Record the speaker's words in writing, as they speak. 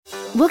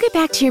We'll get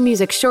back to your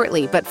music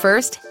shortly, but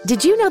first,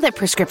 did you know that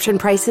prescription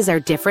prices are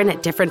different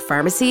at different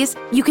pharmacies?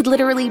 You could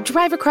literally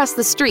drive across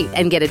the street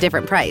and get a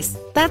different price.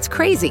 That's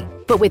crazy.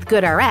 But with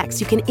GoodRx,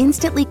 you can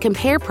instantly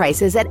compare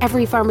prices at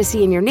every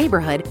pharmacy in your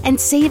neighborhood and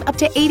save up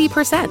to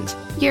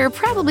 80%. You're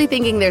probably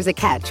thinking there's a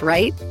catch,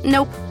 right?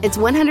 Nope. It's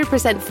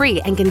 100% free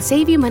and can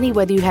save you money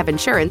whether you have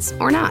insurance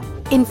or not.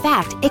 In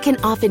fact, it can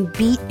often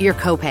beat your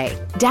copay.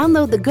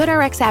 Download the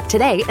GoodRx app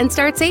today and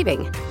start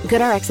saving.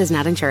 GoodRx is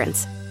not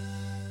insurance.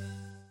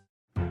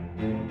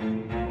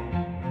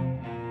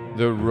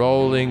 The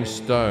Rolling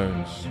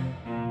Stones,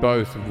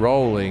 both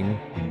rolling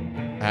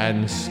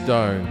and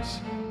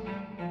stones.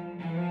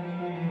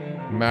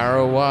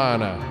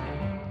 Marijuana.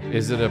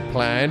 Is it a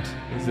plant?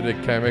 Is it a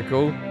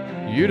chemical?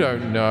 You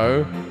don't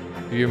know.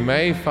 You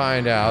may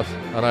find out,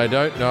 and I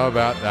don't know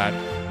about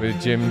that with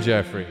Jim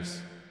Jeffries.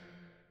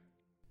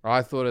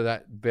 I thought of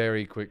that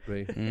very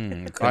quickly.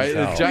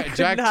 Jack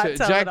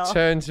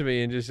turned to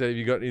me and just said, "Have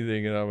you got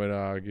anything?" And I went, "Oh,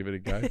 I'll give it a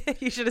go."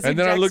 You should have seen And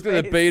then Jack's I looked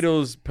at the face.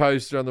 Beatles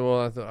poster on the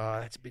wall. And I thought,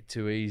 "Oh, that's a bit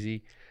too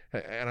easy."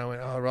 And I went,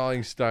 "Oh,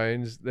 Rolling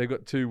Stones. They've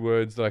got two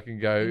words that I can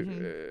go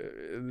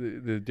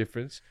the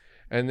difference."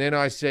 And then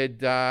I said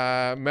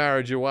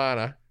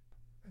marijuana,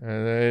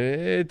 and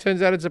it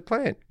turns out it's a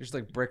plant. You're just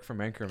like Brick from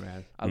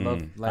Anchorman. I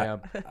love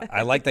layup.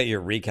 I like that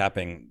you're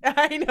recapping.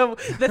 I know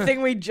the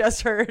thing we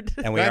just heard.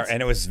 And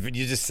it was you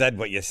just said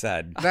what you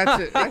said.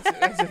 That's it.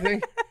 That's the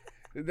thing.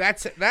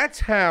 That's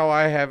how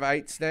I have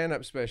 8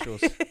 stand-up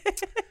specials.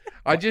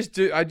 I just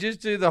do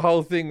the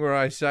whole thing where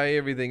I say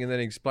everything and then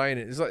explain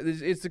it. It's like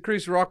it's the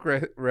Chris Rock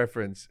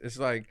reference. It's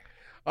like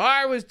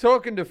I was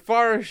talking to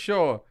Forrest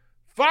Shaw,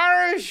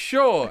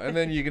 and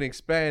then you can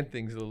expand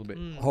things a little bit.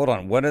 Hold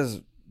on.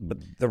 But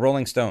the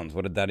Rolling Stones,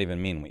 what did that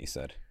even mean, what you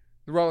said?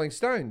 The Rolling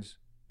Stones,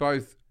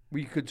 both.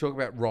 We could talk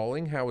about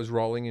rolling. How was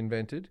rolling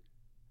invented?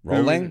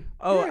 Rolling?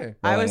 Oh, Yeah.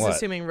 I was Rolling what?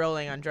 assuming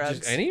rolling on drugs.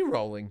 Just any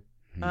rolling.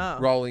 Oh.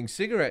 Rolling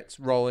cigarettes,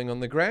 rolling on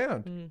the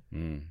ground.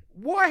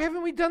 Why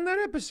haven't we done that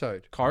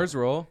episode? Cars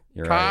roll.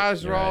 You're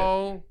Cars right, you're right.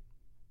 roll.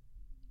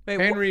 Wait,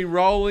 Henry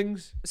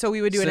Rollings. so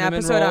we would do an Cinnamon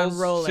episode on rolls,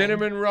 rolling.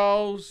 Cinnamon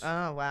rolls.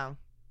 Oh, wow.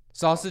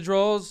 Sausage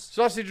rolls.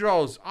 Sausage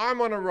rolls.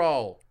 I'm on a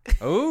roll.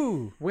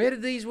 Ooh. Where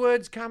did these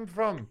words come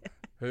from?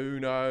 Who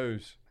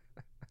knows?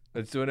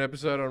 Let's do an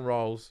episode on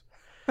rolls.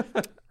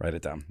 Write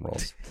it down.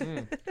 Rolls.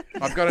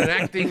 I've got an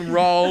acting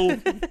role.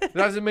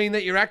 Doesn't mean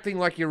that you're acting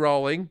like you're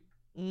rolling.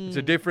 It's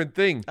a different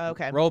thing.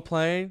 Okay. Role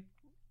playing.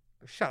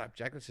 Shut up,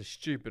 Jack. That's a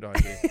stupid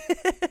idea.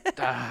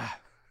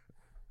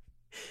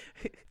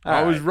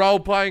 I was role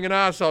playing an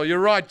arsehole. You're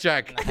right,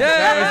 Jack.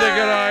 That was a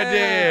good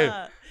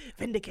idea.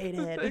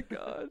 Vindicated. Thank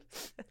God.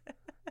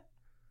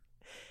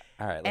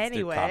 All right, let's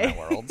Anyway. do comment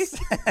worlds.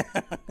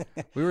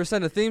 We were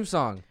sent a theme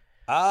song.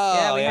 Oh,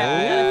 Yeah, we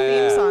had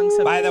a theme song.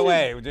 So By the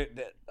way,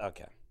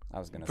 okay. I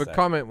was going to For say.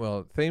 comment,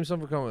 well, theme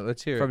song for comment.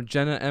 Let's hear From it.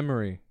 Jenna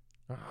Emery.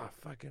 Oh,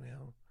 fucking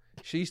hell.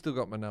 She still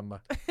got my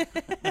number.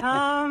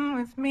 Come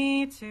with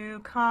me to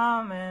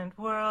Comment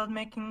World,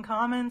 making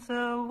comments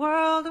a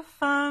world of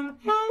fun.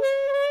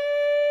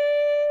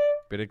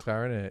 Bit of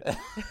clarinet.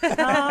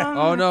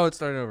 Oh, no, it's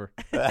starting over.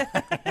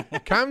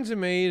 Come to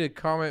me to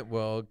comment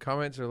world.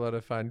 Comments are a lot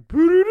of fun.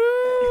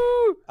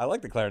 I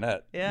like the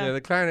clarinet. Yeah,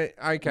 the clarinet.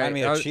 Okay. Remind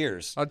me of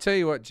Cheers. I'll tell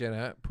you what,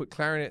 Jenna. Put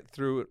clarinet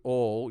through it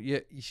all. Yeah,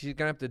 she's going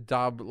to have to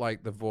dub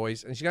like the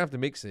voice, and she's going to have to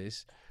mix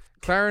this.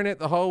 Clarinet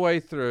the whole way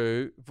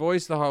through,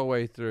 voice the whole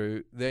way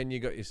through, then you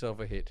got yourself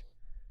a hit.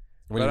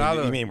 You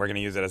mean we're going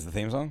to use it as the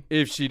theme song?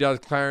 If she does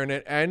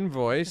clarinet and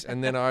voice,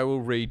 and then I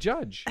will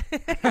rejudge.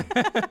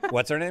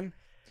 What's her name?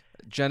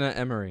 Jenna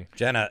Emery.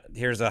 Jenna,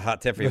 here's a hot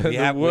tip for you.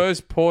 The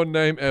worst porn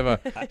name ever.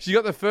 She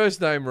got the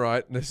first name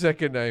right, and the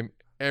second name,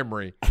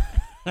 Emery.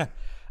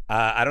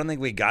 I don't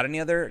think we got any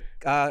other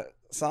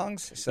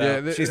songs, so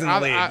Yeah, she's in the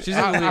lead. She's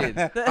in the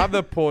lead.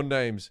 Other porn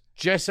names,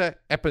 Jessa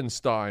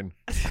Eppenstein.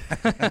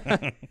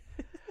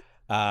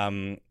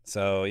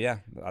 So yeah,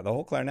 the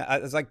whole clarinet.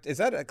 It's like, is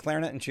that a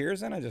clarinet and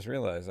Cheers? Then I just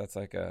realized that's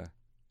like a.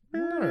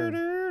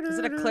 Is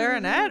it a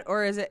clarinet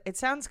or is it? It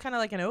sounds kind of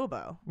like an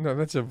oboe. No,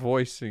 that's a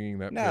voice singing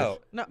that. No,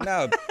 No.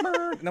 no.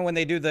 When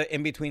they do the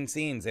in between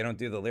scenes, they don't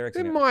do the lyrics.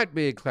 There in it. might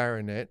be a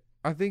clarinet.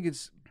 I think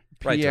it's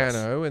Right, Jess.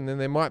 piano, and then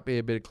there might be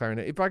a bit of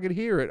clarinet. If I could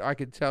hear it, I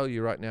could tell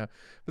you right now.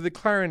 But the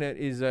clarinet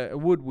is a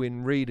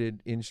woodwind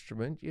reeded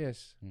instrument.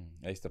 Yes.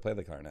 I used to play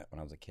the clarinet when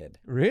I was a kid,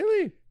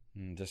 Really?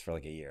 just for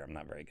like a year. I'm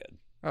not very good.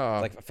 Oh,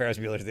 Like Ferris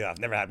Bueller's Day Off.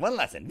 Never had one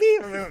lesson.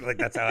 Like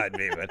that's how I'd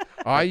be. But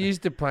I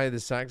used to play the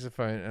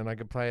saxophone, and I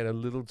could play it a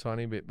litlittle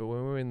tiny bit. But when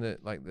we were in the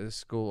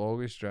school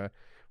orchestra,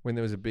 when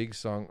there was a big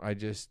song,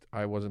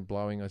 I wasn't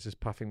blowing. I was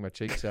just puffing my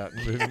cheeks out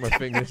and moving my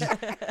fingers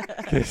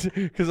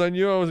because I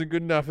knew I wasn't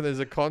good enough. And there's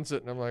a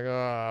concert, and I'm like,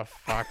 oh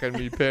fuck, and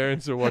my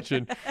parents are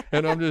watching,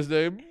 and I'm just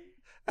there.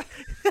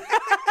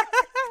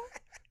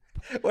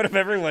 what if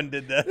everyone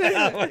did that?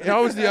 I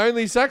was the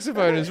only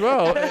saxophone as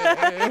well.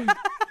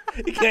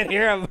 You can't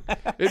hear him.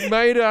 It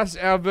made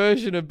our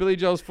version of Billy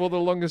Joel's For the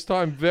Longest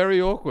Time very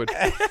awkward.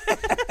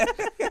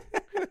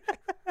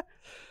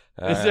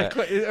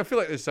 I feel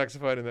like there's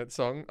saxophone in that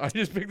song. I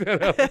just picked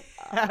that up.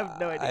 I have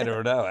no idea. I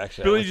don't know,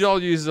 actually. Billy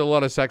Joel uses a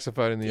lot of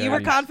saxophone in the 80s. You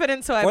were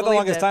confident, so I For the believed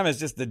longest it. time, it's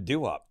just the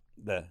doo-wop.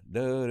 The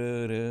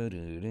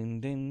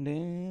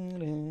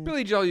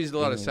Billy Joel used a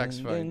lot of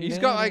saxophone. He's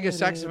got like a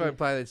saxophone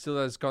player that still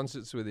does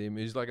concerts with him.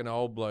 He's like an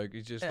old bloke.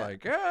 He's just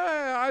like, hey,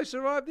 I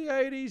survived the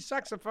 80s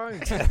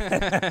saxophone.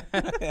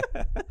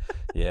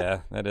 Yeah,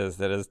 that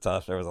is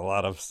tough. There was a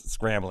lot of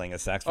scrambling of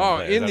saxophone Oh,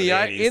 players in over the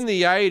 80s. in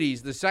the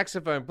 80s, the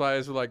saxophone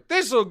players were like,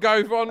 this will go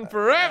on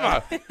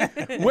forever.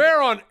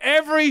 We're on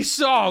every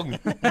song.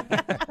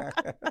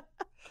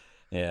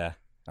 Yeah.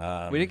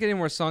 We didn't get any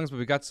more songs, but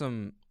we got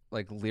some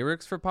like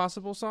lyrics for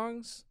possible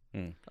songs.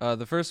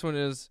 The first one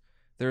is,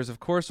 "There's of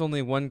course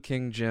only one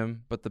King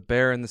Jim, but the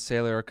bear and the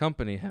sailor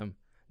accompany him.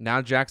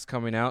 Now Jack's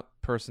coming out,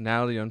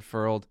 personality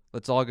unfurled.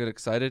 Let's all get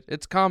excited.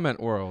 It's comment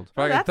world."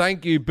 Fucking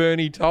thank you,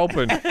 Bernie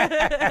Taupin.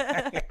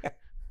 That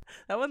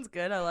one's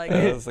good. I like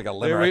It it. was like a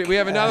limerick. we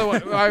have another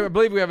one. I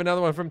believe we have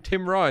another one from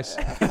Tim Rice.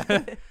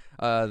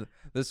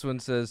 This one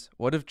says,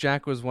 "What if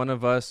Jack was one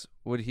of us?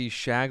 Would he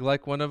shag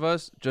like one of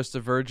us? Just a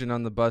virgin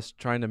on the bus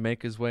trying to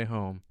make his way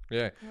home."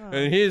 Yeah.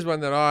 And here's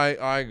one that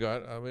I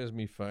got. Where's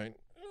me phone?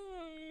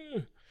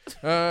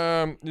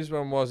 This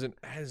one wasn't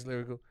as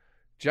lyrical.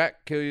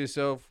 Jack, kill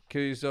yourself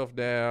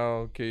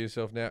now, kill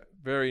yourself now.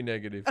 Very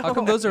negative. How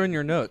come those are in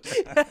your notes?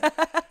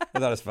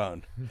 Without his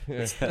phone.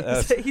 Yeah.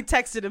 He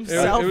texted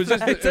himself. It was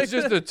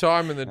just the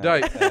time and the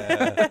date.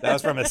 That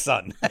was from his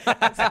son.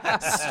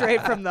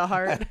 straight from the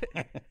heart.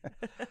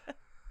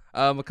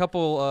 A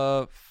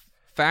couple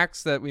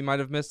facts that we might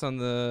have missed on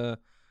the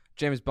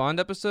James Bond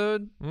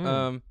episode.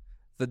 The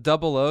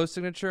 00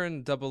 signature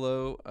and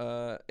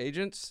 00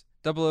 agents.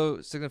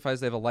 00 signifies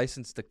they have a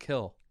license to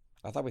kill.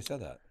 I thought we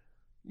said that.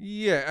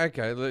 Yeah,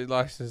 okay.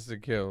 License to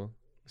kill.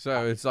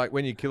 So it's like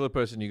when you kill a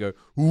person, you go,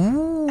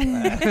 ooh.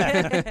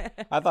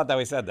 I thought that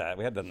we said that.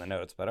 We had that in the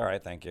notes, but all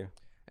right, thank you.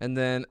 And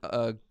then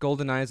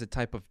GoldenEye is a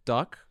type of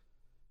duck.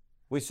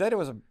 We said it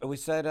was a. We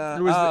said.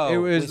 It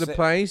was the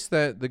place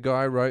that the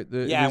guy wrote.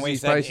 Yeah, and we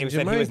said he was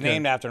Jamaica.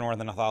 named after an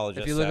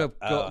ornithologist. If you look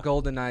so, up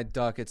GoldenEye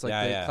duck, it's like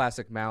the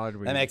classic mallard.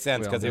 That makes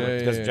sense because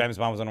Yeah. James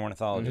Bond was an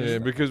ornithologist. Yeah,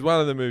 because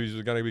one of the movies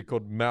was going to be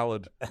called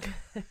Mallard.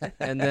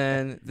 And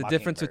then the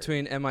difference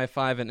Mockingbird. between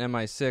MI5 and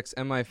MI6.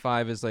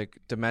 MI5 is like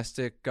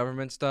domestic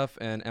government stuff,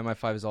 and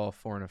MI5 is all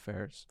foreign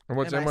affairs. And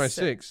what's MI6?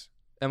 MI6?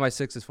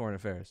 MI6 is foreign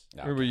affairs.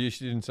 Remember, you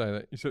didn't say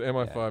that. You said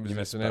MI5 you is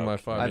just an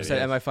misspoke. MI5. I've said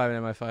yes. MI5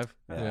 and MI5.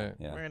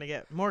 Yeah. We're gonna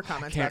get more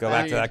comments. can't about Go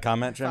that. back to that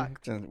comment, Jim.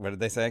 What did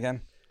they say again?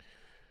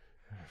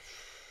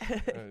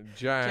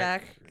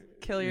 Jack,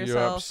 kill you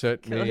yourself.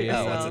 upset kill me.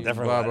 yourself. Oh, it's a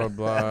different blah, one.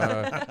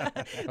 blah,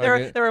 blah.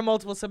 There were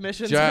multiple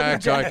submissions.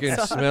 Jack, for the I can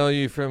song. smell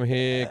you from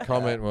here.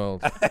 Comment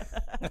world.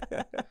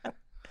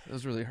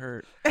 Those really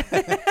hurt.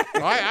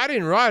 I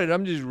didn't write it.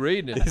 I'm just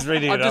reading it. He's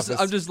reading it off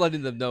I'm just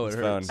letting them know it his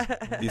hurts. phone.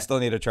 Do you still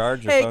need a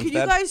charge? Your Hey, phone's can you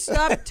dead? guys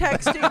stop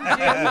texting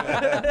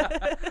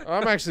Jim?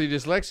 I'm actually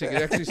dyslexic.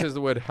 It actually says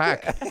the word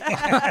hack.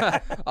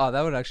 Oh,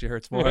 that one actually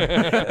hurts more.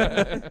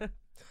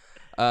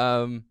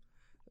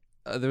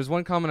 There was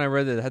one comment I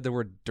read that had the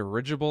word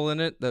dirigible in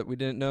it that we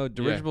didn't know.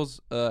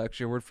 Dirigible's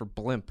actually a word for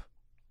blimp.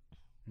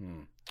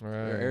 Or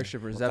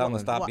airship or Well, tell them to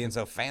Zeppelin. stop being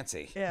so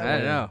fancy. Yeah, I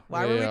don't know.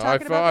 Why were we Yeah,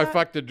 talking about I that?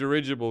 fucked a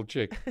dirigible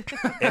chick.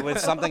 It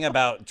was something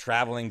about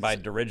traveling by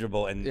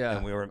dirigible, and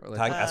we were or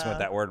like- asking what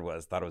that word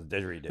was. Thought it was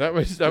didgeridoo.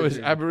 That was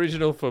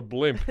Aboriginal for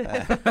blimp.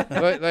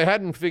 they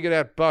hadn't figured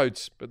out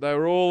boats, but they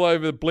were all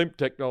over the blimp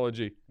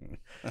technology.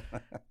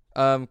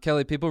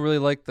 Kelly, people really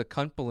like the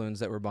cunt balloons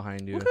that were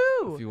behind you.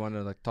 Woohoo! If you want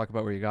to like talk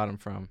about where you got them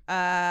from.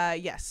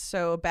 Yes.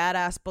 So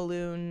Badass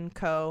Balloon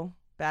Co.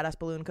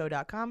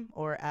 BadassBalloonCo.com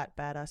or at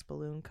Badass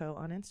Balloon Co.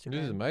 on Instagram.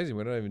 This is amazing.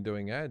 We're not even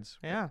doing ads.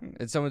 Yeah.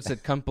 And someone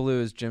said cunt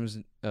baloo is Jim's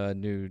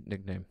new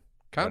nickname.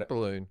 Cunt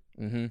balloon.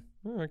 Mm-hmm.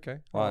 Oh, okay.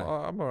 Why?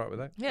 I'm all right with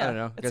that. Yeah. I don't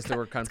know. I guess there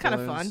were cunt It's kind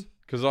of balloons. fun.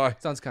 Because I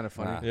Sounds kind of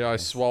funny. Nah. I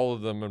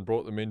swallowed them and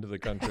brought them into the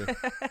country.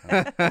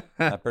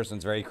 That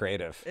person's very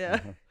creative. Yeah.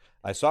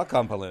 I saw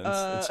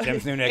Cumpaloons. It's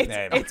Jim's new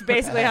nickname. It's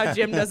basically how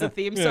Jim does a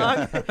theme song.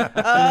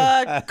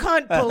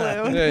 Cunt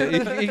balloon.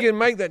 Yeah, you can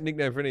make that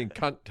nickname for any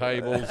cunt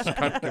tables,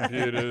 cunt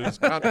computers,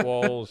 cunt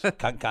walls.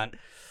 Cunt.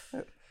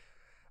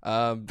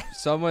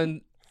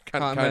 Someone Cunt.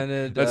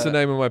 commented. That's the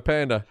name of my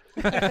panda.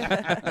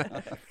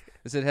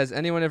 It said, "Has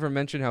anyone ever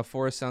mentioned how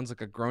Forrest sounds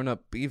like a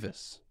grown-up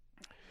Beavis?"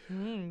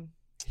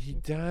 He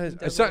does.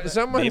 does a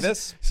little bit.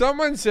 Beavis?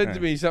 Someone said to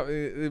me something.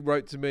 They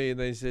wrote to me and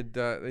they said,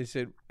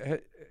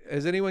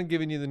 "Has anyone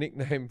given you the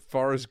nickname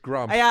Forrest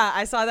Grump?" Yeah,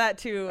 I saw that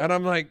too. And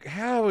I'm like,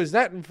 how is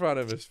that in front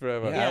of us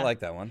forever? Yeah, I like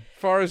that one.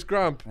 Forrest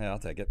Grump. Yeah, I'll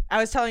take it. I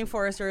was telling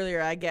Forrest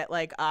earlier, I get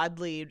like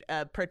oddly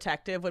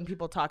protective when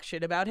people talk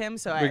shit about him.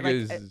 So I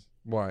Because like.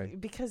 why?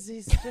 Because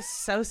he's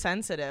just so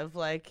sensitive.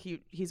 Like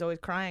he's always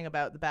crying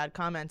about the bad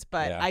comments.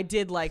 But Yeah. I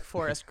did like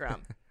Forrest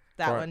Grump.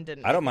 That one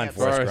didn't. I don't make me mind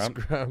upset. Forrest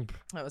Forrest Grump. Grump.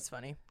 That was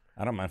funny.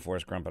 I don't mind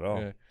Forrest Grump at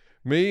all. Yeah.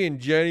 Me and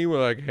Jenny were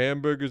like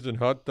hamburgers and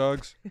hot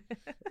dogs.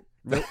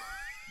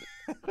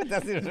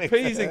 Doesn't even make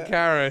Peas sense. and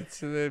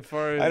carrots. And then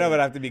Forrest. I know, but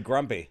I have to be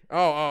grumpy.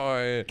 Oh,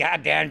 yeah.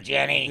 Goddamn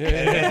Jenny.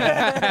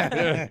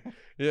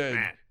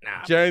 Yeah.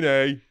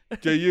 Jenny,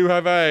 do you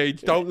have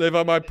AIDS? Don't live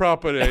on my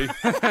property.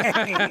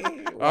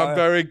 I'm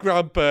very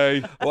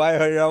grumpy. Why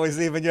are you always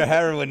leaving your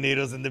heroin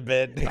needles in the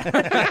bed?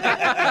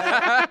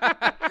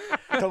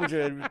 Told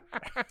you.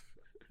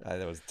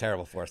 That was a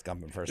terrible Forrest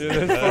Gump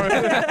impersonation.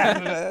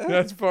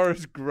 That's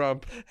Forrest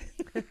Grump.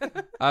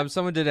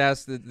 Someone did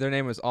ask that their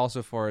name was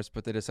also Forrest,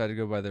 but they decided to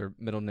go by their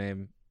middle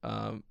name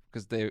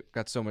because they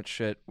got so much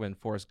shit when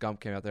Forrest Gump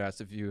came out. They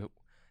asked if you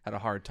had a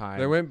hard time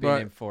being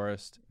named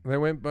Forrest. They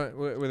went by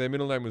well, their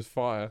middle name was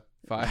Fire.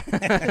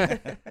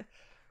 Did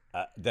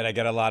I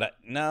get a lot of?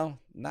 No,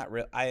 not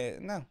really.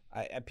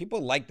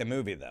 People like the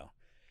movie though.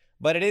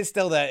 But it is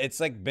still that it's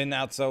like been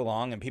out so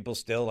long and people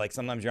still like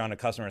sometimes you're on a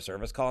customer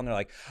service call and they're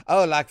like,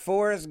 oh, like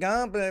Forrest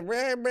Gump. And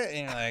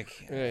you're like,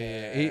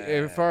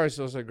 Yeah. Forrest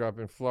also grew up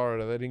in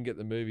Florida. They didn't get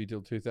the movie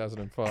till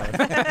 2005.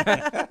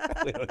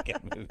 We don't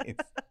get movies.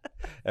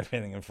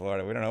 Everything in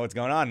Florida. We don't know what's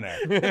going on there.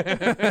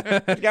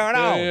 What's going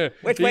on? Yeah.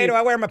 Which way do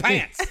I wear my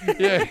pants?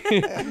 Yeah.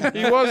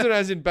 He wasn't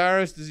as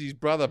embarrassed as his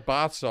brother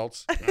Bath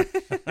Salts.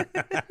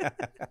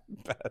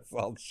 Bath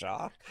Salt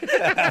Shaw.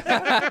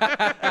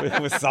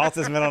 Was Salt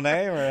his middle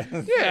name? Or?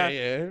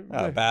 Yeah.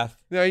 Oh, Bath.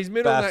 No, his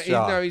middle Bath name.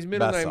 Shaw. No, his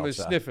middle Bath name Salt was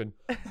Shaw. Sniffin.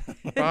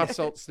 Bath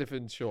Salt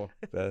Sniffin Shaw.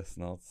 Bath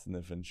Salt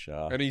Sniffin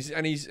Shaw. And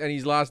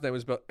his last name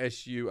was spelled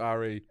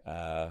Sure. It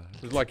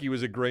was like he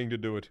was agreeing to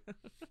do it.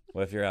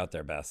 Well, if you're out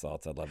there, Bath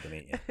Salts, I'd love to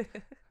meet you.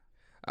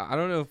 I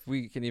don't know if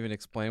we can even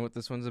explain what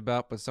this one's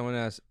about, but someone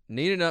asked,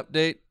 need an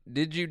update.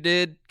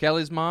 Did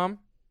Kelly's mom?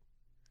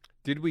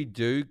 Did we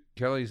do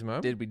Kelly's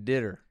mum? Did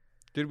her?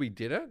 Did we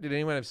did her? Did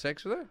anyone have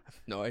sex with her?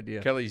 No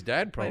idea. Kelly's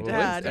dad, probably.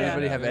 dad, Does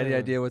anybody have any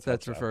idea what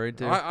that's referring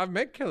to? I've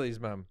met Kelly's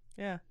mum.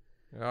 Yeah.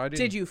 I didn't.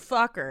 Did you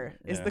fuck her?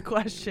 Is Yeah. the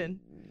question.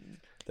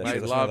 Does she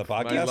Made listen to the love,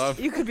 made podcast? love.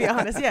 You could be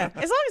honest, yeah.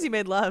 As long as you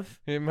made love.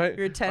 Yeah, mate,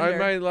 You're tender. I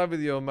made love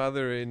with your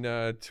mother in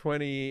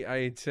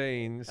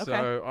 2018, so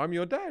Okay. I'm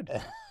your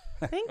dad.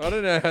 Thank I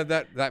don't know how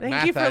that math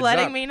Thank you for adds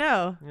letting up. me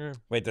know. Yeah.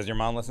 Wait, does your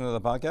mom listen to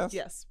the podcast?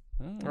 Yes.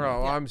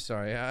 Oh, I'm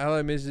sorry.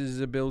 Hello, Mrs.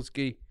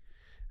 Zabilski.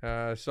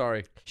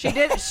 Sorry. She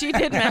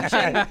did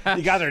mention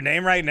You got her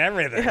name right and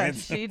everything. yeah,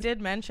 It's- she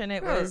did mention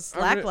it No, was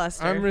I'm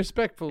lackluster. I'm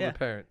respectful Yeah. to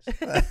parents.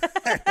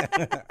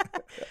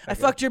 I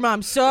fucked your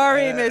mom.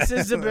 Sorry,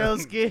 Mrs.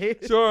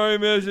 Zabilski. Sorry,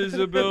 Mrs.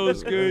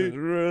 Zabilski.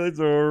 really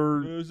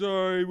sorry.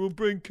 Sorry, we'll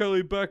bring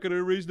Kelly back at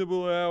a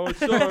reasonable hour.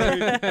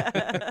 Sorry.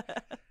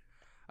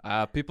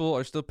 People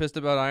are still pissed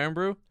about Iron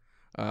Brew.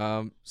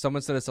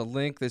 Someone sent us a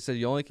link. They said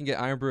you only can get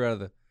Iron Brew out of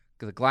the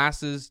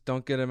glasses.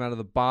 Don't get them out of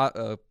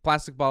the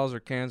plastic bottles or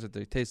cans, or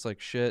they taste like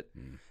shit.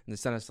 And they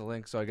sent us the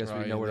link, so I guess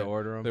we know where to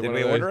order them. They're Did one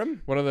we of order those-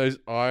 'em? One of those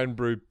Iron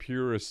Brew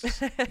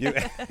purists.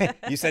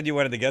 You said you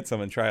wanted to get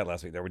some and try it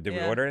last week. Did we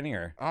Yeah. order any?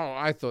 Or? Oh,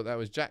 I thought that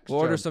was Jack's We'll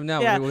order job. some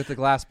now. Yeah. We'll go with the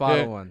glass bottle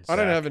Yeah. ones. I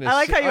don't have an I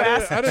like how you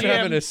asked I don't have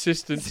Jim. an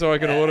assistant, so I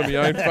can order my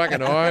own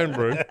fucking Iron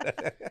Brew.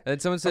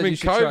 And someone said I'm in you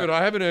should COVID. try.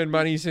 I haven't earned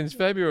money since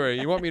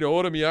February. You want me to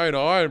order my own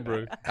Iron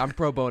Brew? I'm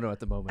pro bono at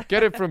the moment.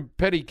 Get it from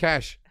Petty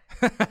Cash.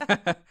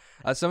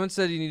 Someone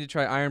said you need to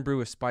try Iron Brew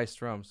with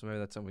spiced rum, so maybe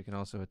that's something we can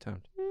also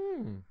attempt.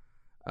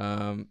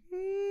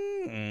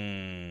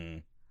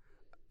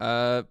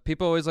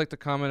 People always like to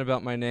comment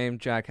about my name,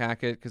 Jack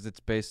Hackett, because it's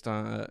based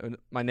on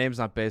my name's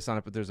not based on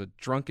it, but there's a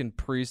drunken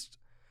priest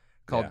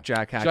called Yeah.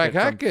 Jack Hackett. Jack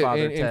from Hackett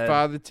Father in Ted.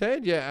 Father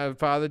Ted. Yeah,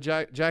 Father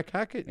Jack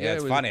Hackett. Yeah,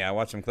 it's it was- funny. I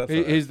watched some clips. of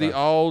it. He's It's the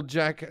fun. old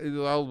Jack,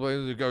 the old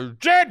one that goes,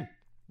 Gin,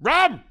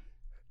 rum,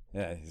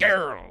 Yeah, he's-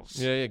 girls.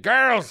 Yeah,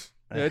 girls.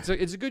 Yeah, it's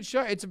a good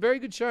show. It's a very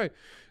good show.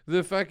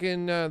 The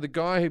fucking the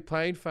guy who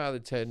played Father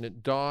Ted and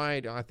it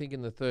died, I think,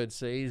 in the third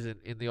season,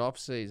 in the off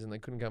season. They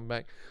couldn't come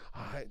back.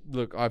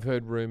 Look, I've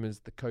heard rumors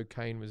the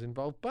cocaine was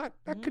involved, but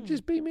that could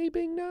just be me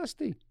being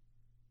nasty.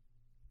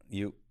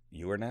 You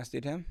were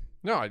nasty to him?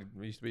 No, I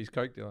used to be his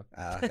coke dealer.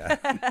 Okay.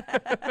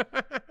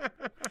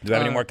 Do you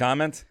have any more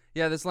comments?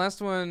 Yeah, this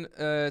last one,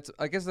 it's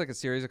I guess like a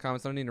series of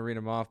comments. I don't need to read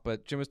them off,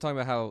 but Jim was talking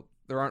about how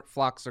there aren't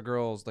flocks of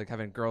girls like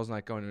having girls'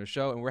 night going to a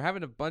show, and we're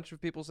having a bunch of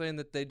people saying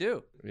that they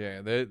do.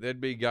 Yeah, they'd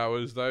be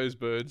goers, those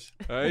birds.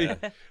 Hey,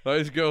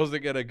 those girls that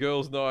get a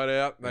girls' night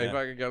out, and they Yeah.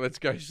 fucking go, let's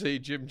go see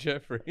Jim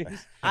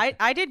Jeffries.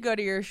 I did go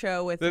to your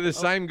show with. They're the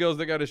same girls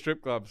that go to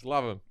strip clubs.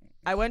 Love them.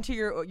 I went to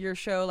your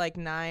show like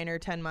 9 or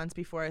 10 months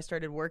before I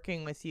started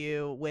working with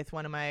you with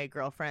one of my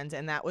girlfriends,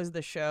 and that was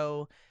the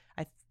show.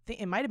 I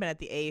think it might have been at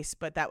the Ace,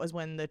 but that was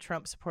when the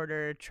Trump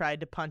supporter tried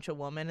to punch a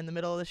woman in the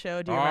middle of the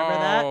show. Do you remember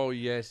that? Oh,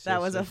 yes. That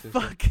yes, was yes, a yes,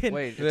 yes. fucking.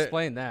 Wait, The-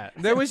 explain that.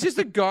 There was just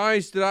a guy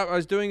stood up. I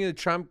was doing a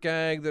Trump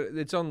gag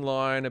that's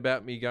online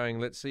about me going,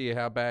 let's see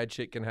how bad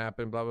shit can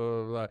happen, blah,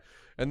 blah, blah, blah.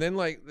 And then,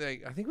 I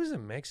think it was a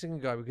Mexican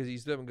guy because he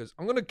stood up and goes,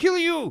 I'm going to kill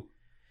you.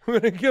 I'm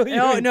gonna kill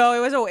you. No,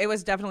 it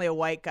was definitely a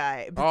white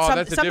guy. Oh,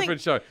 that's a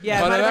different show.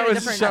 Yeah, oh, no, that was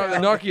different the show.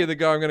 show. Nokia, the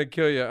guy, I'm gonna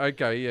kill you.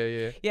 Okay,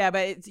 yeah. Yeah,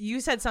 but you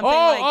said something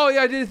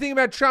Yeah, I did a thing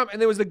about Trump, and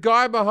there was the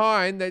guy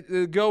behind that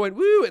the girl went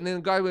woo, and then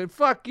the guy went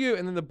fuck you,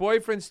 and then the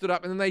boyfriend stood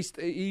up, and then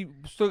he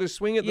took a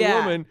swing at the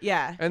woman.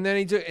 Yeah. And then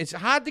it's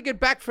hard to get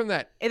back from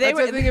that. That's That's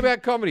the thing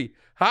about comedy.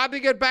 Hard to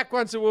get back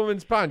once a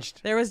woman's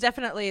punched. There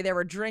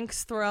were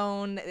drinks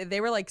thrown.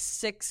 They were like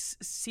 6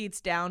 seats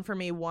down for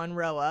me, 1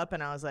 row up,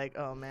 and I was like,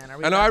 oh man, are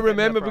we? And about I to get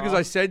remember into a because brawl?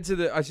 I said to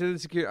the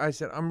security, I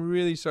said, I'm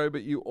really sorry,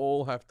 but you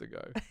all have to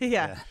go.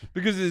 yeah.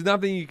 Because there's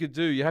nothing you could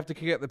do. You have to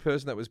kick out the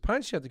person that was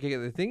punched. You have to kick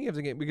out the thing. You have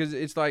to get, because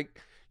it's like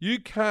you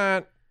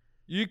can't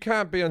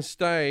be on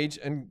stage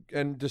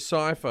and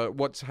decipher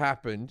what's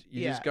happened.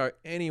 You just go,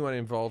 anyone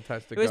involved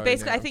has to go. It was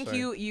basically, now, I think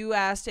so. you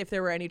asked if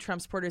there were any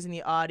Trump supporters in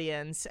the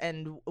audience,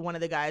 and one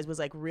of the guys was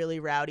like really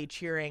rowdy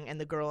cheering, and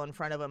the girl in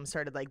front of him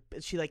started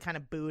she kind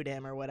of booed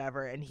him or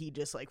whatever, and he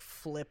just like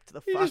flipped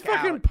the He fuck just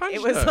fucking out. punched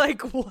It was her.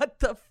 like, what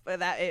the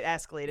that it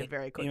escalated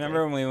very quickly. You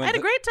remember when we went? I had a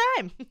great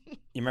time.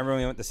 You remember when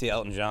we went to see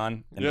Elton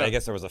John in Yeah.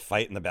 Vegas? There was a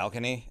fight in the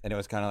balcony, and it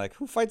was kind of like,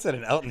 who fights at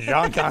an Elton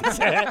John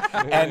concert?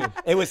 And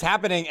it was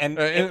happening, and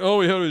all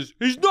we heard was,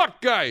 he's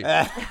not gay.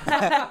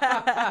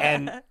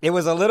 and it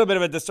was a little bit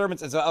of a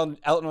disturbance. And so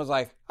Elton was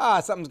like,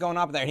 something's going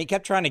on there. And he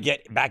kept trying to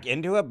get back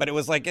into it, but it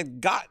was like,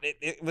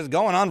 it was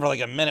going on for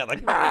like a minute.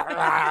 Like,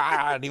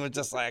 and he was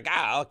just like,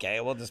 okay,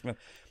 we'll just move.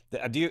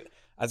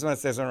 I just want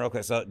to say something real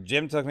quick. So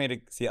Jim took me to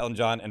see Elton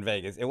John in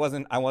Vegas. I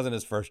wasn't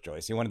his first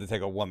choice. He wanted to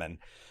take a woman,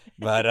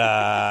 but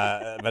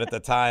at the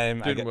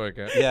time Didn't work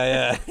out.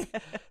 Yeah.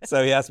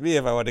 So he asked me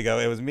if I wanted to go.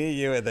 It was me,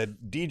 you, and the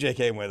DJ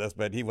came with us,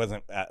 but he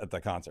wasn't at the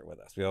concert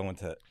with us. We all went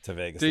to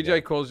Vegas. DJ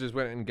together. Calls just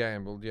went and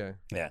gambled, yeah.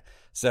 Yeah.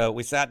 So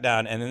we sat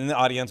down, and in the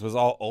audience was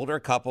all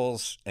older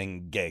couples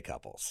and gay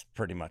couples.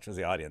 Pretty much was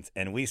the audience,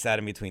 and we sat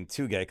in between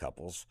 2 gay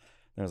couples.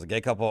 There was a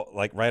gay couple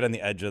like right on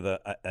the edge of the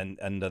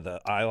end of the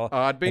aisle.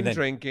 I'd been And then-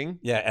 drinking.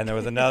 Yeah, and there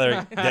was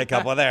another gay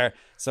couple there.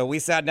 So we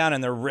sat down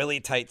in the really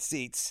tight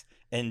seats.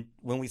 And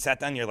when we sat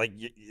down, you're like,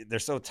 they're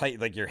so tight,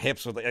 like your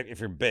hips, would, if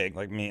you're big,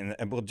 like me,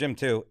 and well, Jim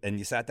too. And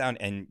you sat down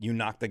and you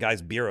knocked the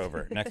guy's beer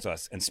over next to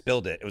us and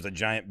spilled it. It was a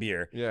giant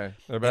beer. Yeah,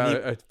 about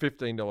a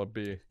 $15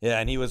 beer. Yeah,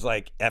 and he was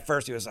like, at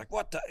first he was like,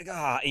 what the,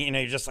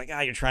 you're just like,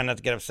 you're trying not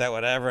to get upset,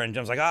 whatever. And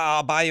Jim's like,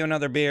 I'll buy you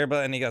another beer.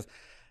 And he goes,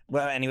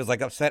 well, and he was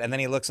like upset, and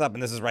then he looks up,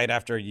 and this is right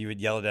after you had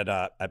yelled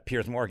at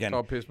Piers Morgan.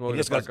 Oh, Piers Morgan, He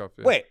just fuck goes, off,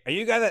 yeah. wait, are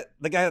you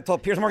the guy that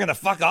told Piers Morgan to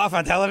fuck off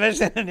on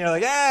television? And you're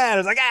like, yeah. And it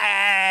was like,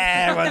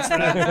 And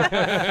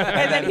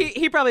then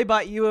he probably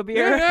bought you a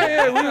beer.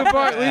 Yeah. We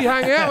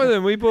hang out with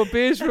him. We bought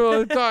beers for all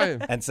the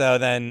time. And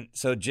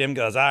so Jim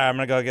goes, all right, I'm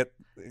gonna go get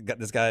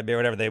this guy a beer,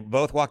 whatever. They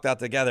both walked out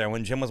together, and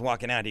when Jim was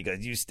walking out, he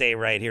goes, you stay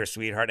right here,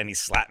 sweetheart. And he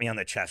slapped me on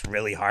the chest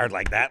really hard,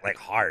 like that, like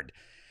hard.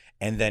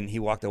 And then he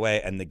walked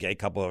away, and the gay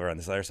couple over on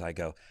this other side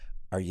go,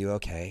 are you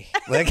okay?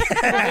 Like,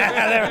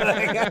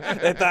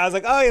 they thought, I was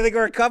like, oh, you think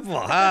we're a couple?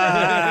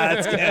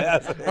 That's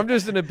good. I'm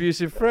just an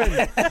abusive friend.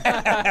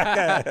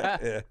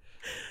 Yeah.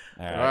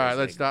 All right,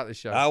 let's start the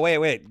show. Oh,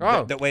 wait.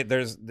 Oh. Wait,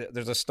 there's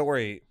a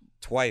story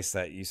twice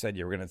that you said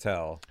you were going to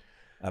tell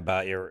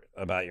about your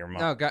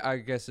mom. No, our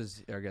guest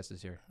is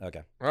here.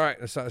 Okay. All right,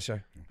 let's start the show.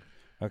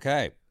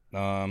 Okay.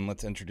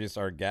 Let's introduce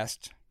our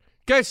guest.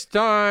 Guest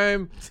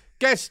time.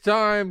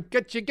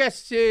 Get your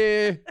guests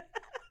here.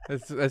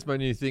 That's my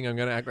new thing. I'm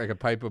going to act like a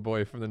paper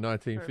boy from the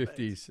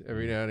 1950s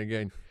every now and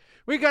again.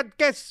 We got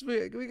guests.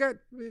 We got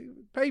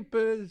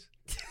papers.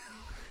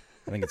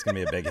 I think it's going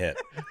to be a big hit.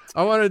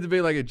 I wanted to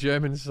be like a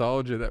German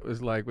soldier that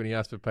was like, when he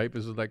asked for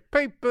papers, was like,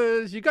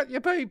 papers, you got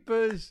your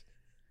papers.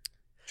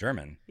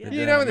 German. Yeah.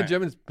 You know, when the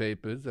Germans,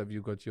 papers, have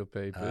you got your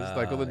papers?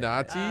 Like all the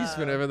Nazis,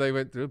 whenever they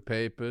went through,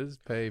 papers.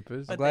 But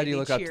glad they'd you be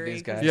look up to cheery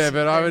these 'cause guys. Yeah,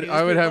 but they're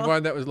I would have news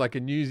one that was like a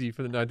newsie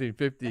for the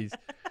 1950s.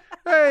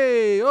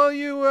 Hey, all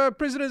you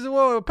prisoners of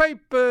war,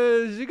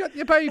 papers, you got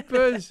your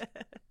papers.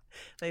 people.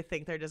 They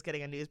think they're just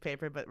getting a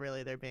newspaper, but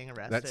really they're being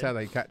arrested. That's how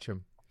they catch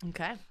them.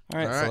 Okay. All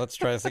right, All so right. let's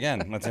try this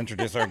again. Let's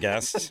introduce our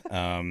guest.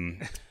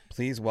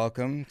 Please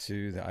welcome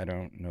to the I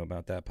Don't Know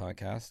About That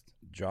podcast,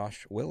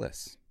 Josh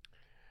Willis.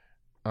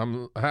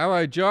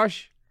 Hello,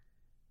 Josh.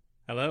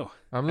 Hello.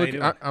 I'm How you looking.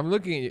 doing? I'm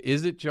looking at you.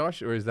 Is it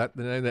Josh, or is that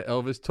the name that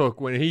Elvis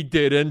took when he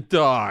didn't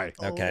die?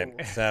 Okay,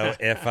 Oh. so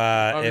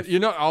if You're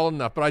not old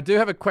enough, but I do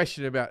have a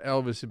question about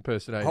Elvis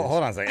impersonators.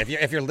 hold on a second.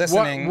 If you're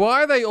listening,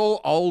 Why are they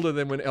all older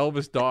than when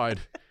Elvis died?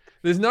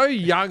 There's no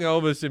young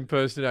Elvis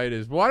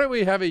impersonators. Why don't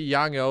we have a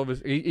young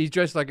Elvis? He's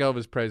dressed like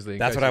Elvis Presley.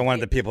 that's what I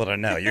wanted the people to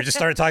know. You just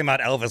started talking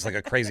about Elvis like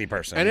a crazy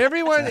person. And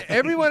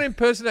everyone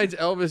impersonates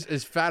Elvis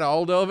as fat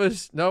old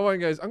Elvis. No one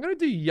goes, I'm going to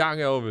do young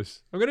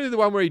Elvis. I'm going to do the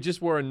one where he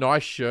just wore a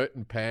nice shirt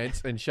and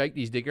pants and shake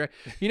his dick around.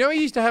 You know,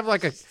 he used to have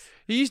because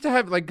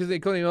they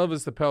call him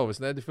Elvis the Pelvis,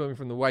 and they had to film him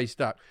from the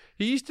waist up.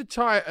 He used to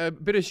tie a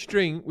bit of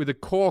string with a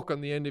cork on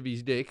the end of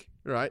his dick,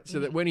 right? So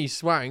that when he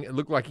swung, it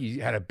looked like he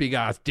had a big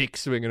ass dick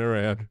swinging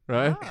around,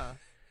 right? Ah.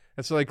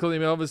 That's why they call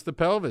him Elvis the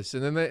Pelvis.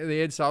 And then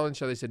the Ed Sullivan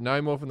Show, they said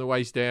no more from the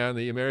waist down.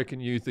 The American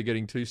youth are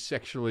getting too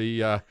sexually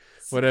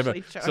whatever.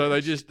 Sexually So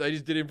they charged.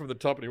 just did him from the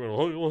top, and he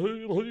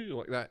went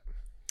like that,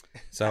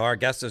 So our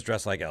guest is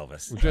dressed like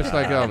Elvis. just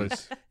like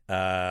Elvis.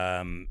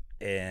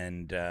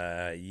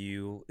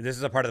 This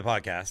is a part of the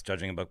podcast,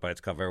 judging a book by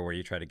its cover, where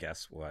you try to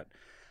guess what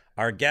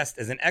our guest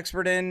is an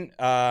expert in.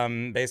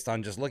 Based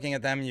on just looking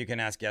at them, you can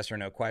ask yes or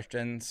no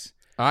questions.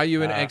 Are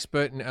you an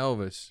expert in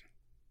Elvis?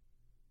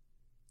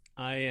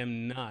 I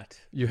am not.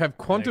 You have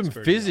quantum expert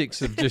in physics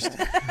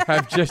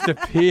have just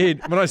appeared.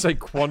 When I say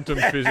quantum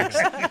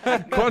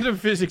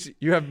physics,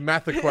 you have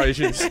math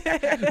equations,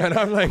 and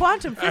I'm like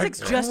Quantum physics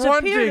just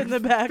quantum appeared in the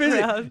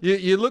background.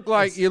 You look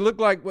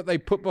like what they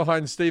put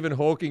behind Stephen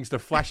Hawking to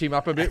flash him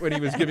up a bit when he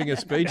was giving a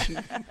speech.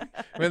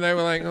 When they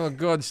were like, "Oh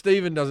God,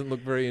 Stephen doesn't look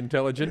very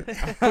intelligent."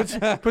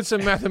 Put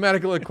some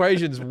mathematical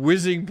equations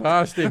whizzing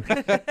past him.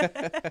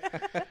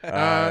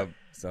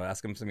 So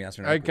ask him some yes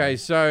or no. Okay,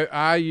 so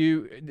are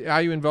you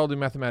involved in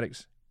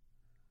mathematics?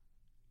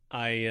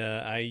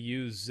 I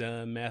use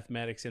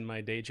mathematics in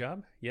my day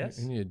job. Yes.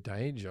 In your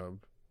day job?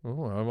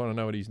 Oh, I want to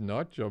know what his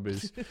night job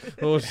is.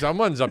 Or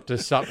someone's up to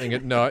something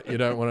at night you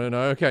don't want to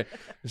know. Okay,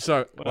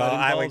 so Well,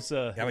 I would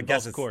involves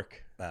guess it's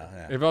cork.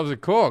 yeah. involves a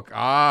cork.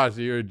 Ah,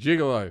 so you're a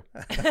gigolo.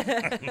 A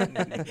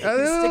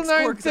little Sticks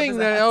known corks up thing his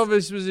that ass.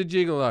 Elvis was a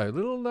gigolo.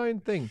 Little known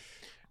thing.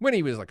 When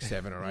he was like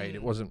 7 or 8,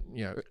 it wasn't,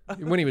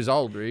 when he was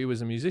older, he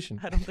was a musician.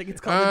 I don't think it's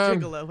called a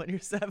gigolo when you're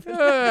 7.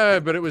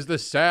 But it was the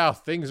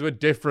South. Things were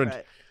different.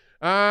 Right.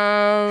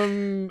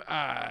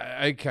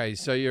 Okay,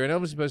 so you're an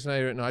Elvis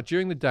impersonator at night.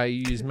 During the day,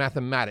 you use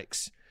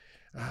mathematics.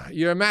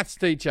 You're a maths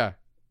teacher.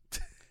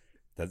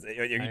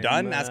 Are you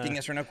done asking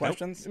yes or no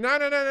questions? No.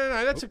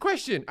 That's a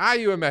question. Are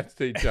you a maths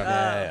teacher?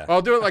 Yeah.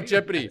 I'll do it like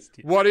Jeopardy.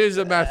 What is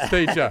a maths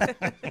teacher?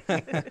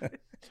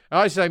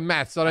 I say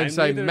maths. I don't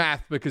say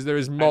math because there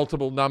is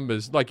multiple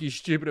numbers. Like you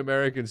stupid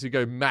Americans who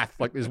go math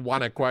like there's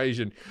one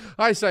equation.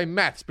 I say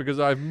maths because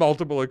I have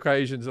multiple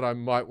equations that I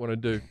might want to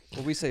do.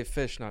 Well, we say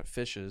fish, not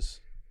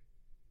fishes.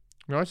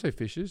 No, I say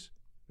fishes.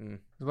 There's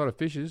a lot of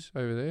fishes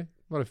over there.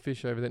 A lot of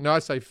fish over there. No, I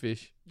say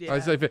fish. Yeah. I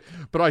say fish.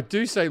 But I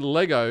do say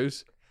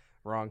Legos,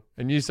 Wrong.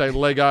 and you say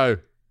Lego.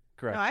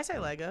 Correct. No, I say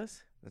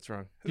Legos. That's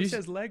wrong. Who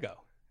says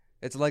Lego?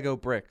 It's Lego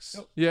bricks.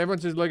 Yeah, everyone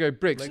says Lego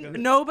bricks.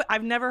 No, but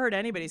I've never heard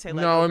anybody say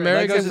Lego. No, bricks.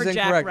 Americans- Legos For is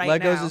Jack incorrect.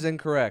 right Legos now. is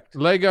incorrect.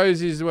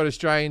 Legos is what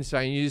Australians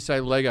say, and you say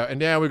Lego. And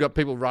now we've got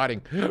people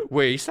writing,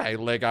 we say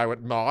Lego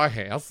at my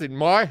house, in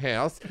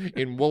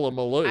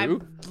Woolloomooloo.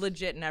 I've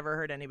legit never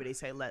heard anybody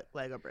say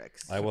Lego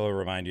bricks. I will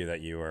remind you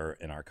that you are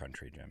in our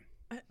country, Jim.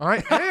 I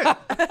am.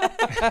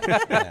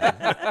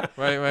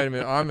 Wait a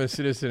minute. I'm a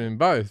citizen in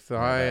both.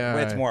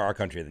 It's more our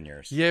country than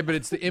yours. Yeah, but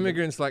it's the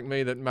immigrants like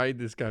me that made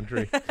this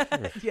country.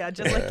 Yeah,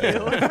 just like you.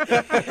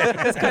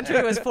 This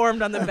country was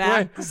formed on the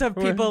backs of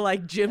people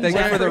like Jim Thank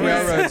you for the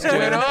Jeffries. railroads, Jim.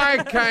 When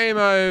I came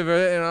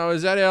over and I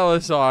was at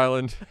Ellis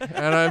Island,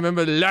 and I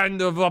remember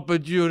land of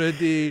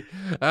opportunity,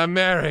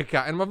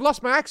 America. And I've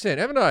lost my accent,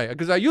 haven't I?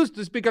 Because I used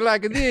to speak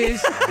like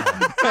this.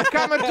 I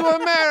come to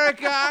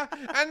America,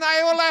 and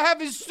all I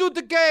have is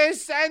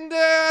suitcase and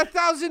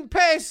 1,000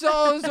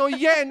 pesos or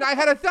yen. I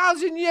had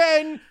 1,000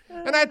 yen,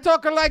 and I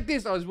talk like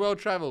this. I was well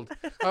traveled.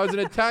 I was an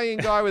Italian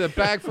guy with a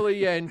bag full of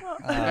yen,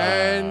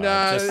 and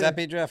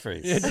Giuseppe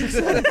Jeffries.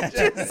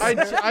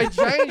 I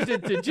changed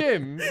it to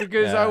Jim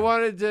because Yeah. I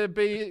wanted to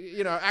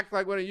be, act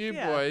like one of you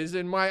Yeah. boys.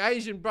 And my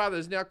Asian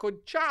brother's now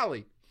called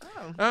Charlie.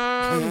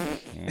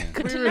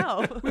 Good to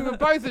know. We were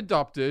both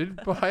adopted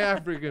by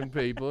African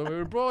people, and we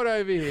were brought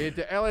over here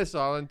to Ellis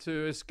Island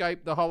to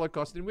escape the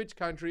Holocaust. In which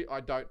country,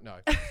 I don't know.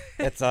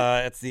 It's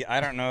the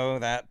I don't know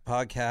that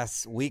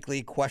podcast's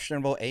weekly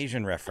questionable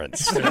Asian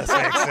reference. We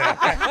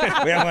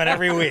have one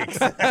every week.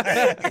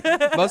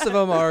 Most of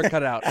them are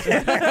cut out.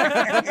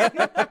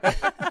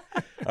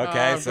 Okay,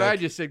 I'm so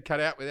glad you said cut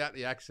out without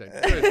the accent.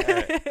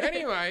 Good.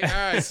 Anyway,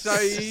 so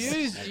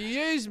you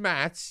use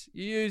maths.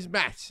 You're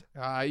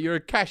a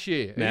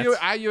cashier.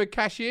 Are you a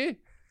cashier?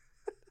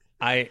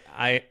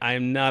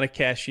 I'm not a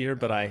cashier,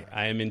 but I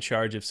am in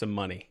charge of some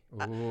money.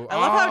 Ooh, I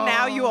love how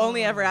now you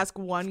only ever ask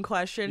one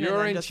question. and You're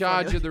then in just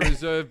charge of the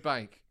Reserve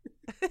Bank.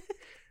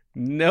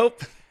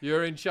 Nope.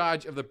 You're in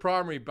charge of the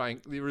primary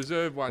bank. The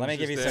reserve one. Let me just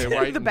give you there some-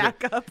 waiting the to-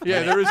 backup.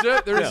 Yeah,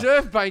 the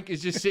reserve bank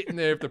is just sitting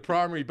there if the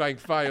primary bank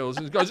fails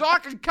and goes, I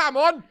can come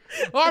on.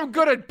 I'm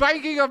good at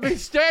banking. I've been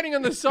standing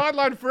on the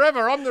sideline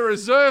forever. I'm the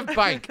reserve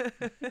bank.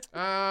 Okay.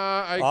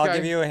 I'll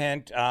give you a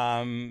hint.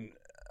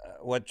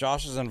 What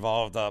Josh is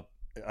involved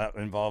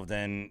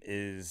in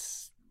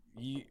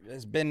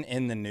has been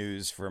in the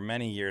news for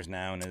many years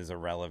now and is a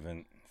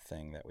relevant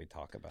thing that we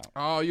talk about.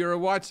 Oh, you're a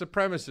white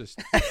supremacist.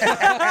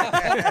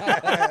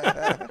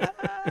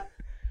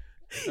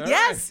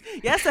 Yes,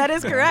 that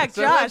is correct,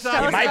 Josh. that's-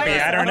 Tell He us Might about be.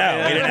 yourself. I don't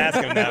know. We didn't ask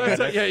him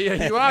that.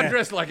 Yeah, you are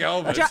dressed like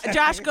Elvis.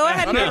 Josh, go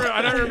ahead.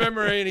 I don't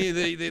remember any of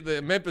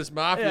the Memphis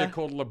Mafia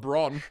called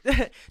LeBron.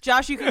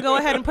 Josh, you can go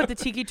ahead and put the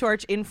tiki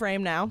torch in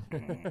frame now.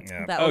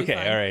 Yeah. That would be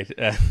Okay,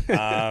 fun.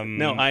 all right.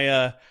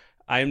 No,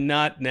 I'm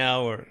not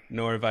now,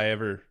 nor have I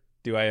ever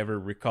do I ever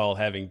recall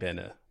having been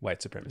a white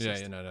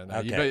supremacist. Yeah, no.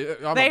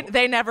 Okay.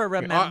 They never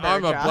remember.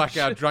 I'm a Josh.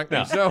 blackout drunk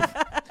myself.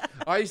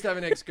 I used to have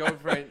an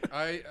ex-girlfriend.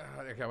 Okay,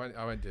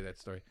 I won't do that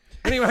story.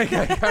 Anyway,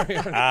 carry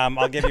on.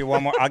 I'll give you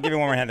one more. I'll give you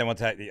one more hint, then we'll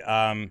tell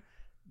you.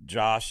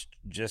 Josh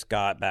just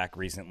got back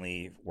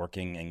recently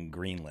working in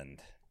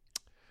Greenland.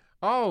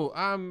 Oh,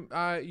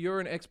 you're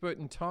an expert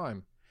in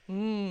time.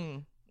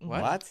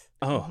 What?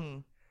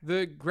 Oh,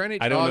 The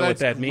Greenwich. I don't know what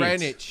that's that means.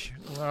 Greenwich.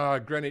 Oh,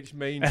 Greenwich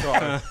Mean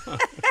Time.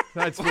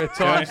 That's where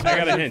time. I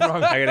got a hint.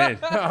 From. I got a hint.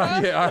 Oh,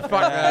 yeah, I fucked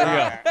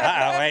that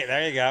up. Wait,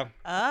 there you go.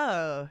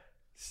 Oh.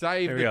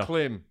 Save There the we go.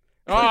 Klim.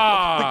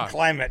 Ah,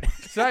 Climate.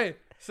 save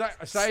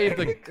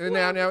the.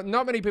 Now,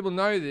 not many people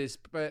know this,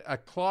 but a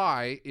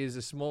cly is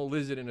a small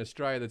lizard in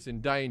Australia that's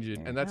endangered,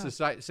 and that's the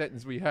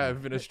sentence we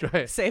have in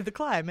Australia. Save the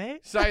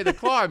climate. Save the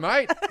cly,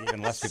 mate.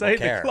 Even less people Say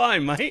care. the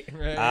climb, mate.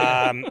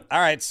 All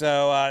right,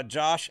 so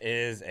Josh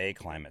is a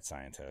climate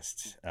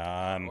scientist.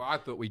 Well, I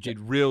thought we did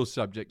real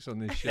subjects on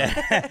this show.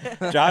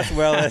 Josh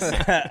Willis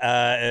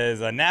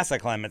is a NASA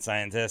climate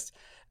scientist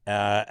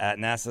at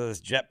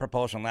NASA's Jet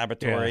Propulsion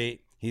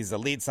Laboratory. He's the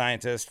lead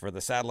scientist for the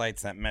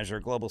satellites that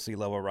measure global sea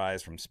level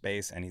rise from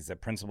space, and he's the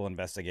principal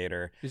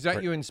investigator. Is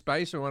that you in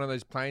space or one of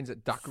those planes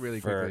that duck really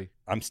quickly?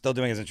 I'm still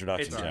doing his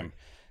introduction, Jim.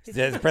 He's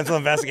the principal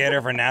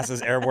investigator for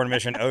NASA's airborne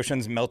mission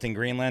Oceans Melting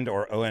Greenland,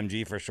 or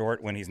OMG for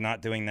short. When he's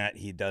not doing that,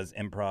 he does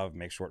improv,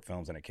 makes short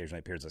films, and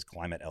occasionally appears as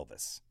Climate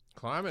Elvis.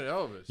 Climate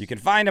Elvis. You can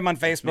find him on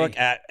Facebook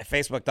at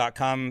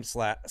facebook.com.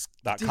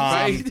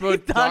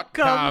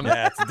 Facebook.com.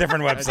 Yeah, it's a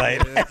different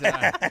website.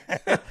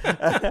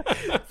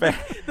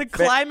 The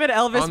Climate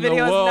Elvis On the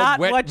video is World not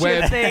Wet what you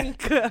Web.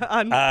 think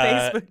on You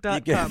can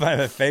Facebook.com. find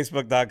him at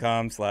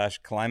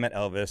facebook.com/Climate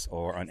Elvis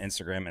or on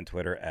Instagram and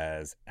Twitter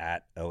as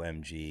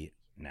 @OMG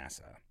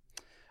NASA.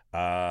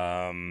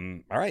 All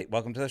right,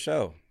 welcome to the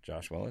show,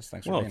 Josh Willis.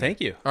 Thanks for Well, being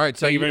thank you. All right,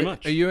 so Thank you very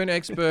much. Are you an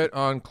expert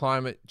on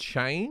climate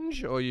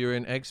change, or you're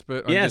an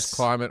expert on Yes. just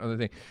climate on the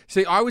thing?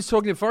 See, I was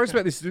talking to Forrest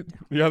about this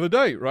the other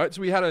day, right? So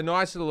we had a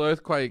nice little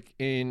earthquake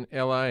in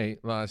LA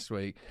last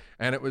week,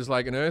 and it was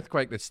like an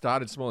earthquake that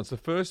started small. It's the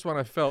first one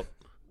I felt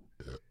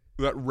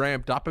that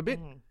ramped up a bit.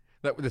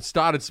 That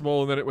started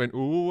small, and then it went,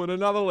 ooh, at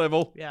another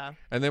level. Yeah.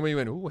 And then we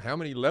went, ooh, how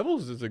many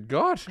levels has it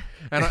got?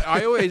 And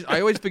I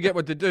always forget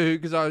what to do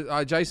because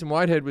Jason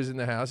Whitehead was in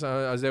the house.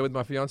 I was there with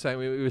my fiance, and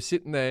we were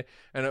sitting there,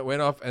 and it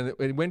went off, and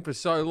it went for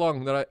so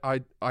long that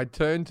I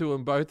turned to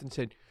them both and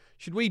said,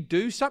 should we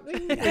do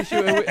something?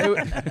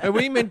 Are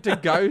we meant to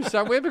go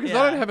somewhere? Because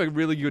I don't have a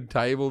really good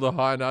table to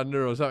hide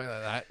under or something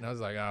like that. And I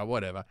was like, oh,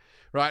 whatever.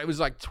 Right? It was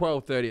like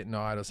 12:30 at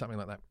night or something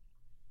like that.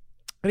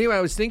 Anyway,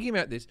 I was thinking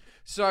about this.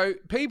 So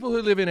people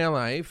who live in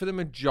LA, for the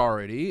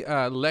majority,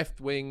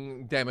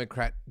 left-wing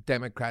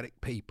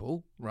democratic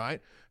people,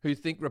 right, who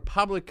think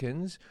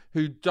Republicans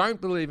who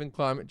don't believe in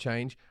climate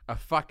change are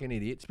fucking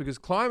idiots, because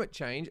climate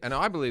change, and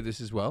I believe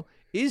this as well,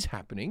 is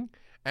happening.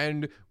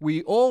 And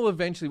we all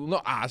eventually, well,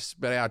 not us,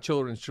 but our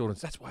children's children.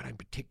 That's why I don't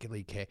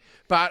particularly care.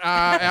 But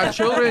our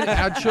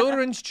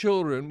children's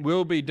children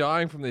will be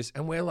dying from this.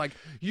 And we're like,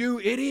 you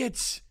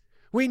idiots.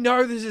 We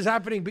know this is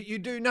happening, but you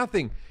do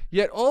nothing.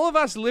 Yet all of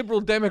us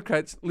liberal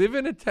Democrats live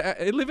in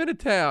a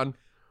town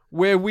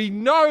where we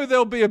know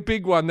there'll be a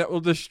big one that will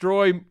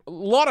destroy a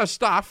lot of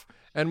stuff,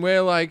 and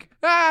we're like,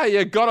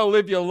 you gotta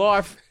live your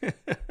life.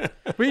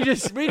 we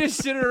just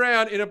sit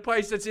around in a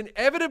place that's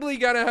inevitably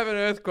going to have an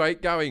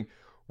earthquake, going,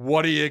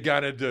 what are you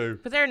gonna do?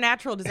 But there are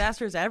natural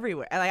disasters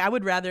everywhere. Like, I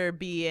would rather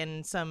be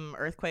in some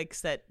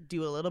earthquakes that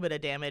do a little bit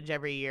of damage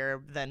every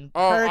year than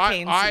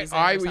hurricane season.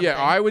 or something.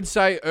 I would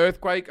say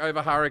earthquake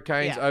over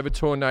hurricanes, over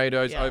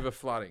tornadoes, over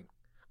flooding,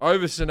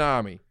 over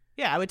tsunami.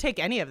 Yeah, I would take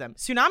any of them.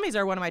 Tsunamis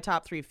are one of my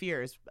top 3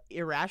 fears,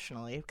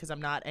 irrationally, because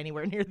I'm not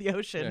anywhere near the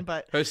ocean. Yeah.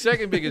 But Her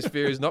second biggest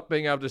fear is not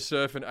being able to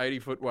surf an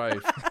 80-foot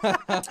wave.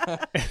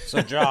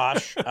 So,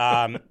 Josh,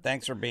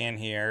 thanks for being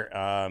here.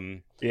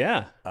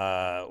 Yeah.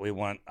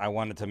 I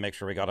wanted to make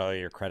sure we got all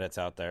your credits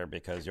out there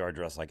because you are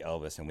dressed like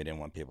Elvis, and we didn't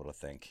want people to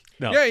think.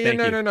 No,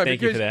 No.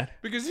 Thank you for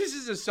that. Because this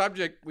is a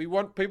subject we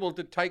want people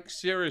to take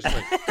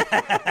seriously.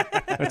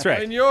 That's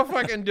right. And you're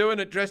fucking doing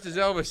it dressed as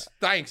Elvis.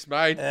 Thanks,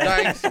 mate.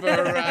 Thanks for. You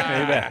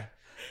bet.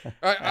 Just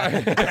take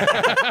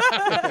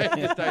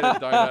a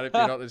donut if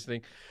you're not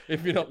listening.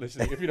 If you're not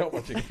listening. If you're not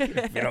watching.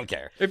 We don't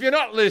care. If you're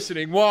not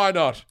listening, why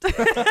not? If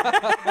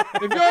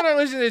you're not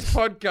listening to this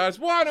podcast,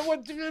 why not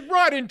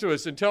write into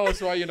us and tell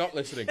us why you're not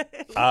listening?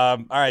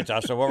 All right,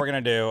 Josh. So what we're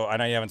gonna do? I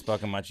know you haven't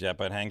spoken much yet,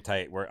 but hang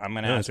tight. I'm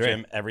gonna ask that's right.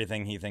 Jim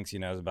everything he thinks he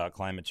knows about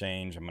climate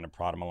change. I'm gonna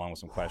prod him along with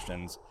some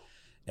questions,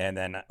 and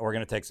then we're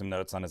gonna take some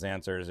notes on his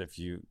answers. If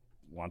you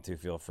want to,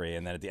 feel free.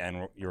 And then at the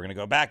end, you're going to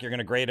go back. You're going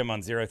to grade him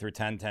on 0 through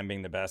 10, 10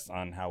 being the best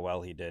on how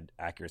well he did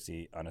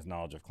accuracy on his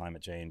knowledge of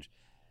climate change.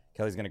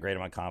 Kelly's going to grade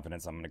him on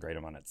confidence. I'm going to grade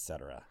him on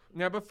etc.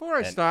 Now, before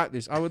I start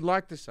this, I would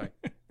like to say,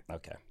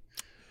 Okay.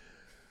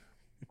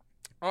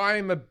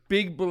 I'm a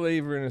big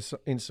believer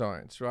in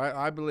science, right?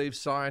 I believe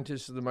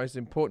scientists are the most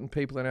important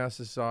people in our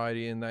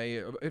society, and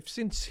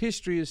since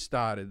history has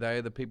started, they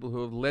are the people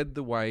who have led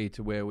the way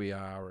to where we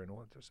are and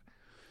all that stuff.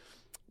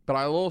 But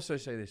I'll also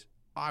say this.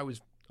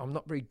 I'm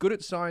not very good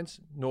at science,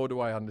 nor do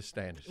I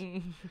understand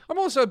it. I'm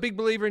also a big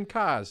believer in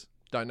cars.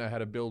 Don't know how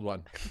to build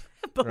one.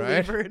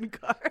 Believer in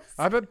cars.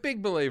 I'm a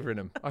big believer in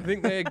them. I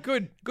think they're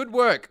good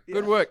work.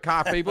 Good work,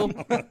 car people.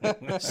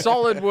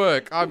 Solid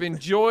work. I've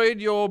enjoyed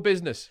your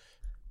business.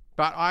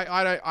 But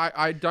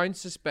I don't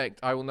suspect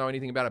I will know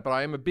anything about it. But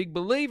I am a big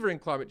believer in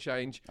climate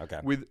change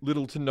with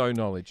little to no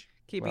knowledge.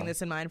 Keeping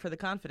this in mind for the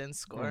confidence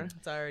score.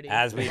 It's already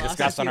As we lost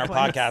discussed a on few our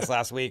points. podcast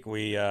last week,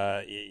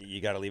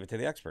 you got to leave it to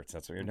the experts.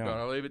 That's what you're doing.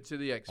 Gotta leave it to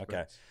the experts.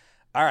 Okay.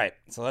 All right.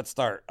 So let's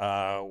start.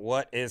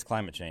 What is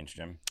climate change,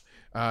 Jim?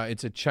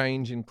 It's a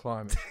change in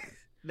climate.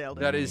 Nailed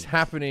it. That is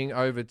happening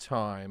over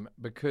time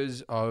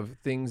because of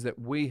things that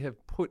we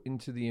have put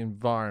into the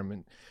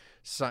environment,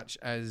 such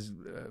as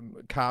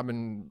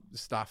carbon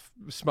stuff,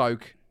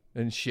 smoke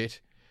and shit,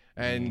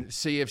 and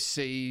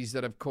CFCs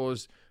that have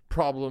caused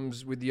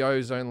problems with the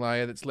ozone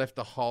layer that's left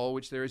a hole,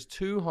 which there is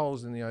 2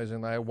 holes in the ozone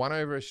layer, one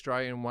over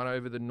Australia and one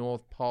over the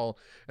North Pole.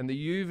 And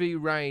the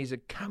UV rays are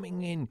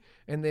coming in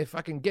and they're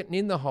fucking getting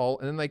in the hole,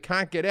 and then they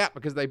can't get out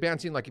because they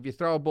bounce in. Like if you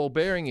throw a ball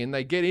bearing in,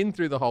 they get in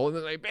through the hole and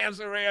then they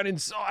bounce around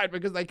inside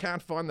because they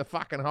can't find the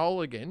fucking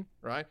hole again,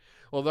 right?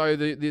 Although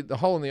the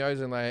hole in the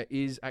ozone layer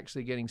is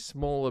actually getting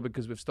smaller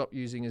because we've stopped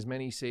using as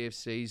many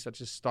CFCs such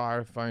as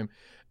styrofoam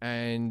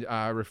and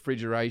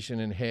refrigeration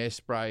and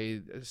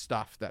hairspray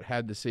stuff that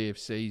had the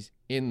CFCs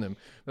in them.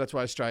 That's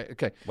why Australia.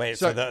 Okay, Wait,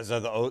 so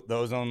the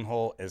ozone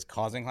hole is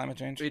causing climate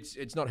change?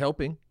 it's not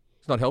helping.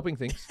 It's not helping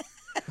things.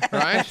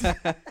 Right?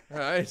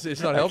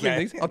 It's not helping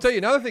things. I'll tell you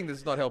another thing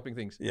that's not helping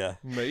things. Yeah.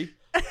 Me.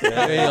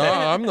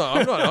 I'm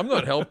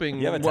not helping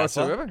You have a Tesla?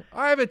 whatsoever.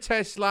 I have a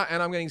Tesla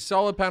and I'm getting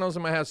solar panels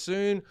in my house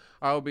soon.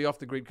 I will be off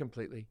the grid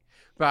completely.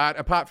 But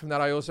apart from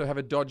that, I also have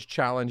a Dodge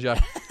Challenger,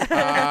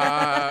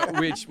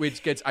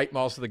 which gets 8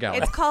 miles to the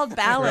gallon. It's called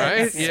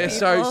balance. Right? Yeah.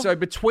 people. So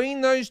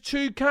between those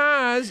 2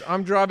 cars,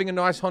 I'm driving a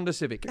nice Honda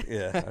Civic.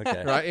 Yeah.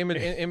 Okay. Right.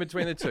 In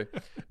between the 2.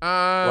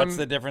 What's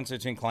the difference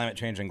between climate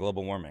change and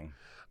global warming?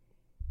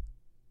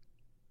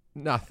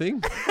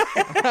 Nothing.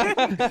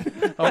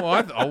 I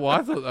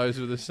thought those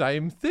were the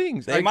same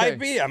things. They might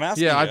be. I'm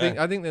asking. Yeah, you.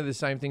 I think they're the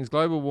same things.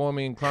 Global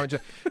warming and climate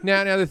change.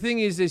 Now the thing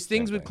is, there's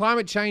things with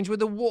climate change where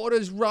the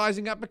water's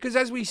rising up because,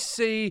 as we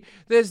see,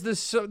 there's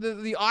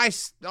the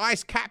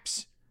ice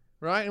caps,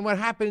 right? And what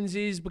happens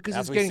is because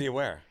As it's we getting see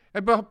where.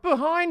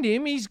 behind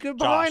him, he's behind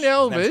Josh. His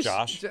name's Elvis.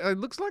 Josh. It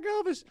looks like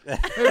Elvis.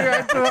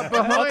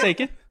 Behind, I'll take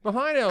it.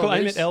 Behind Elvis,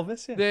 Climate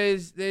Elvis, yeah.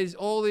 there's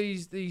all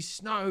these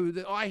snow,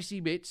 the icy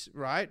bits,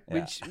 right? Yeah.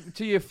 Which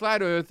to your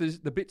flat earthers,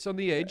 the bits on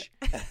the edge,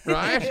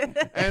 right?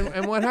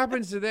 and what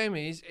happens to them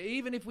is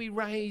even if we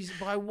raise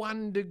by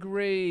 1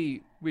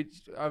 degree,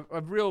 which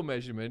of real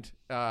measurement,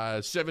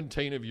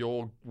 17 of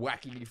your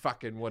wacky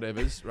fucking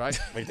whatevers, right?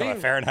 We talking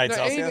about Fahrenheit,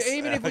 Celsius?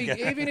 Even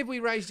if we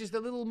raise just a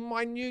little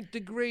minute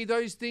degree,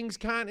 those things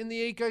can't in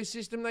the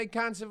ecosystem. They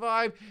can't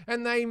survive,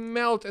 and they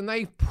melt and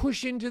they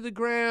push into the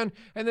ground,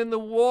 and then the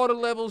water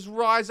levels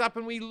rise up,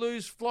 and we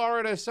lose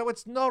Florida. So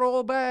it's not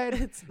all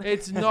bad.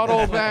 It's not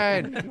all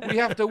bad. We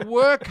have to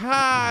work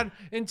hard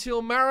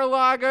until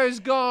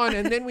Mar-a-Lago's gone,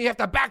 and then we have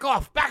to back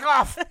off.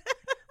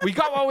 We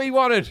got what we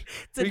wanted.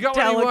 a We got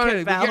what we delicate wanted.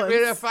 We get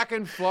rid balance. of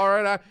fucking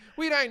Florida.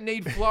 We don't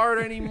need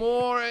Florida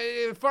anymore.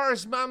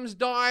 Forrest Mums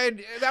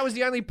died. That was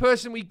the only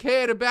person we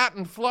cared about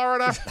in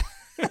Florida.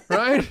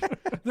 Right?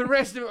 The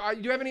rest of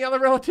do you have any other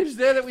relatives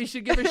there that we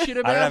should give a shit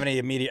about? I don't have any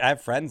immediate. I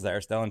have friends there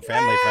still and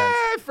family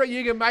friends.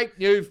 You can make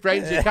new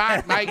friends. You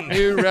can't make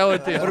new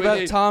relatives. What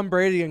about Tom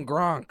Brady and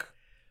Gronk?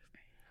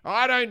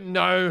 I don't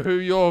know who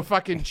your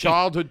fucking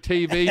childhood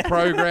TV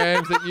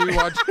programs that you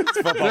watch.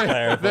 Football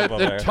player.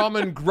 The Tom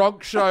and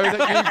Gronk show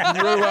that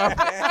you grew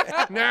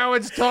up. Now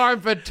it's time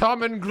for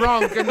Tom and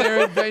Gronk and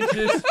their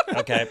adventures.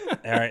 Okay.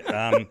 All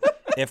right.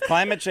 If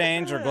climate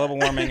change or global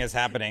warming is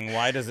happening,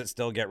 why does it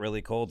still get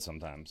really cold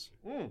sometimes?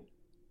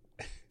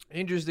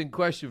 Interesting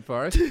question,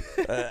 Forrest.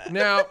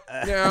 Now,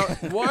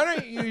 why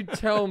don't you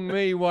tell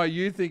me why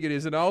you think it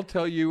is, and I'll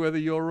tell you whether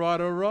you're right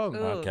or wrong.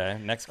 Okay.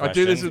 Next question. I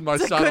do this with my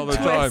son all the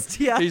twist,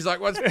 time. yeah. He's like,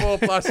 "What's 4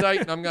 +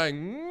 8?" And I'm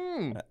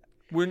going,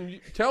 When you,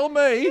 tell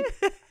me.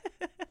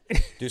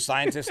 Do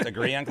scientists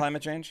agree on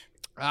climate change?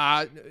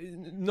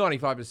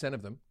 95%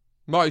 of them.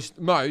 Most,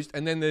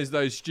 and then there's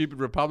those stupid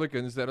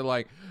Republicans that are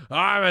like,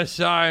 I'm a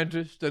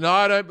scientist and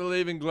I don't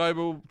believe in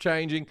global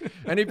changing.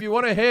 And if you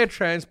want a hair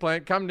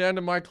transplant, come down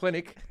to my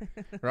clinic,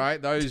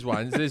 right? Those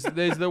ones. There's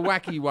the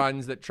wacky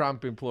ones that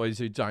Trump employs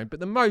who don't,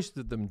 but the most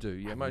of them do.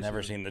 Yeah, most.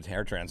 Never seen the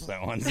hair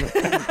transplant ones.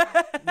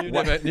 You've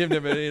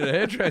never needed a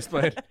hair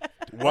transplant.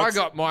 I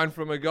got mine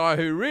from a guy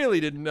who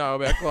really didn't know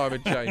about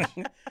climate change.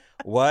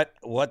 What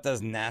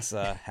does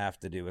NASA have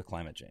to do with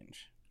climate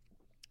change?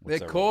 They're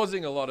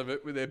causing a lot of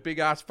it with their big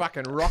ass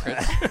fucking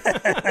rockets.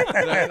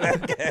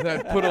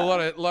 They put a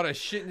lot of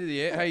shit into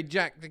the air. Hey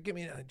Jack, give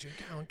me another drink.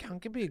 Come on,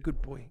 give me a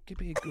good boy.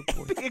 Give me a good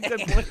boy. Be a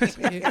good boy.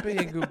 Be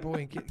a good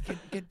boy.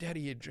 Get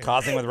daddy a drink.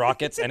 Causing with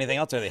rockets. Anything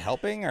else? Are they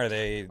helping? Are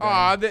they?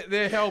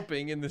 They're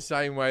helping in the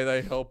same way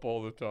they help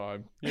all the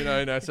time. You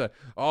know, NASA.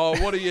 Oh,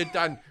 what have you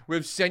done?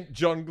 We've sent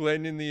John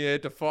Glenn in the air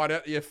to find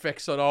out the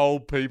effects on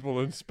old people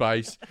in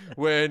space.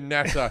 We're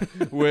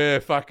NASA.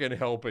 We're fucking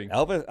helping.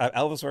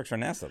 Elvis works for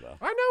NASA though.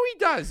 I know he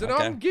does, and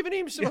I'm giving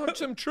him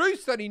some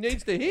truths that he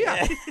needs to hear.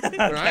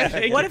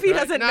 Right? What if he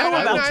doesn't know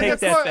about take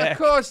that back. Of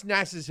course,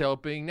 NASA's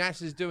helping.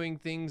 NASA's doing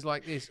things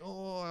like this.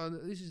 Oh,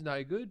 this is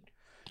no good.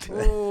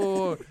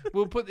 Oh,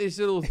 we'll put this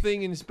little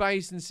thing in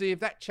space and see if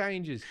that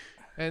changes.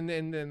 And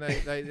then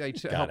they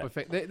help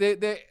affect.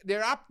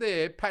 They're up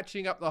there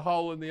patching up the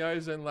hole in the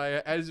ozone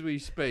layer as we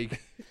speak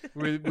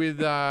with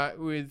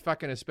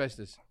fucking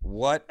asbestos.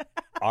 What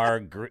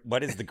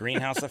is the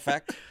greenhouse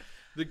effect?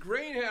 The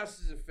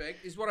greenhouse's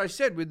effect is what I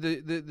said with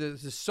the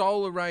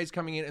solar rays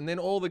coming in, and then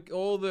all the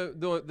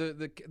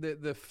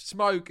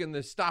smoke and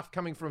the stuff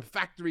coming from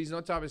factories and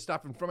that type of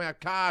stuff, and from our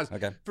cars,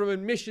 from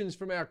emissions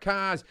from our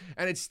cars,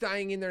 and it's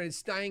staying in there, and it's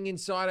staying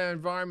inside our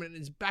environment, and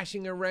it's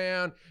bashing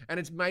around, and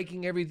it's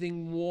making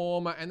everything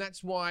warmer, and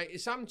that's why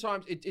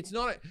sometimes it's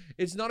not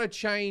a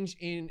change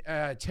in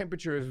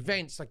temperature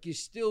events. Like you're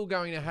still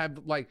going to have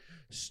like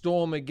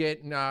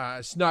Stormageddon,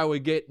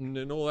 Snowageddon,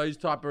 and all those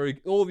type of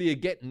all the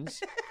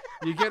Agettons.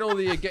 You get all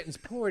the Agettons,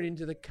 pour it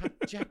into the cup.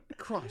 Jack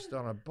Christ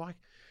on a bike.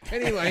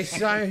 Anyway,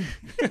 so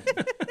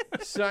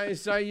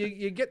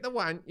you get the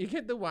one. You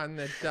get the one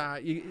that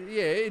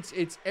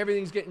it's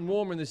everything's getting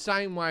warmer in the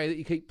same way that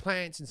you keep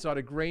plants inside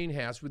a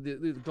greenhouse with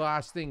the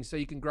glass things, so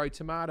you can grow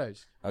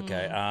tomatoes.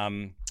 Okay.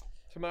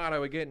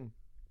 Tomato again.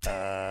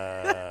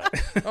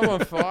 I'm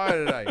on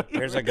fire today.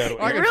 Here's a good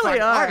one.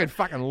 I could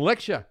fucking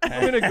lecture.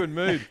 I'm in a good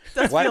mood.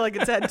 Does feel like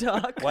a TED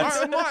Talk.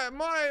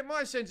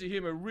 My sense of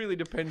humor really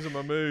depends on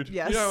my mood.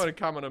 Yes. You don't want to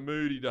come on a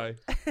moody day.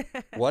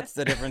 What's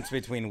the difference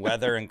between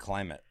weather and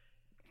climate?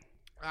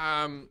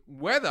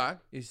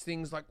 Weather is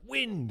things like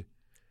wind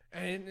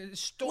and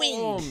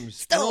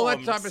storms and all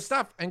that type of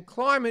stuff. And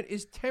climate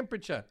is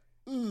temperature.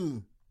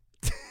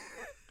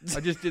 I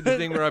just did the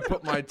thing where I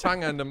put my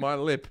tongue under my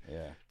lip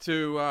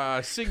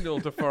to signal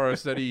to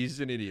Forrest that he's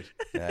an idiot.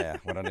 Yeah,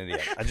 what an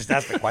idiot. I just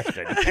asked the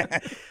question.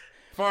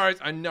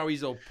 Forrest, I know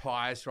he's all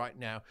pious right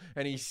now,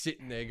 and he's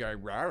sitting there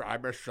going,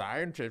 I'm a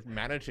scientist,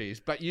 manatees,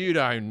 but you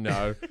don't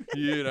know.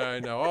 You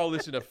don't know. I'll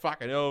listen to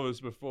fucking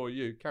Elvis before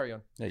you. Carry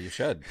on. Yeah, you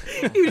should.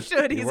 You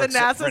should. He's a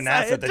NASA for NASA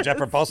scientist. at the Jet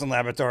Propulsion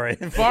Laboratory.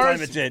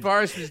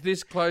 Forrest was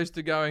this close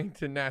to going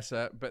to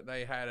NASA, but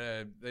they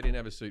didn't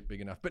have a suit big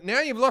enough. But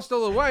now you've lost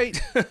all the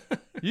weight.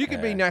 You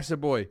can be NASA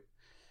boy.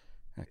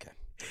 Okay.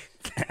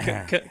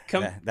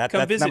 Come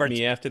visit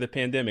me after the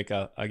pandemic.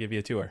 I'll give you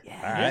a tour.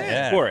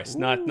 Yeah. Forrest,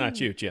 not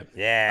you, Jim.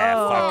 Yeah.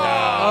 Fuck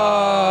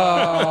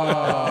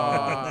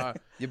off.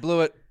 You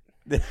blew it.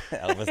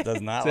 Elvis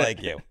does not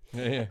like you.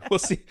 Yeah.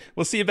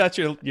 We'll see about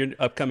your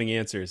upcoming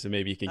answers, and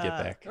maybe you can get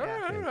back.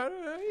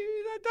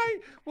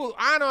 Well,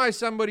 aren't I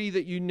somebody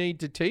that you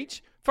need to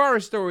teach?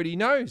 Forrest already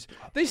knows.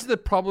 This is the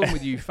problem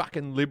with you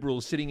fucking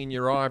liberals sitting in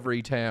your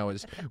ivory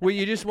towers, where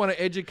you just want to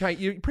educate.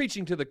 You're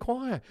preaching to the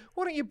choir.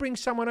 Why don't you bring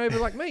someone over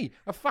like me,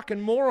 a fucking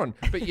moron,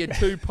 but you're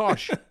too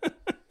posh?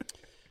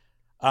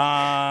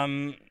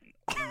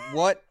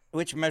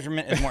 Which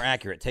measurement is more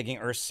accurate? Taking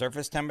Earth's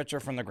surface temperature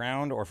from the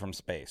ground or from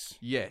space?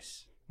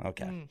 Yes.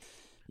 Okay.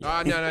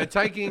 No.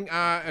 Taking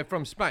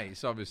from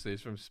space. Obviously,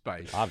 it's from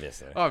space.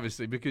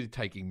 Obviously, because you're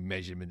taking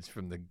measurements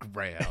from the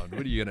ground.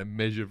 What are you going to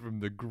measure from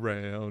the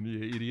ground,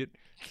 you idiot?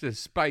 It's a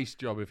space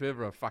job, if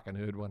ever I fucking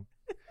heard one.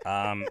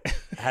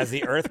 Has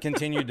the Earth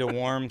continued to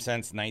warm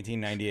since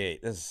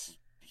 1998? This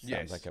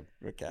sounds like a...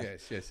 Okay.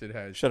 Yes, it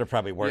has. Should have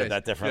probably worded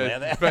that differently.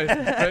 Yes. But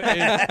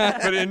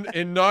in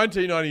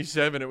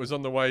 1997, it was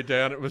on the way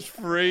down. It was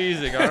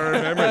freezing. I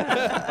remember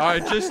I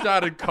had just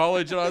started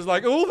college, and I was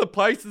like, oh, the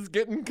place is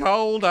getting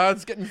cold.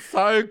 It's getting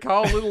so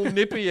cold, a little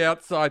nippy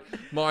outside.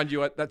 Mind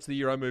you, that's the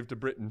year I moved to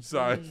Britain,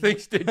 so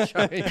things did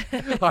change.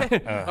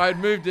 I had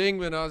moved to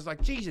England. I was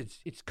like, geez,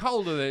 it's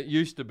colder than it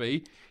used to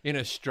be in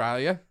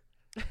Australia.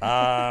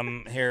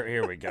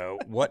 Here we go.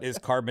 What is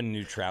carbon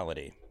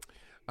neutrality?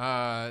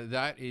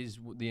 That is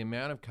the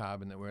amount of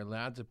carbon that we're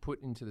allowed to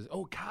put into this.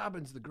 Oh,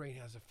 carbon's the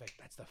greenhouse effect.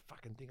 That's the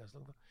fucking thing I was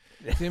looking for.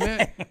 It's the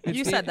amount,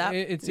 said that.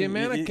 It's the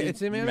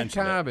amount of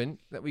carbon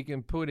that we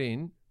can put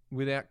in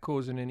without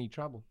causing any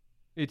trouble.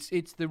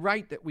 It's the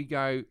rate that we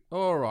go,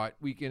 all right,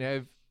 we can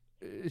have,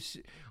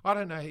 I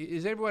don't know,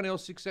 is everyone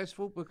else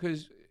successful?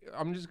 Because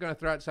I'm just going to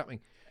throw out something.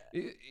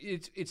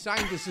 It's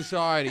saying to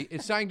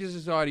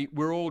society,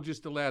 we're all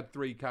just allowed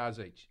 3 cars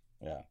each.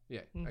 Yeah.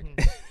 Yeah. Okay.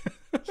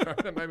 Sorry,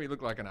 that made me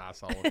look like an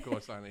asshole. Of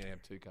course, I only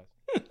have 2 cars.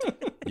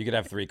 You could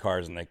have 3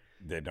 cars and they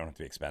don't have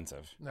to be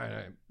expensive. No.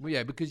 Well,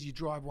 yeah, because you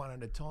drive one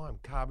at a time.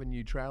 Carbon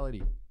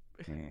neutrality.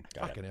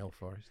 Fucking hell,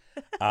 Forrest.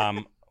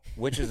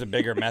 Which is a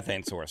bigger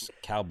methane source,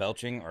 cow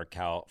belching or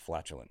cow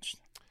flatulence?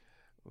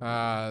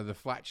 The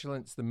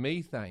flatulence, the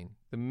methane.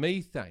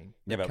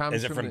 Yeah, but comes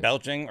is it from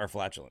belching or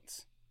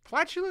flatulence?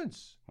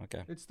 Flatulence.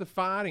 Okay. It's the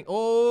farting.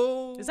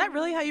 Oh. Is that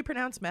really how you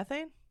pronounce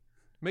methane?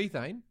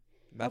 Methane?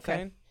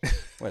 Methane?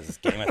 What is this,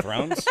 Game of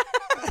Thrones?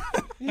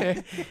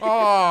 Yeah.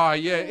 Oh,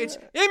 yeah. It's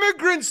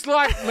immigrants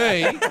like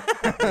me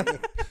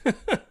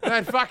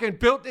that fucking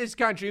built this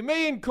country.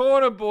 Me and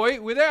Corner Boy,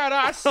 without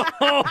us,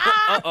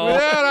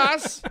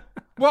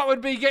 what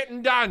would be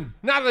getting done?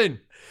 Nothing.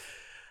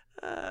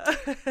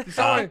 Did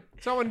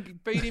someone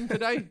feed him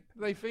today? Did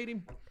they feed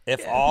him?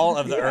 If all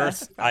of the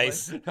Earth's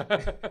ice...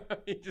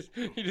 he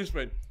just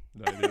went...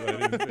 No, I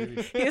didn't feed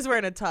him. He was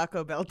wearing a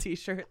Taco Bell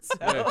T-shirt.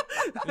 So.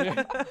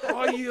 Yeah.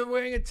 Oh, you're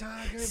wearing a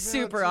Taco Bell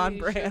Super on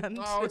t-shirt. brand.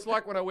 Oh, it's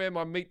like when I wear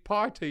my meat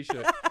pie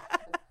T-shirt. We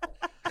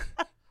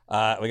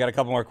got a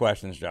couple more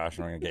questions, Josh,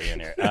 and we're going to get you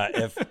in here.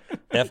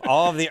 If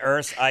all of the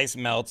Earth's ice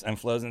melts and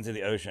flows into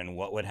the ocean,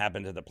 what would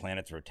happen to the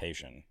planet's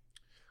rotation?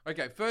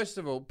 Okay, first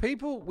of all,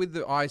 people with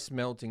the ice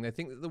melting, they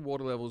think that the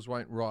water levels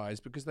won't rise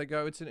because they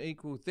go, it's an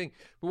equal thing.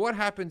 But what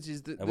happens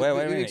is that... Wait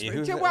a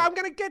minute. Well, I'm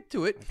going to get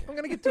to it.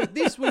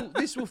 This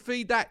will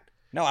feed that.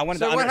 No, I wanted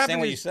to understand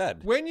what you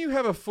said. When you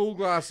have a full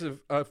glass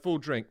of full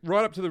drink,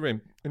 right up to the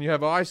rim, and you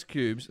have ice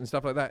cubes and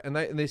stuff like that, and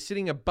they're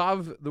sitting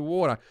above the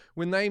water,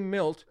 when they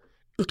melt,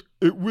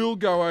 it will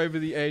go over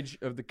the edge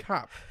of the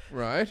cup,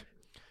 right?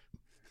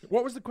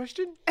 What was the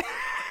question?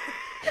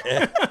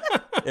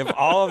 If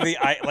all of the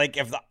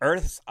if the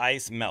Earth's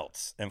ice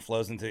melts and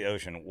flows into the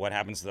ocean, what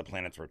happens to the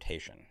planet's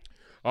rotation?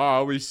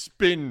 Oh, we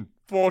spin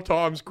 4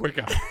 times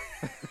quicker.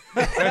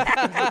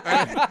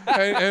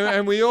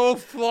 and we all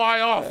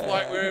fly off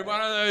like we're in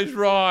one of those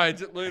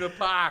rides at Luna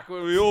Park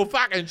where we all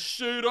fucking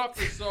shoot off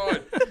the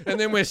side and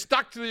then we're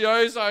stuck to the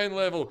ozone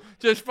level,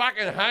 just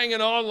fucking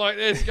hanging on like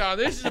this, going,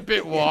 this is a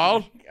bit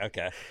wild.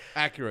 Okay.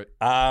 Accurate.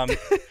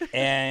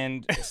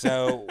 And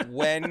so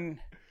when...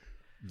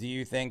 Do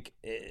you think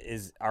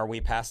are we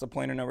past the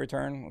point of no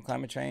return with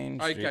climate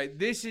change? Okay,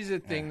 this is a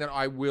thing that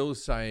I will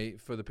say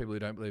for the people who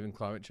don't believe in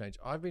climate change.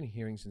 I've been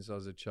hearing since I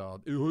was a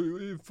child,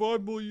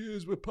 5 more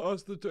years, we're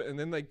past the and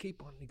then they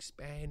keep on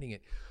expanding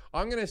it.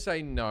 I'm going to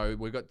say no.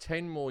 We've got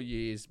 10 more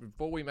years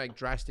before we make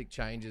drastic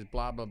changes,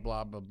 blah, blah,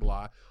 blah, blah,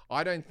 blah.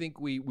 I don't think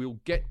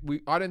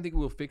I don't think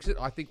we'll fix it.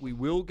 I think we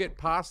will get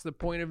past the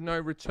point of no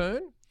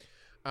return.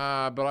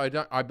 But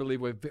I believe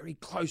we're very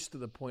close to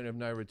the point of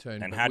no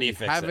return. And how do you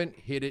fix it? We haven't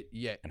hit it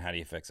yet. And how do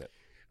you fix it?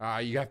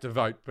 You have to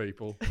vote,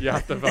 people. You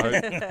have to vote.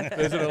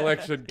 There's an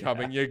election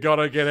coming. You got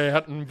to get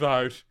out and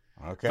vote.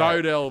 Okay.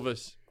 Vote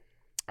Elvis.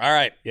 All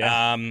right.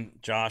 Yeah.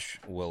 Josh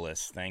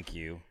Willis, thank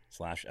you.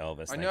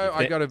 /Elvis. I know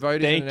I got to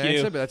vote in an Thank you.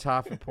 answer, but that's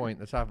half a point.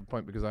 That's half a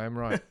point because I am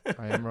right.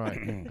 I am right.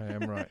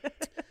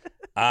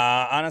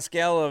 On a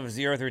scale of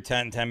 0 through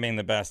 10, 10 being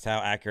the best, how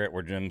accurate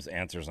were Jim's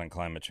answers on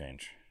climate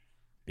change?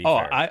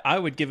 I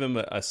would give him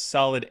a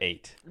solid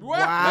 8. Wow!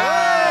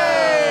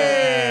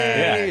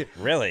 Yeah,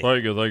 really?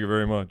 Thank you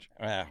very much.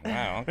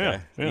 Wow, okay.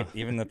 Yeah.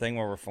 Even the thing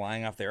where we're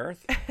flying off the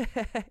Earth?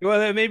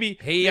 Well, maybe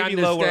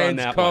lower on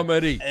that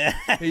comedy.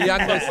 He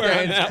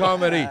understands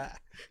comedy.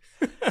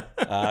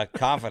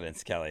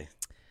 Confidence, Kelly.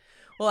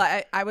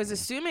 Well, I was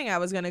assuming I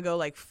was going to go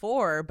like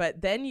 4,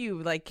 but then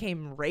you like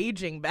came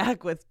raging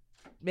back with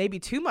maybe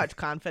too much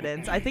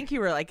confidence. I think you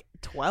were like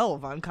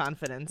 12 on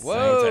confidence.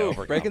 Whoa,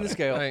 breaking the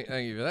scale. Thank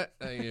you for that.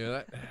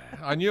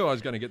 I knew I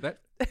was going to get that.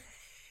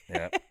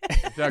 Yeah.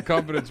 That's how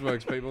confidence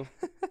works, people.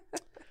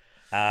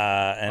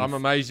 And I'm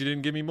amazed you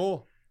didn't give me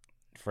more.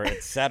 For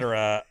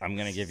etc., I'm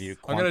going to give you...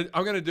 I'm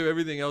going to do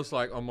everything else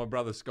like on my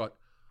brother Scott.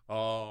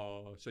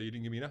 Oh, so you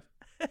didn't give me enough?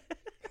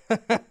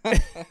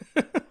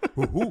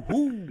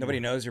 Nobody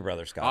knows your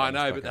brother, Scott. I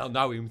know, but they'll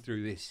know him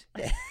through this.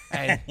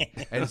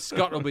 And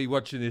Scott will be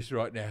watching this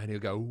right now, and he'll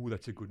go, "Oh,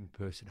 that's a good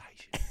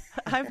impersonation."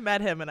 I've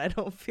met him, and I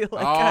don't feel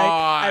like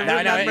I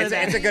remember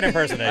that. It's a good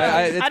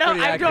impersonation.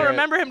 I don't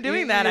remember him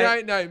doing that.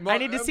 I don't know. I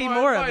need to see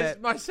more of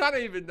it. My son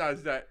even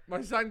does that.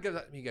 My son goes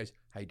up to me and goes,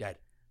 Hey, Dad.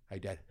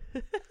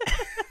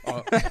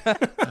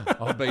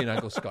 I'm being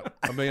Uncle Scott.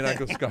 I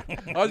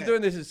was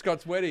doing this at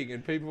Scott's wedding,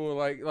 and people were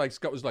like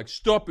Scott was like,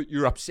 "Stop it!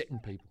 You're upsetting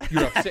people.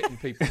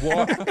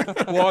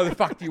 Why the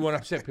fuck do you want to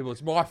upset people?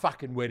 It's my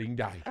fucking wedding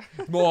day.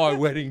 It's my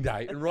wedding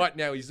day." And right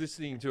now he's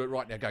listening to it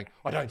right now, going,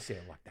 "I don't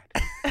sound like that.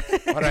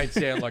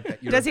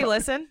 Does he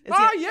listen?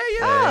 Yeah.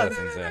 Yeah,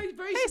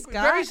 He's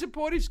very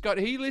supportive, Scott.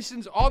 He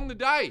listens on the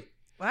day.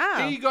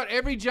 Wow. He got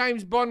every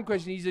James Bond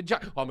question.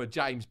 I'm a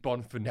James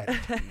Bond fanatic.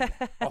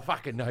 I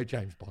fucking know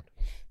James Bond.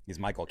 He's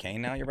Michael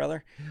Caine now, your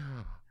brother?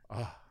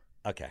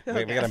 Okay,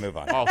 we got to move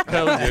on. I'll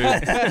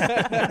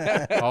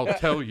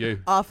tell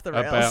you Off the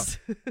rails.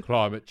 about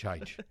climate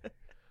change.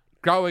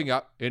 Growing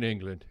up in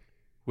England,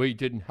 we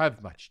didn't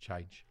have much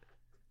change.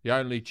 The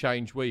only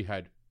change we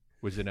had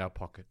was in our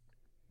pocket.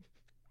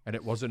 And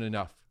it wasn't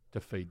enough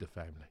to feed the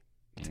family.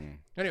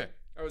 Anyway,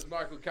 That was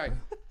Michael Caine.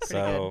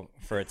 So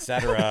for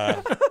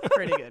etc.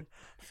 Pretty good.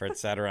 For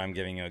etc. I'm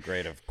giving you a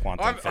grade of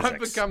quantum I've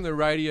physics. become the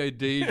radio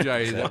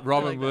DJ that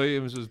Robin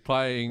Williams was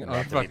playing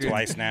on fucking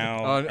twice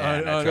now. on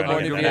Good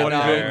Morning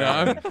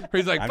Vietnam. Vietnam.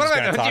 He's like, I'm "What just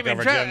about going to talk Jimmy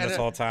over Trent?" Jim this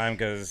whole time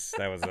because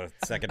that was the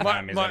second My-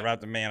 time he's my-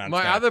 interrupted me. And I'm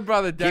My just other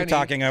brother Danny. keep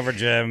talking over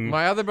Jim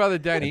My other brother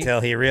Danny.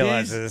 until he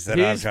realizes that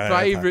I'm his trying to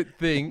favorite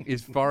thing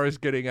is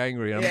Forrest getting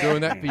angry. I'm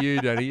doing that for you,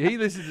 Danny. He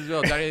listens as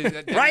well. Danny,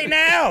 Right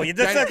now!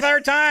 This is the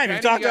third time Danny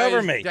you've talked goes-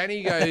 over me.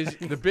 Danny goes,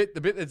 the bit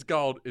that's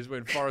gold is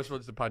when Forrest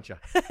wants to punch her.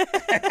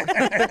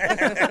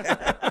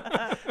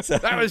 So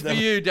That was for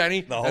you, Danny.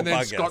 the whole And then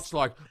podcast. Scott's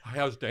like,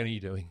 how's Danny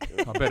doing?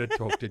 I better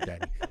talk to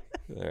Danny.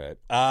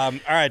 All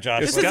right,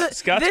 Josh.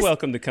 Scott's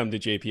welcome to come to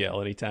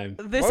JPL anytime.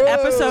 This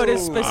episode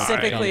is All right.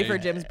 specifically for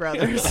Jim's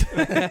brothers.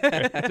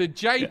 The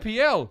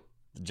JPL.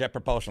 Jet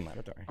Propulsion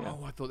Laboratory.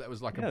 Oh, I thought that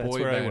was like Yeah, a that's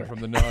boy where I band work. from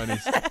the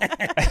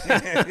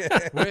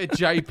 90s. We're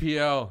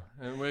JPL,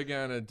 and we're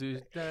going to do...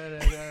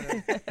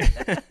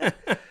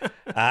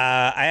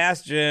 I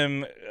asked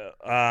Jim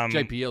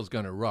JPL's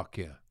going to rock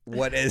here.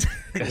 what is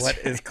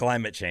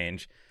climate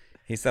change.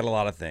 He said a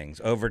lot of things: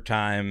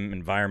 overtime,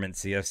 environment,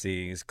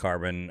 CFCs,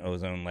 carbon,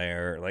 ozone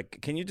layer. Like,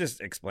 can you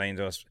just explain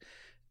to us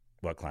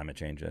what climate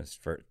change is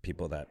for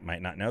people that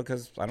might not know?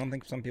 Because I don't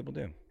think some people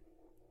do.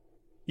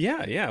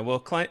 Yeah. Well,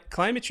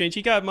 climate change,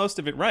 he got most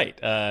of it right,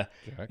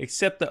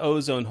 except the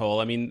ozone hole.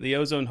 I mean, the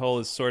ozone hole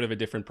is sort of a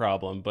different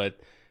problem, but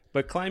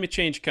climate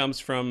change comes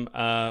from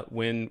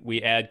when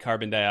we add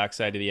carbon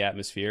dioxide to the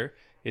atmosphere.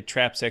 It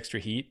traps extra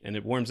heat and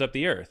it warms up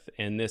the earth.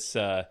 And this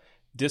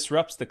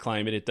disrupts the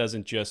climate. It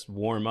doesn't just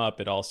warm up.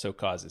 It also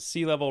causes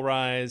sea level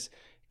rise.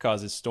 It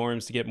causes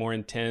storms to get more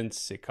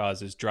intense. It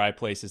causes dry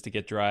places to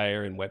get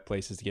drier and wet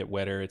places to get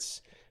wetter.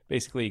 It's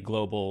basically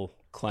global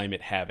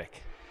climate havoc.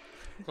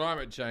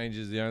 Climate change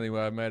is the only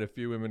way I've made a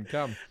few women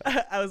come.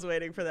 I was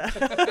waiting for that.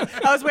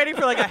 I was waiting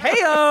for like a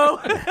hey-o.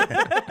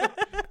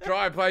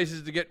 Dry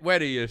places to get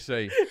wetter, you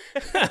see.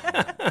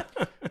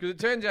 Because it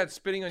turns out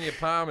spitting on your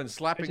palm and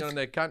slapping on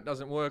their cunt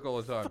doesn't work all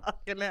the time.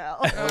 Fucking hell.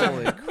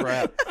 Holy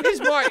crap.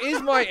 Is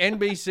my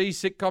NBC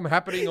sitcom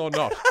happening or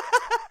not?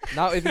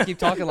 Not if you keep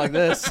talking like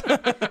this.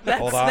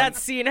 Hold on. That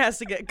scene has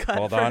to get cut.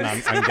 Hold on,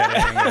 first.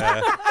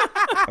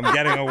 I'm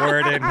getting a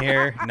word in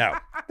here. No.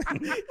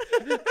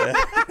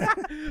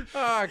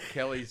 Oh,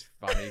 Kelly's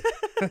funny.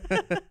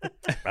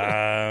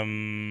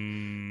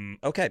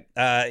 Okay.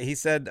 He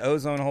said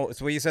ozone hole.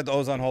 So you said the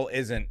ozone hole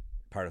isn't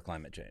part of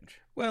climate change.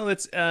 Well,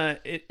 it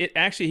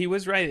actually, he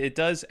was right. It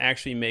does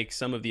actually make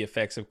some of the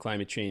effects of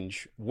climate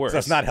change worse. So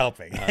it's not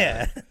helping.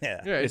 Yeah.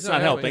 Yeah, It's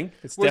not helping.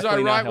 It's Was I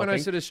definitely right not when I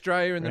helping. said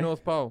Australia and the Right?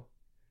 North Pole?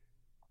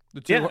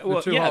 The Yeah,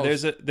 holes.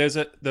 there's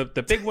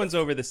the big ones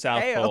over the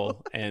South Heyo.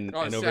 Pole and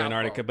Oh, over South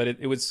Antarctica, Pole. but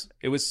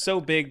it was so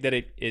big that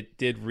it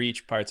did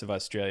reach parts of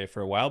Australia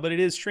for a while, but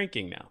it is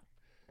shrinking now.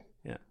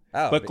 Yeah.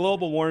 Oh, But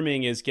global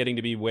warming is getting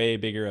to be way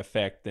bigger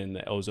effect than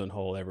the ozone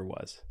hole ever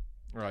was.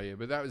 Right, yeah,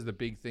 but that was the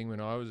big thing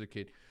when I was a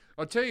kid.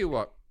 I'll tell you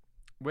what,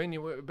 when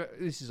you were, but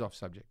this is off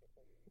subject.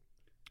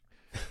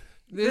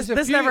 There's a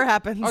This few- never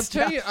happens.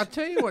 I'll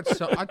tell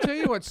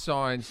you what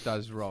science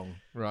does wrong,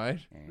 right?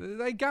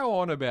 They go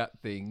on about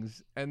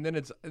things and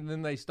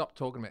then they stop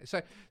talking about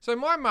it. So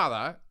my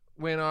mother,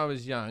 when I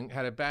was young,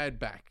 had a bad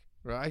back,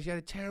 right? She had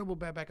a terrible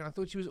bad back and I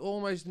thought she was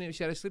almost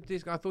she had a slip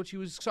disc. I thought she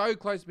was so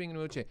close to being in a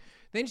wheelchair.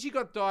 Then she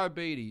got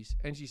diabetes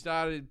and she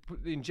started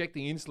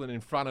injecting insulin in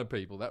front of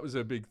people. That was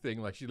a big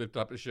thing. Like she lifted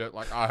up a shirt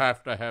like, I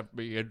have to have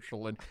me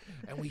insulin.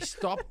 And we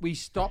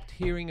stopped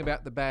hearing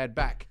about the bad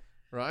back.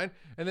 Right,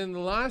 and then the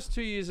last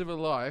 2 years of her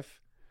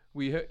life,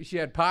 she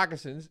had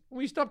Parkinson's. And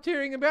we stopped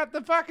hearing about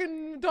the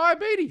fucking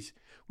diabetes.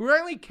 We're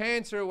only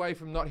cancer away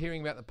from not hearing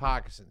about the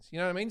Parkinson's. You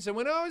know what I mean? So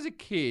when I was a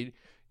kid,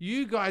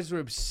 you guys were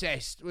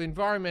obsessed.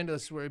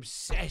 Environmentalists were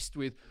obsessed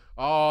with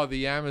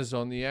the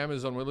Amazon.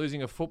 We're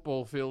losing a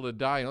football field a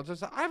day. And I was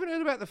just like, I haven't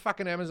heard about the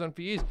fucking Amazon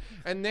for years.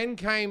 And then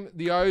came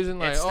the ozone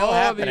layer. It's still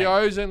happening. The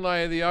ozone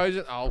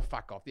layer. Oh,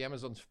 fuck off. The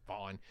Amazon's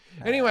fine.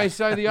 Anyway,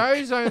 so the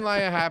ozone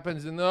layer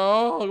happens, and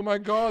oh my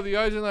god, the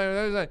ozone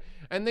layer.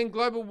 And then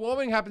global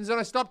warming happens, and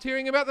I stopped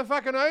hearing about the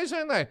fucking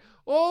ozone layer.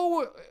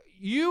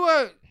 You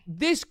are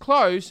this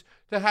close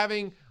to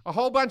having a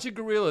whole bunch of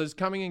gorillas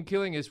coming and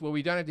killing us where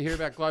we don't have to hear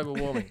about global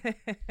warming.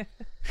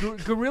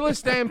 Gorilla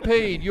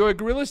stampede. You're a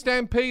gorilla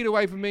stampede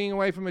away from being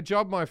away from a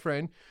job, my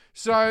friend.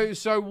 So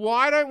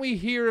why don't we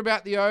hear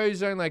about the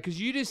ozone layer? Because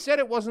you just said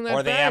it wasn't that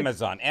Or the bad.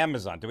 Amazon.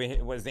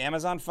 Was the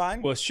Amazon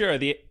fine? Well, sure.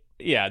 The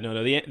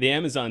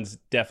Amazon's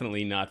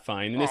definitely not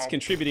fine, and it's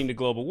contributing to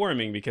global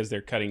warming because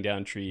they're cutting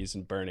down trees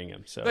and burning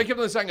them. So They kept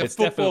on saying a it's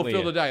football definitely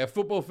field a day. A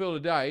football field a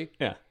day.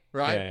 Yeah.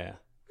 Right? Yeah.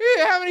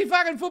 Yeah, how many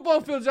fucking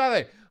football fields are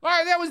there? All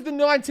right, that was the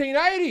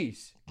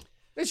 1980s.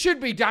 It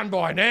should be done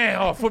by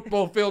now, a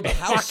football field a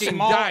fucking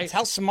day.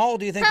 How small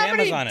do you think How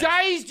many Amazon is?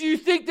 days do you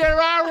think there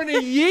are in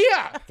a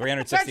year?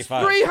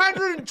 365. That's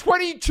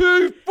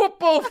 322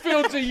 football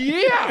fields a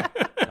year.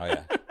 Oh,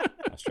 yeah.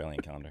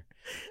 Australian calendar.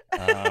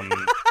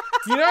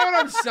 You know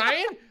what I'm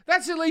saying?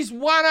 That's at least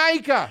 1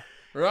 acre,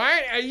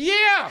 right? A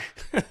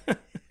year.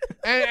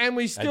 and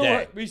we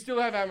day. still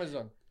have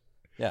Amazon.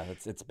 Yeah,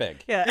 it's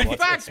big. Yeah. In Well,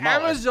 fact, it's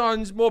smaller.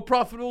 Amazon's more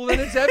profitable than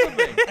it's ever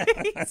been.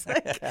 He's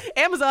like,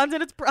 Amazon's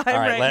in its prime All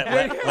right, right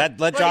now. let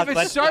Like, Josh. if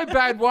it's so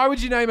bad, why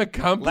would you name a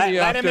company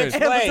Let after him it?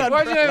 explain.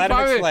 Why would you name Let a him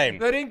company? explain.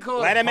 They didn't call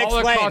Let it him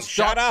explain.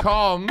 Shut up.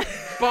 Holocaust.com.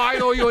 Buy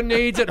all your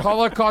needs at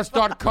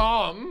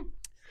Holocaust.com.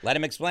 Let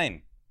him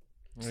explain.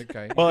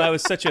 Okay. Well, that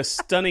was such a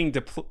stunning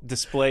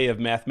display of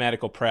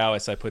mathematical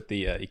prowess. I put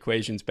the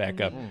equations back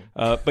up.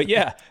 But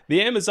yeah,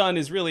 the Amazon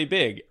is really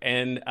big,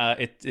 and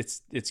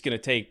it's going to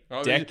take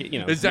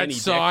decades. Is that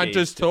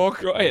scientist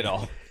talk? It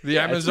all. The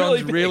Yeah, it's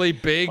Amazon's really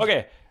big.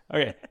 Okay.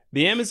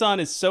 The Amazon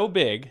is so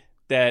big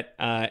that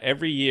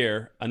every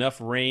year enough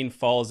rain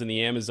falls in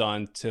the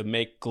Amazon to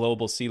make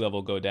global sea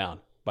level go down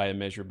by a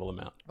measurable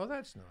amount. Oh,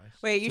 that's nice.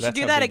 Wait, you So should that's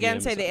do how that big the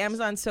again. Say the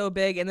Amazon Amazon's so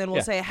big, and then we'll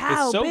Yeah, say, it's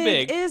how so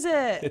big big is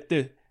it?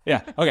 The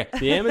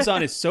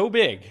Amazon is so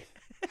big.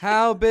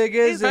 How big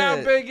is it?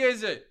 How big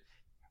is it?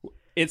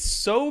 It's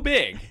so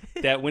big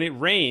that when it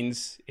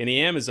rains in the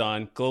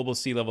Amazon, global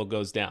sea level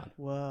goes down.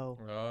 Whoa.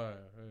 Oh,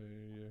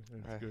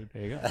 that's good.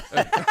 There you go.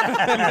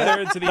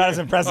 Two-thirds of the Not as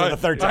impressive the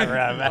third time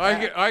around.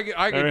 I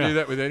can yeah. do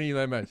that with any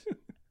lemons.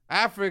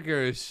 Africa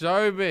is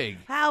so big.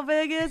 How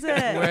big is it?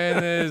 When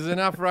there's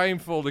enough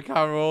rainfall to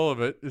cover all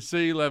of it, the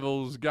sea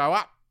levels go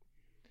up.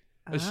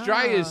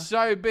 Australia's Ah.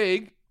 so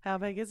big, How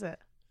big is it?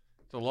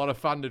 it's a lot of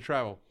fun to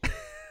travel.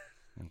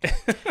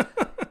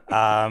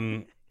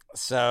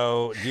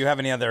 So, do you have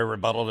any other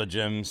rebuttal to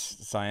Jim's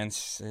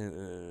science?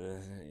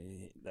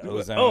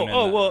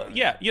 Ozone well,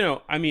 yeah.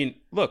 I mean,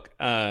 look.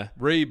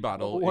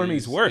 Rebuttal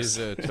Warming's worse. is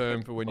a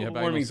term for when you have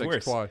anal Warming's sex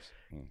worse. twice.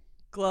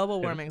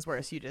 Global warming's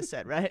worse, you just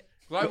said, right?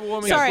 Global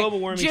warming. Sorry, global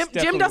warming's Jim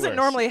definitely doesn't worse.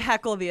 normally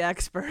heckle the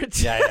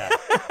experts. Yeah.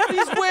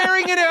 He's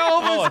wearing an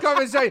Elvis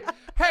conversation.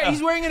 Hey,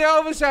 he's wearing an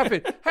Elvis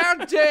outfit. How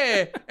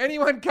dare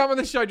anyone come on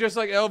the show just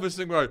like Elvis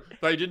and go,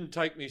 they didn't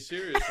take me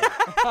seriously.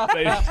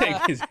 They didn't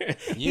take it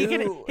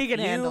seriously. He can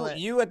handle it.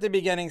 You at the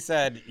beginning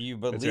said you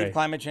believe right.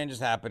 climate change is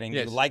happening.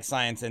 Yes. You like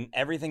science, and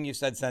everything you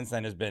said since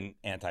then has been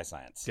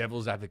anti-science.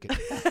 Devil's advocate.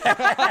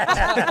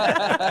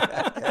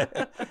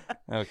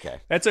 Okay.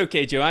 That's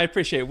okay, Joe. I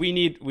appreciate it. We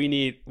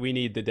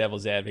need the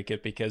devil's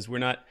advocate because we're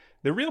not.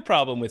 The real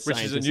problem with Which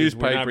science is a we're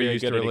newspaper not very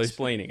used to good at release.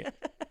 explaining it.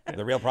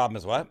 The real problem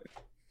is what?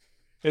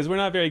 Is we're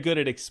not very good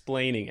at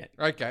explaining it.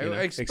 Okay, You know,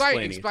 explain.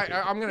 explaining it to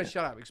people. I'm going to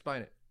shut up.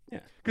 Explain it. Yeah.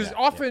 Because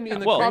often in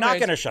the Well, You're comments... not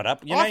going to shut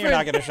up. You know Often- you're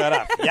not going to shut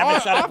up. You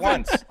haven't shut up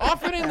once.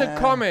 Often in the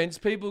comments,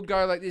 people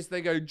go like this.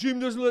 They go, Jim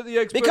doesn't let the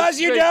experts Because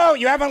you speak." do.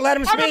 You haven't let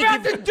him I'm speak.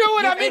 about to do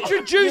it. I'm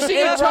introducing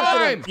a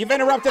time. You've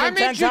interrupted him I'm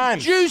 10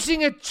 times.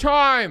 introducing a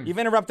time. You've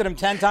interrupted him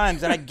 10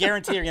 times, and I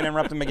guarantee you're going to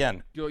interrupt him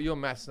again. Your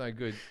math's no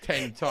good.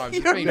 10 times.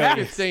 It's Your been math.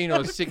 15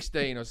 or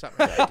 16 or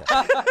something. All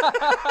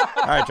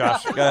right,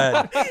 Josh, go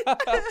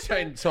ahead.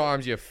 10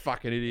 times, you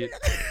fucking idiot.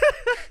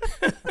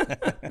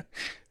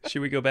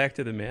 Should we go back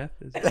to the math?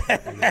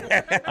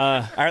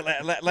 All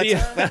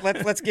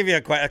right, let's give you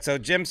a question. So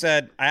Jim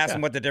said, I asked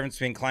him what the difference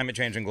between climate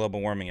change and global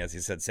warming is. He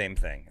said same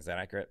thing. Is that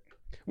accurate?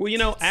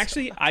 Well,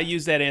 actually, I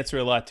use that answer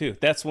a lot too.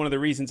 That's one of the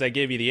reasons I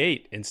gave you the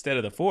 8 instead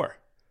of the 4.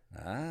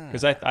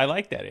 Because I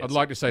like that answer. I'd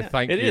like to say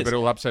thank it you, is. but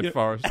it'll upset You-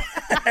 Forrest.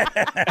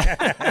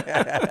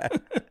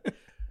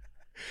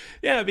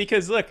 Yeah,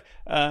 because look,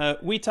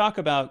 we talk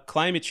about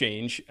climate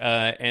change,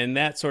 and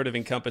that sort of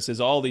encompasses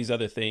all these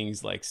other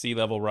things like sea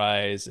level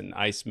rise and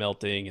ice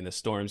melting and the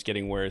storms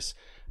getting worse.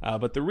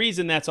 But the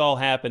reason that's all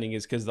happening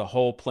is because the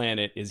whole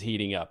planet is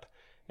heating up.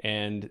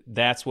 And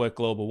that's what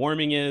global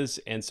warming is.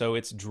 And so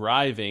it's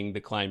driving the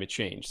climate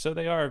change. So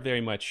they are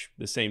very much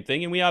the same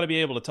thing. And we ought to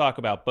be able to talk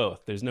about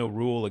both. There's no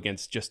rule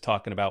against just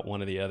talking about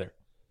one or the other.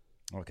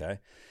 Okay.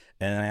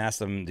 And I asked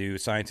him, do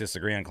scientists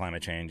agree on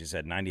climate change? He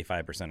said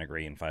 95%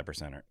 agree and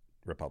 5% are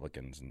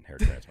Republicans and hair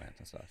transplants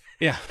and stuff.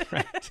 Yeah,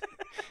 right.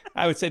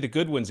 I would say the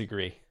good ones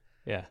agree.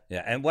 Yeah.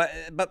 Yeah, and but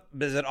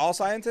is it all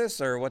scientists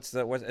or is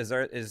Jim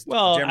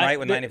Well, right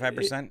with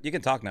 95%? You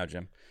can talk now,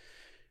 Jim.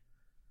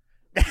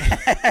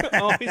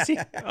 Oh, is he?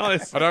 Oh,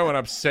 it's, I don't want to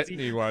upset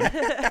anyone.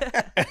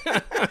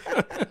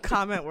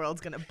 Comment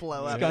world's gonna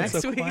blow up gone next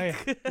so week. quiet.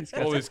 He's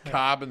got All so this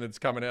carbon that's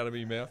coming out of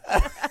my mouth.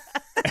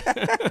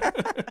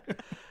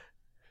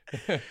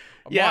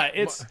 Yeah,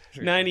 it's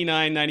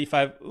 99,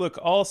 95. Look,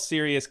 all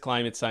serious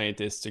climate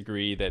scientists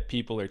agree that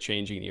people are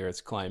changing the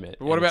Earth's climate.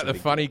 But what and it's about a the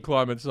big funny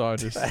climate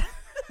scientists? deal.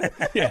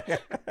 Yeah.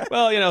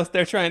 Well,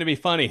 they're trying to be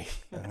funny.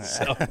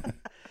 So,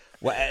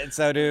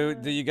 So do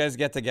you guys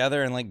get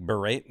together and like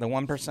berate the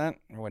 1%?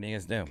 Or what do you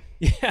guys do?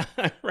 yeah,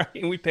 right.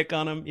 And we pick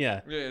on them. Yeah,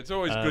 Yeah, it's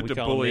always we good to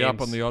call 'em bully up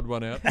names. on the odd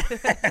one out.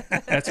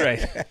 that's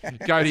right.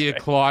 Go to your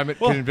climate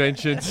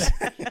conventions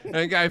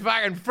and go,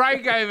 fucking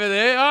Frank over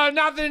there. Oh,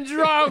 nothing's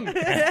wrong.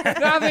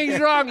 Nothing's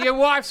wrong. Your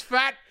wife's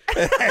fat.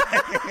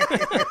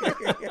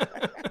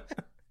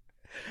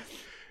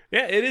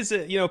 Yeah, it is.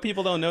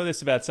 People don't know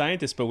this about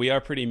scientists, but we are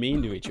pretty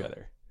mean to each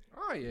other.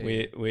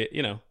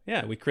 Oh,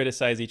 yeah. We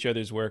criticize each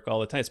other's work all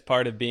the time. It's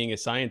part of being a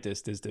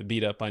scientist is to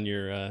beat up on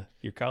your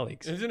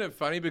colleagues. Isn't it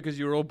funny because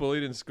you were all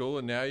bullied in school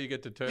and now you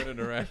get to turn it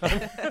around?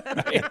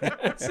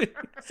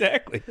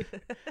 Exactly.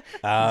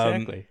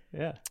 Exactly.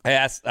 Yeah. I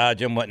asked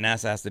Jim what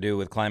NASA has to do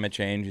with climate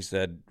change. He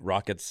said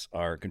rockets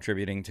are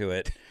contributing to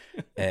it.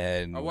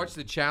 And I watched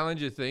the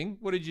Challenger thing.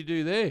 What did you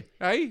do there?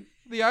 Hey?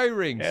 The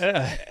O-rings.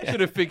 Yeah.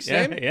 Should have fixed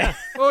them. Yeah.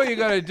 All you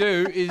got to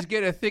do is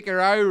get a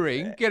thicker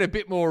O-ring, get a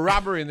bit more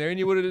rubber in there, and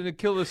you would have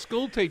killed the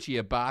school teacher,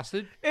 you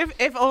bastard.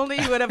 If only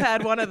you would have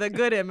had one of the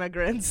good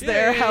immigrants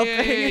there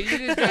helping.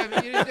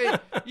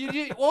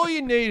 All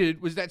you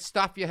needed was that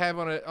stuff you have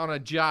on a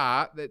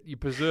jar that you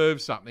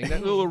preserve something,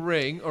 that little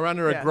ring, or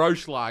under a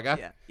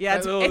Groschlager.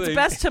 Yeah, it's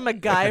best to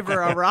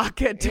MacGyver a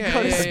rocket to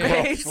go to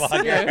space.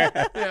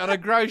 Yeah, on a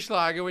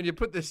Groschlager, when you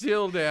put the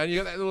seal down,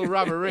 you got that little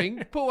rubber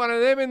ring. Put one of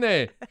them in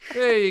there.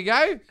 There you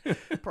go.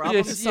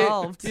 Problem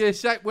solved.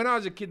 So when I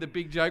was a kid, the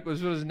big joke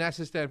was, what does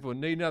NASA stand for?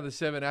 Need another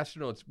 7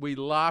 astronauts. We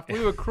laughed.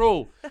 We were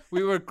cruel.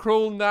 We were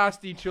cruel,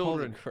 nasty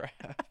children.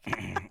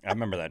 I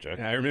remember that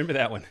joke. I remember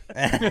that one.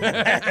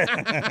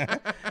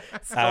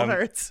 Still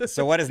hurts.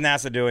 So what is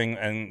NASA doing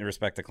in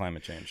respect to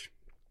climate change?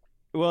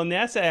 Well,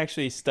 NASA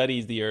actually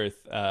studies the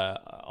Earth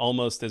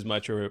almost as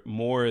much or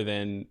more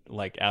than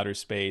like outer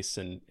space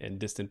and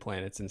distant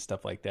planets and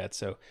stuff like that.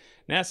 So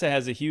NASA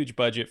has a huge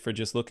budget for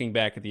just looking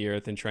back at the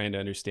Earth and trying to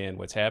understand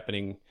what's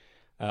happening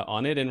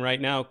on it. And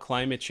right now,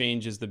 climate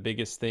change is the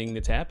biggest thing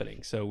that's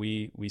happening. So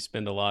we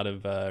spend a lot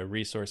of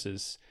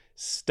resources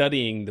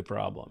studying the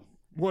problem.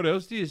 What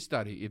else do you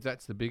study if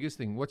that's the biggest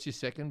thing? What's your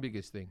second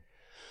biggest thing?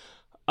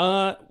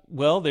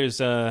 Well,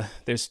 there's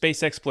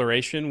space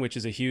exploration, which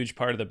is a huge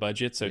part of the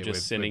budget. So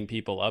just sending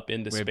people up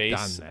into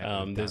space.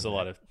 There's a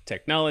lot of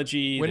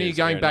technology. When are you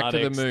going back to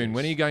the moon?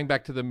 When are you going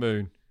back to the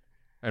moon?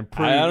 And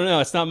prove... I don't know.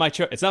 It's not my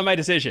it's not my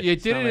decision. You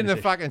did it in the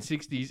fucking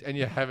 60s, and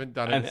you haven't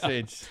done it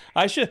since.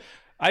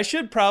 I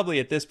should probably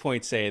at this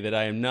point say that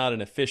I am not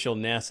an official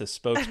NASA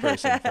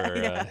spokesperson for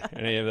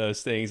any of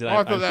those things. And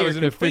I thought that was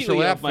an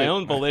official outfit. Of my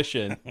own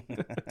volition.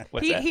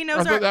 He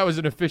knows. I thought that was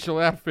an official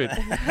outfit.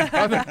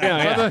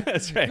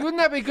 That's right. Wouldn't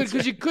that be good?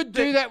 Because you could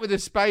do that with the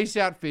space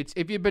outfits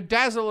if you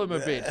bedazzle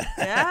them a bit.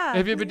 Yeah.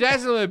 If you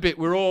bedazzle them a bit,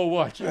 we're all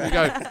watching. We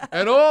go,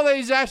 and all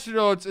these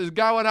astronauts is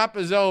going up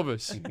as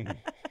Elvis.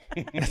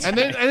 And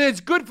then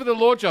it's good for the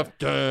launch off.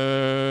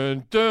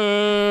 Dun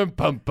dun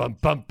bum bum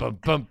bum bum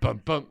bum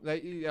bum bum.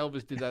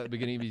 Elvis did that at the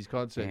beginning of his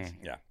concerts.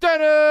 Yeah.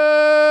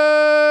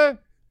 Dun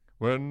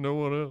when no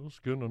one else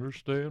can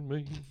understand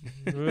me,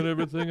 when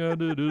everything I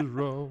did is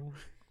wrong.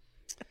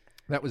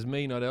 That was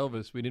me, not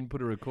Elvis. We didn't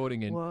put a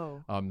recording in.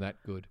 Whoa. I'm that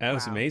good. That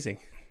was amazing.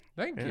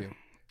 Thank you.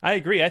 I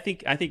agree. I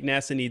think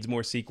NASA needs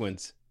more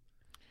sequence,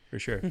 for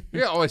sure.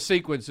 Yeah, or a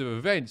sequence of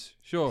events.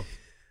 Sure.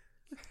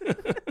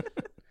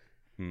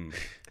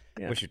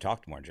 Yeah. Wish you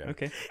talked more, Joe.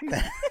 Okay.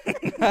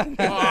 I'm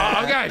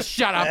going to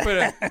shut up.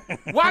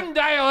 One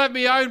day I'll have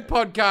my own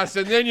podcast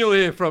and then you'll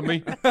hear from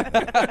me.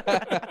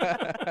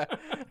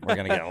 We're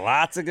going to get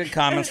lots of good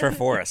comments for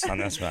Forrest on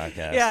this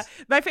podcast. Yeah.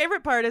 My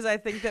favorite part is I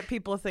think that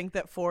people think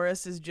that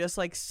Forrest is just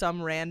like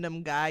some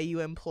random guy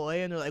you employ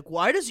and they're like,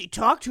 why does he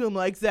talk to him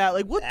like that?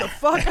 Like, what the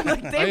fuck? I'm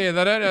like, they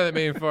don't know that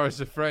me and Forrest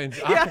are friends.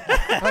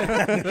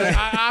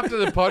 After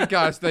the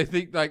podcast, they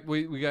think like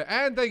we go,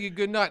 and thank you,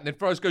 good night. And then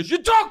Forrest goes, you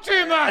talk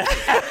too much.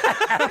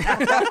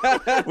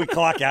 We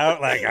clock out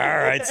like, all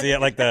right, see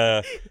it like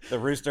the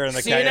rooster and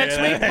the see you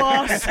next week,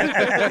 boss.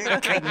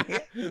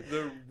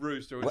 The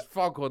rooster was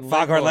Foghorn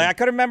Leghorn. I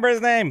couldn't remember his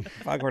name.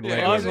 Foghorn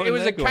Leghorn. It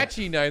was a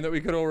catchy name that we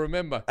could all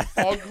remember.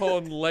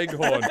 Foghorn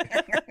Leghorn.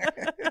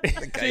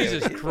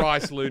 Jesus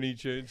Christ, Looney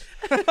Tunes.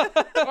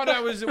 Oh no,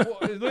 it was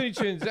Looney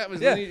Tunes. That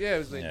was Looney. Yeah, it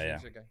was Looney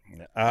Tunes.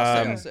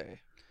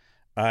 Okay.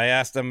 I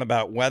asked him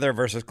about weather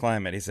versus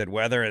climate. He said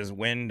weather is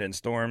wind and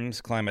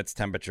storms, climate's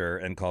temperature,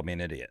 and called me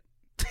an idiot.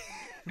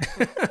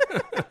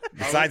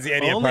 Besides the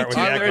idiot part with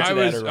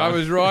the I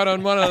was right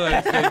on one of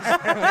those things.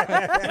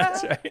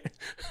 That's right.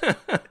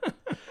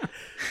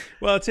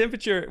 Well,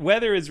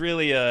 weather is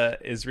really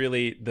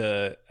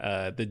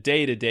the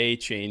day-to-day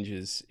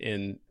changes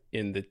in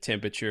the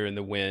temperature and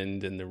the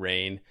wind and the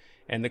rain,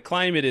 and the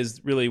climate is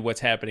really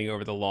what's happening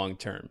over the long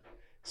term.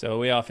 So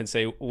we often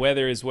say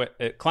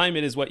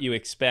climate is what you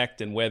expect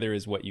and weather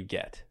is what you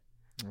get.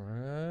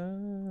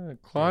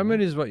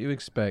 Climate is what you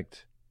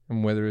expect.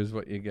 And weather is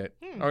what you get.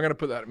 I'm going to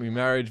put that in my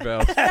marriage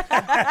vows. How's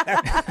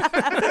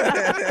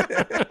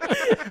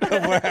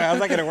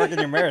that going to work in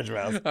your marriage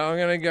vows? I'm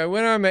going to go,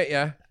 when I met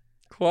you,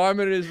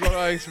 climate is what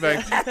I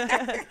expect.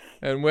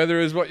 And weather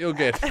is what you'll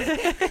get.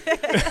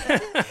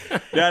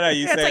 No,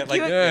 you say it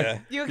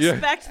like you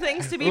expect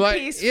things to be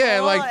peaceful.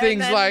 Yeah, like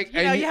things then, like...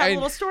 you have a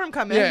little storm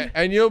come in. Yeah,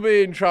 and you'll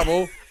be in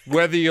trouble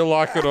whether you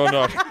like it or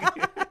not.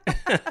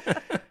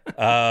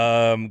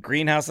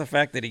 Greenhouse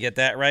effect. Did he get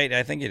that right?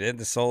 I think he did.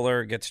 The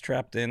solar gets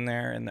trapped in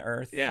there in the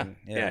earth. Yeah. And-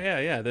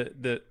 Yeah.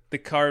 The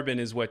carbon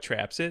is what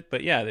traps it,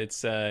 but yeah,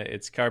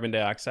 it's carbon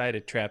dioxide.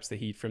 It traps the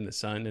heat from the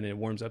sun and it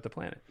warms up the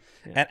planet.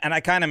 Yeah. And I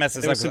kind of mess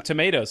this There up. was some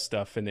tomato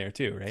stuff in there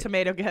too, right?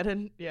 Tomato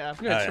geddon. Yeah.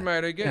 Yeah,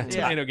 tomato again.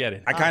 Yeah. Tomato get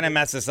it. I kind of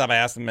messed this up. I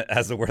asked him,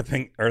 has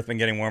the Earth been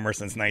getting warmer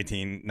since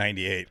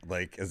 1998?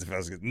 Like, as if I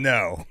was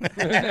no.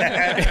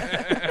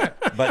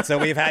 But so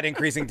we've had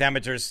increasing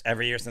temperatures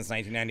every year since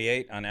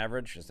 1998 on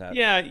average. Is that?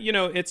 Yeah,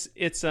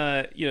 it's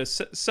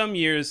some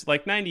years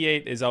like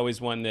 98 is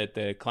always one that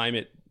the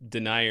climate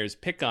deniers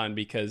pick on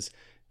because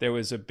there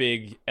was a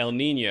big El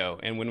Nino,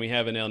 and when we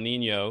have an El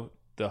Nino,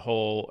 the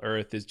whole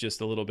Earth is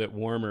just a little bit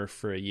warmer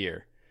for a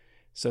year.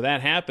 So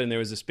that happened. There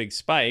was this big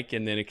spike,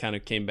 and then it kind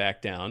of came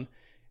back down.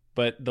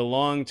 But the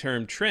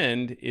long-term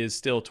trend is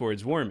still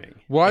towards warming.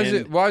 Why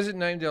is it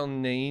named El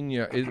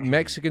Nino?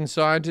 Mexican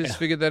scientists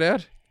figured that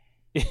out?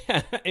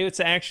 Yeah, it's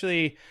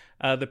actually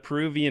the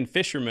Peruvian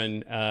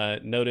fishermen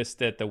noticed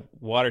that the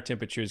water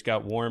temperatures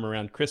got warm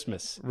around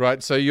Christmas.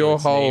 Right, so your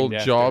It's whole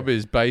named job after-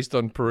 is based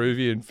on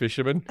Peruvian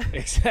fishermen?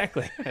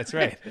 Exactly. That's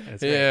right.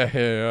 That's right.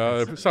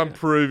 Yeah. Some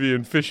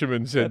Peruvian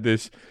fisherman said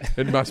this.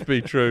 It must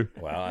be true.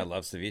 Well, I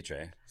love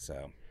ceviche,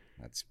 so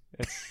that's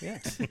Yeah.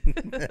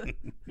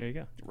 There you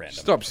go. random.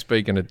 Stop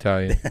speaking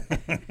Italian.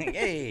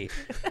 Yay.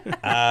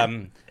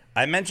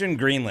 I mentioned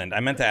Greenland.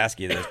 I meant to ask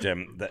you this,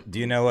 Jim. Do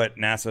you know what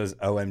NASA's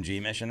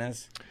OMG mission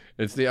is?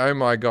 It's the Oh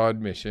My God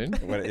mission.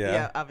 What,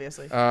 Yeah,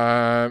 obviously.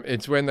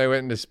 It's when they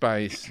went into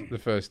space the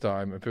first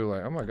time, and people were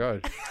like, "Oh my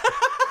God,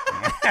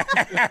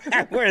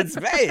 We're in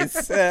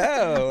space.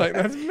 Oh, like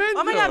that's mental."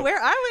 Oh my God, where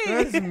are we?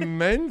 That's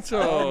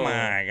mental. oh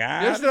my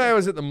God. Yesterday I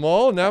was at the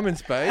mall. Now I'm in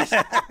space.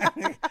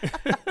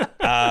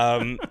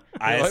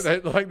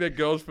 like they're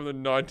girls from the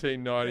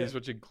 1990s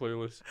watching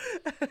Clueless.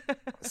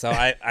 So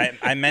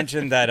I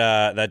mentioned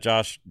that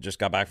Josh just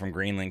got back from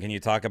Greenland. Can you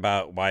talk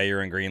about why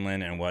you're in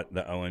Greenland and what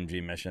the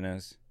OMG mission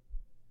is?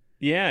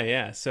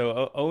 Yeah.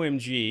 So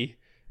OMG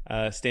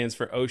stands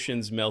for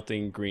Oceans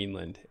Melting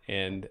Greenland.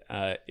 And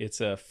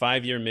it's a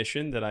 5-year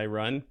mission that I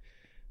run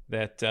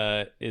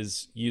that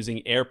is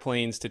using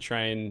airplanes to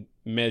try and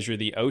measure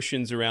the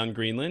oceans around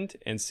Greenland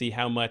and see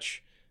how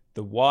much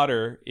the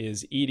water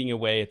is eating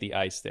away at the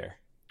ice there.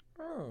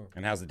 Oh.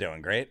 And how's it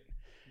doing? Great?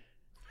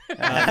 No,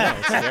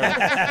 it's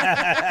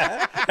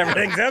terrible.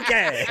 Everything's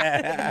okay.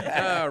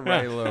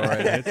 Right,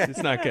 Lauren. It's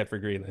not good for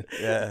Greenland.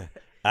 Yeah.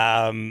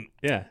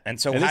 Yeah. And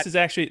so this is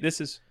actually this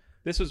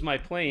was my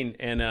plane,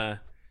 and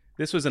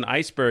this was an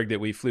iceberg that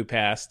we flew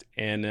past,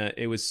 and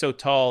it was so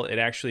tall it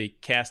actually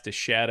cast a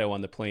shadow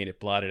on the plane. It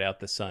blotted out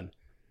the sun.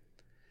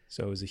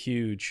 So it was a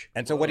huge.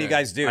 And so what do you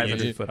guys do?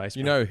 500-foot iceberg.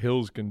 You know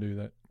hills can do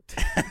that.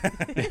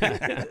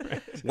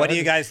 What do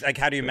you guys like?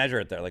 How do you measure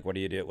it there? Like, what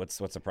do you do? What's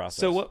the process?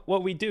 So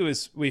what we do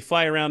is we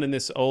fly around in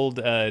this old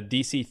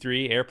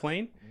DC-3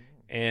 airplane,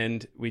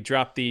 and we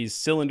drop these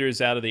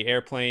cylinders out of the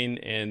airplane,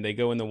 and they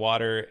go in the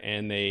water,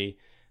 and they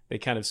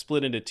kind of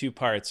split into two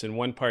parts, and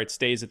one part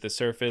stays at the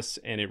surface,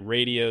 and it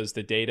radios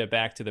the data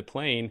back to the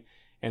plane,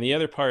 and the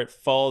other part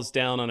falls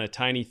down on a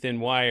tiny thin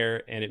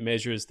wire, and it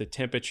measures the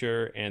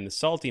temperature and the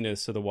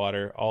saltiness of the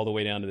water all the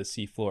way down to the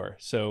seafloor.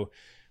 So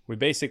we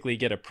basically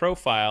get a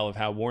profile of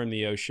how warm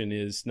the ocean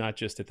is, not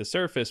just at the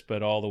surface,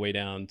 but all the way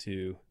down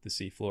to the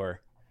seafloor.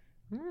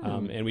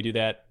 And we do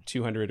that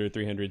 200 or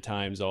 300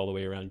 times all the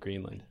way around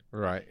Greenland.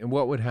 Right. And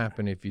what would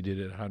happen if you did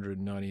it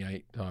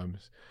 198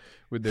 times?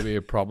 Would there be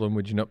a problem?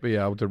 Would you not be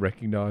able to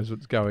recognize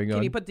what's going on?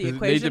 Can you put the Does it need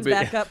to equations be-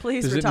 back up,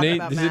 please? Does We're it talking need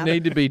about does math. it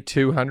need to be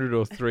 200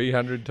 or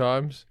 300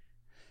 times?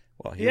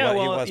 well, he Yeah, wa- he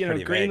well, was you know,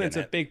 pretty vague Greenland's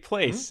in a it. big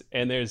place,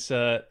 and there's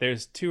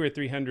 200 or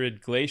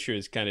 300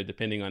 glaciers, kind of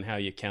depending on how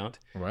you count.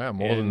 Wow,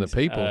 more than the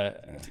people.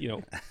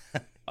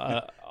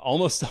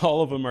 Almost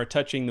all of them are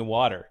touching the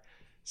water.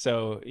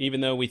 So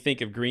even though we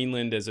think of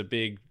Greenland as a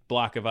big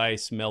block of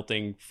ice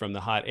melting from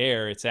the hot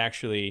air, it's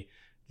actually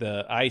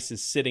the ice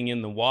is sitting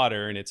in the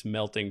water and it's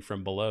melting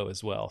from below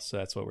as well. So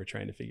that's what we're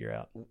trying to figure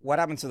out. What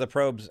happens to the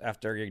probes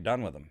after you're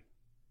done with them?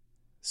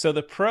 So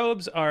the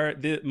probes are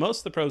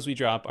most of the probes we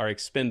drop are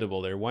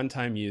expendable. They're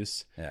one-time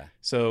use. Yeah.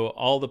 So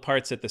all the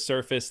parts at the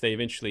surface, they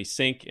eventually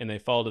sink and they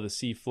fall to the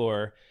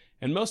seafloor.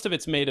 And most of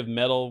it's made of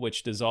metal,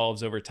 which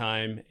dissolves over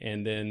time,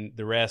 and then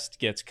the rest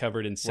gets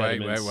covered in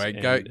sediments. Wait.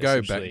 and Go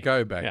essentially-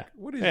 back. Yeah.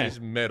 What is Yeah.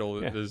 this metal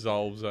that Yeah.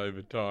 dissolves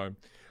over time?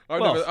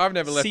 Well, I've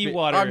never left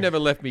seawater- I've never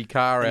left my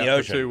car In out the for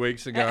ocean. 2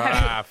 weeks and go,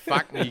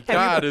 fuck me,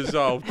 car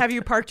dissolved. Have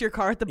you parked your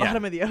car at the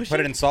bottom of the ocean?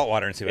 Put it in salt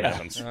water and see what Yeah.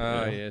 happens.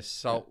 Oh, yes,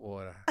 salt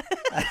water.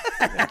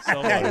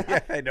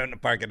 Saltwater. I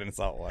don't park it in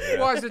salt water.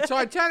 Why is the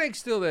Titanic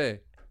still there?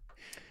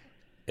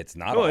 It's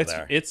not Oh, all it's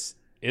there. it's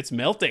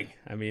melting.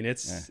 I mean,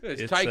 it's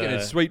Taking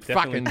its sweet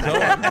definitely-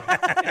 fucking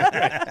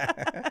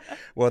time.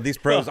 Well, these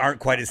probes aren't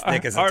quite as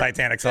thick as the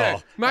Titanic's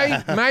hull. Maybe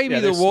Yeah, the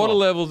they're water small.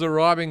 levels are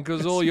rising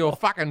because all your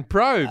fucking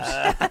probes.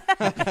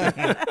 You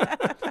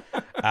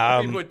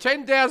put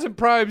 10,000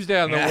 probes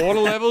down, the water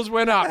levels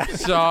went up.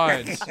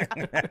 Science.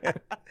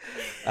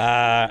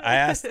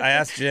 I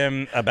asked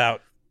Jim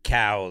about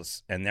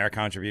cows and their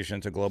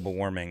contribution to global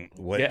warming.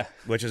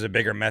 Which is a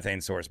bigger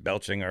methane source,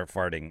 belching or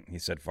farting? He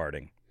said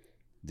farting.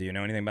 Do you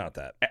know anything about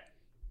that?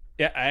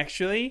 Yeah,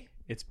 actually,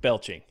 it's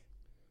belching.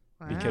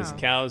 Because Wow.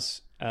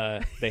 cows,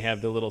 they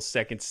have the little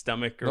second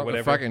stomach or Not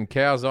whatever. the fucking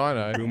cows I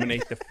know.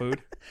 Ruminate the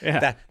food.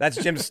 Yeah.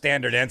 That's Jim's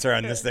standard answer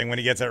on this thing when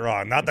he gets it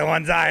wrong. Not the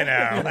ones I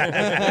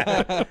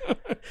know.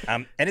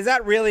 And is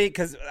that really,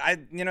 because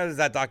there's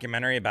that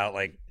documentary about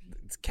like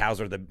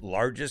cows are the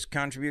largest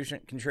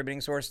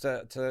contributing source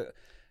to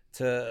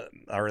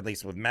or at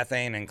least with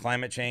methane and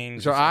climate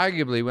change. So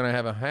arguably, when I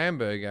have a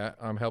hamburger,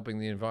 I'm helping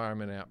the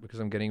environment out because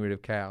I'm getting rid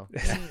of cow.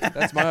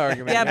 That's my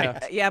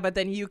argument. But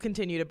then you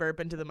continue to burp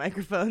into the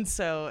microphone,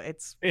 so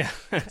it's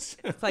it's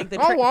like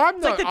the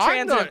I'm like the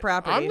transitive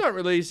property. I'm not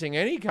releasing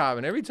any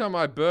carbon. Every time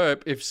I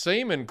burp, if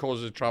semen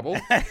causes trouble,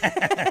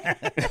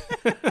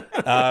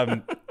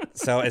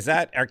 So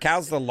are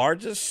cows the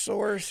largest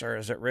source, or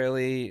is it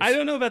really? I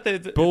don't know about the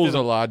bulls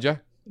are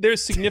larger. They're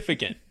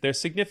significant. They're a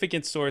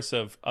significant source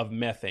of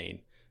methane.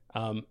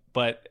 And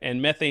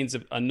methane's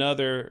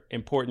another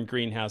important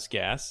greenhouse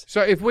gas.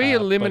 So if we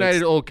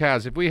eliminated all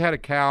cows, if we had a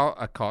cow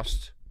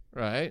cost,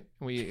 right?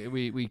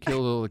 We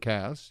killed all the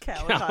cows.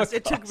 Cow-a-cost.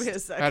 It took me a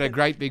second. Had a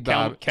great big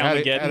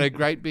had a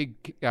great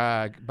big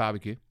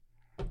barbecue.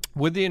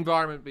 Would the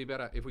environment be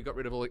better if we got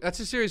rid of all? That's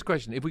a serious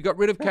question. If we got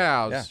rid of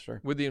cows,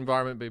 would the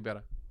environment be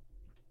better?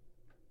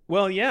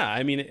 Well, yeah.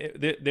 I mean,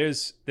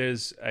 there's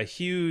a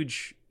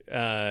huge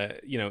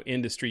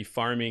industry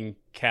farming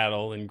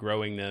cattle and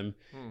growing them,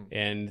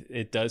 and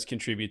it does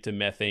contribute to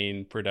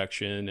methane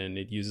production, and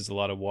it uses a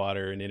lot of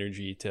water and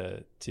energy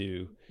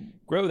to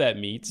grow that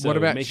meat. So what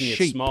about making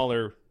sheep? It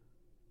smaller?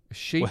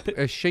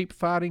 Are sheep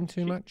farting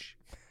too much?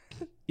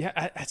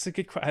 Yeah, that's a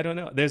good question. I don't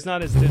know. There's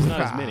not as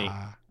many,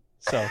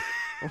 so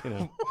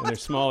and they're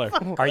smaller.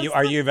 Are you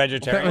a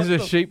vegetarian? That was a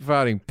sheep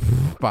farting.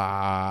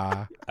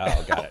 Bah.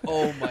 Oh, got it.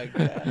 Oh my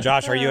god.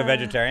 Josh, are you a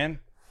vegetarian?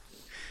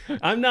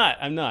 I'm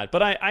not.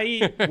 But I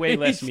eat way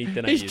less meat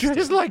than I used He's to.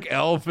 dressed like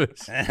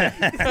Elvis.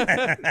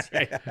 That's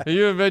right. Are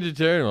you a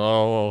vegetarian?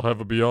 Oh, I'll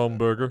have a Beyond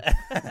Burger.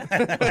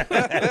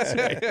 That's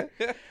right.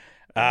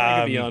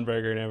 I could be on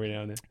burger every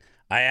now and then.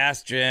 I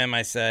asked Jim,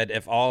 I said,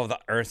 if all of the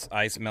Earth's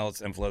ice melts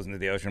and flows into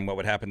the ocean, what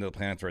would happen to the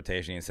planet's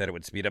rotation? He said it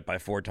would speed up by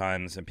 4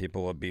 times and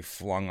people would be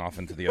flung off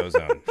into the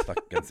ozone, stuck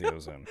against the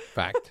ozone.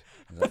 Fact.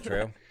 Is that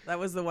true? That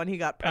was the one he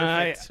got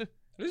perfect.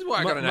 This is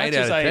why I got an 8 much out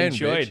as of I 10,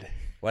 enjoyed, bitch.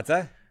 What's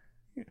that?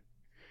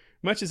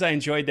 much as I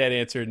enjoyed that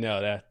answer,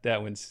 no,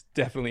 that one's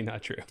definitely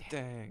not true.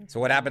 Dang. So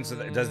what happens?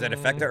 Does that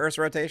affect the Earth's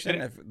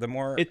rotation? If the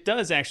more It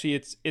does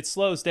actually. It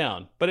slows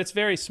down, but it's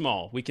very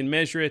small. We can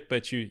measure it,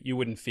 but you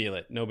wouldn't feel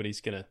it.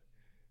 Nobody's gonna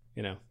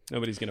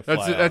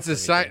fly. That's the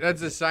same.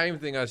 That's the same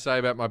thing I say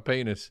about my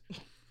penis.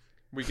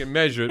 We can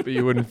measure it, but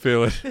you wouldn't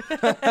feel it.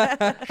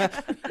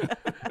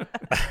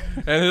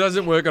 And it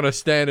doesn't work on a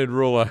standard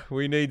ruler.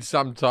 We need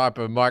some type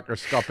of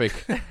microscopic.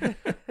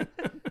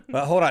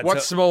 But hold on.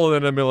 What's smaller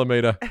than a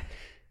millimeter?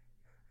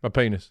 My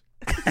penis.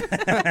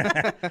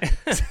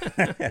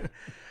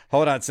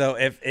 Hold on. So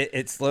if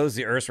it slows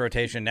the Earth's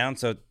rotation down,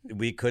 so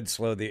we could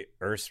slow the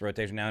Earth's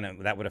rotation down,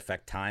 and that would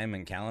affect time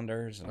and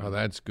calendars. Oh,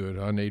 that's good.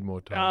 I need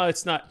more time. No,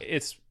 it's not.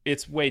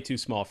 It's way too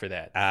small for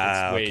that.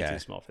 It's way too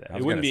small for that.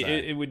 It wouldn't be.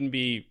 It wouldn't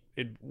be.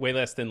 Way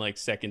less than like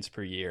seconds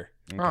per year.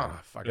 Okay. Oh,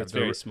 fuck. It's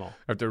very small.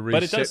 I have to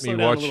but it does reset slow me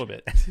down watch. a little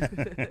bit.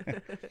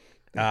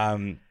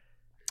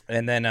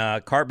 And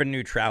then carbon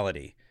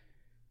neutrality.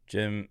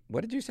 Jim,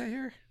 what did you say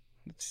here?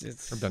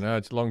 I don't know.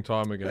 It's a long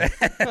time ago.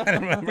 I don't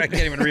remember. I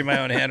can't even read my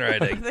own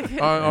handwriting.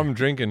 I'm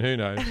drinking. Who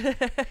knows?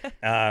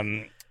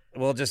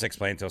 Well, just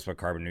explain to us what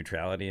carbon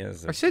neutrality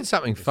is. I said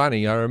something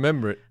funny. I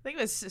remember it. I think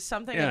it was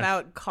something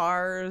about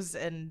cars,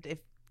 and if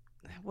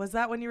was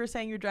that when you were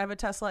saying you drive a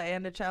Tesla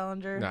and a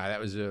Challenger? No, that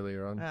was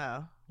earlier on.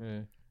 Oh. Yeah.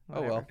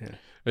 Oh well. Yeah.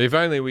 If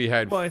only we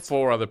had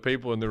 4 other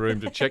people in the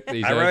room to check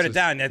these. I wrote answers. it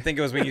down. I think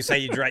it was when you say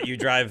you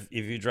drive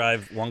if you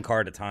drive one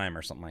car at a time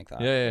or something like that.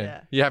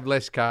 Yeah. You have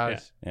less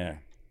cars. Yeah.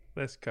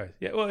 Less cars.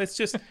 Yeah. Well, it's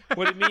just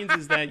what it means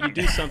is that you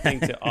do something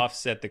to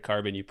offset the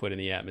carbon you put in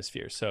the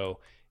atmosphere. So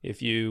if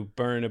you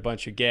burn a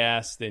bunch of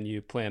gas, then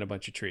you plant a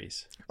bunch of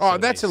trees. Oh, So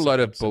that's they a load suck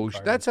of up some bullshit.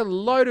 carbon. That's a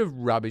load of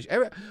rubbish.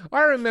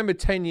 I remember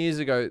 10 years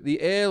ago, the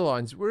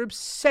airlines were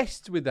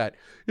obsessed with that.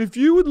 If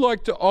you would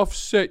like to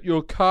offset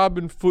your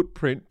carbon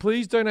footprint,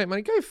 please donate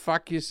money. Go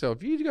fuck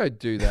yourself. You go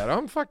do that.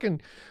 I'm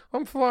flying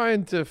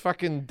to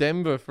fucking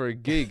Denver for a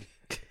gig.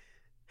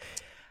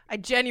 I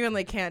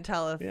genuinely can't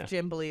tell if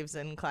Jim believes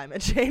in climate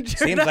change. Or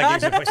Seems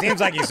not.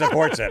 like he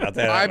supports it. I'll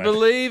tell you I that much.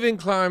 believe in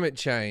climate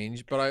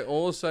change, but I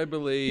also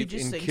believe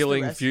just in thinks the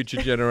killing rest.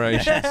 future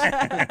generations.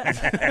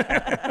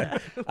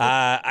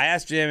 I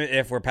asked Jim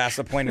if we're past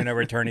the point of no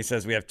return. He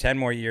says we have 10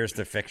 more years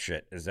to fix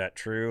shit. Is that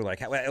true?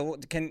 Like,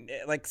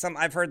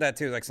 I've heard that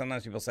too. Like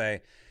sometimes people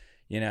say,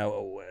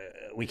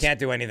 we can't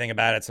do anything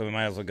about it, so we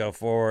might as well go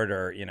forward.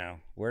 Or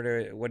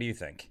what do you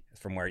think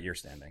from where you're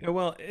standing?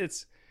 Well,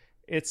 it's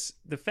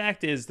the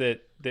fact is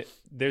that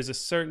there's a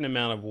certain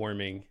amount of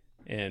warming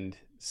and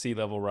sea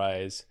level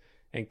rise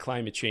and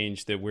climate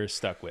change that we're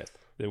stuck with,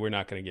 that we're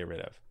not going to get rid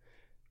of.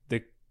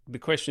 the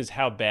question is,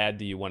 how bad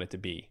do you want it to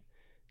be?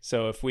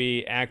 So if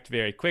we act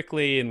very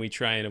quickly and we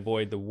try and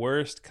avoid the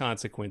worst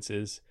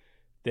consequences,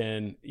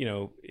 then,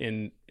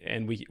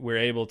 we're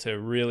able to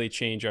really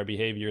change our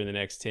behavior in the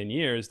next 10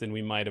 years, then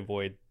we might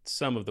avoid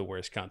some of the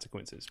worst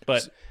consequences.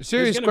 But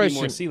serious there's going to be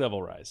more sea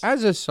level rise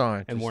as a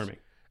scientist and warming.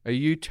 Are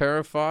you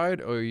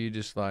terrified, or are you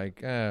just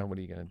like, what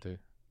are you going to do?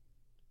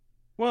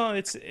 Well,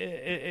 it's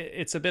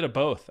a bit of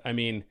both. I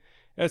mean,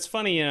 it's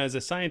funny, as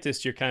a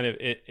scientist, you're kind of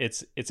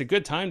it's a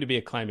good time to be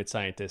a climate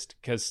scientist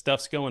because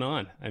stuff's going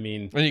on. I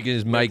mean, and you can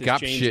just make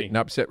up shit and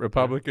upset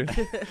Republicans.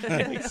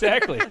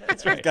 Exactly,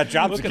 that's right. Got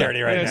job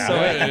security right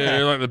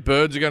now. Like the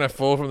birds are going to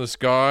fall from the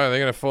sky, they're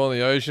going to fall in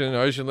the ocean.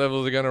 Ocean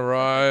levels are going to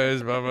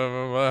rise. Blah blah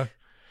blah blah.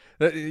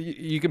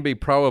 You can be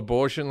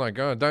pro-abortion, like,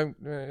 don't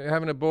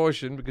have an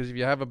abortion because if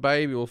you have a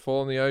baby, it will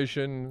fall in the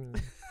ocean.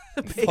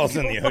 Falls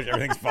in the ocean.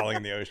 Everything's falling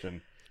in the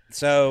ocean.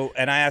 So,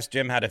 and I asked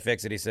Jim how to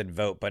fix it. He said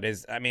vote, but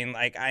I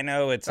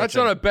know it's. That's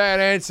not a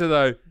bad answer,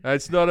 though.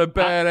 That's not a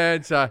bad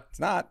answer. It's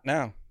not.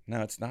 No,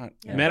 it's not.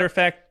 Yeah. Matter of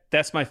fact,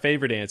 that's my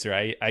favorite answer.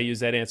 I use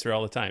that answer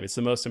all the time. It's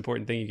the most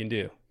important thing you can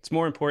do. It's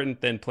more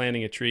important than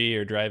planting a tree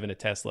or driving a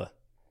Tesla,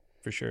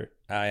 for sure.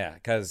 Oh, yeah,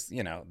 because,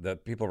 the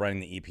people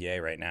running the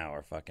EPA right now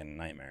are fucking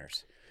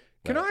nightmares.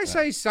 Can I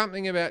say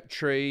something about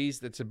trees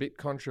that's a bit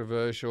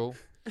controversial?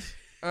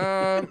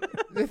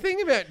 The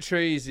thing about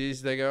trees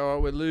is they go,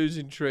 we're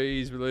losing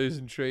trees,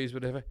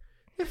 whatever.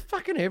 They're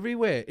fucking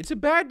everywhere. It's a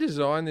bad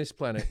design, this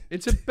planet.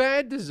 It's a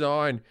bad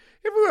design.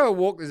 Everywhere I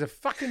walk, there's a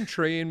fucking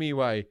tree in me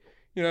way.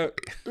 I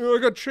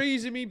got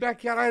trees in me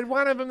backyard. I had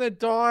one of them that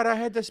died. I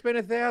had to spend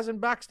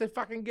 $1,000 to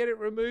fucking get it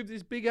removed,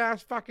 this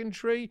big-ass fucking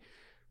tree.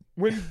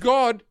 When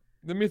God,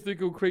 the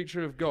mythical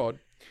creature of God,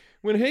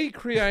 when he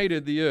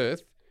created the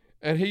earth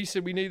and he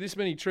said we need this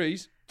many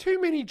trees, too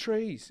many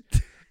trees.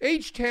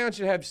 Each town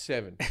should have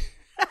 7.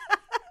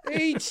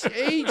 Each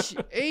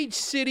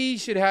city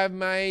should have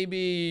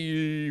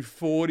maybe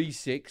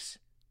 46,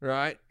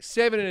 right?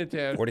 7 in a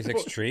town.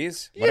 46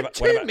 trees? Yeah,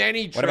 too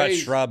many trees. What about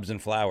shrubs and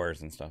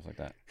flowers and stuff like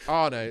that?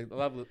 Oh, no.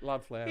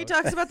 Love flowers. He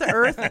talks about the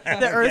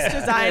Earth's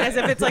design as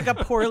if it's like a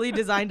poorly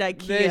designed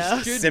IKEA.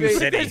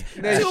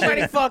 SimCity. Too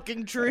many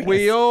fucking trees.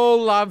 We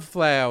all love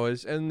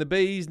flowers, and the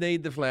bees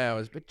need the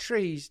flowers, but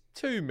trees,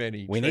 too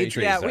many trees. We need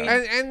trees, though.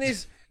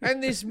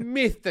 And this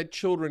myth that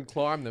children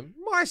climb them.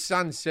 My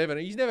son's 7.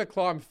 He's never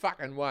climbed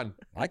fucking one.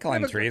 I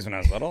climbed trees when I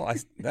was little.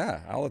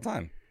 All the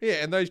time. Yeah,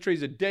 and those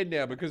trees are dead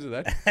now because of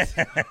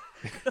that.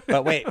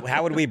 But wait,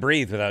 how would we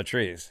breathe without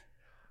trees?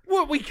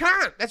 Well, we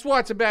can't. That's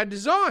why it's a bad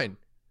design.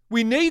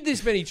 We need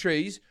this many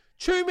trees.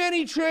 Too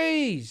many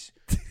trees.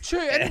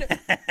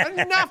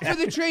 Enough for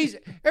the trees.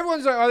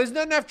 Everyone's like, there's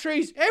not enough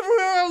trees.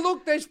 Everywhere I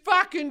look, there's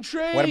fucking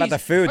trees. What about the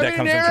food that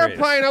comes from trees? I'm in an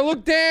airplane. I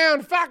look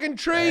down. Fucking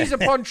trees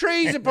upon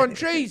trees upon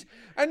trees.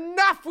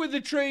 Enough with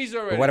the trees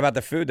already. But what about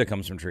the food that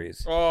comes from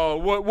trees? Oh,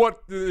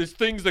 what? There's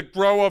things that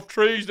grow off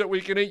trees that we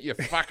can eat, you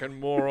fucking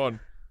moron.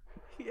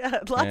 Yeah,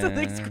 lots of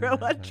things grow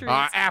on trees.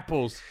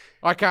 Apples.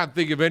 I can't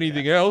think of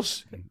anything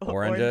else.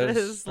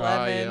 Oranges.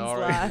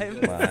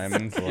 Lemons,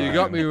 limes. You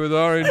got me with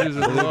oranges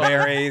as well.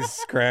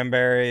 Blueberries,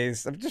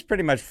 cranberries, just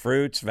pretty much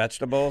fruits,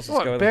 vegetables.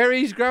 What,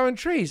 berries growing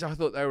trees? I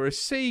thought they were a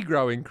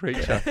sea-growing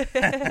creature.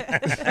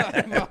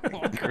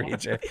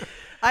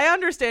 I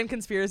understand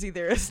conspiracy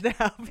theorists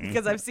now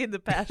because I've seen the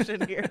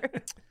passion here.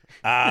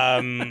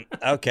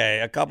 Okay,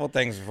 a couple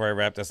things before I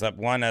wrap this up.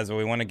 One is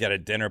we want to get a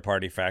dinner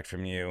party fact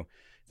from you.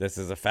 This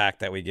is a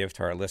fact that we give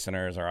to our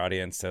listeners, our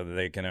audience, so that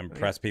they can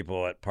impress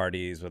people at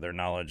parties with their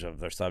knowledge of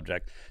their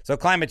subject. So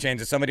climate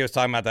change, if somebody was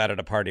talking about that at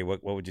a party,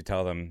 what would you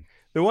tell them?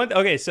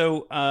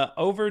 So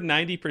over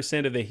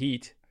 90% of the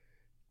heat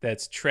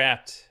that's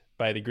trapped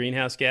by the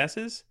greenhouse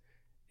gases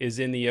is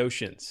in the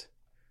oceans.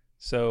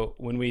 So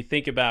when we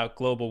think about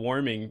global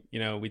warming,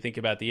 we think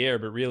about the air,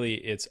 but really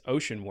it's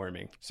ocean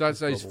warming. So it's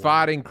those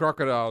farting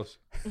crocodiles.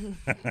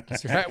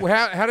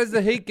 How does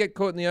the heat get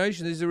caught in the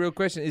ocean? This is a real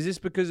question. Is this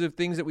because of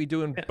things that we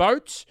do in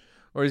boats,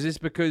 or is this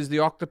because the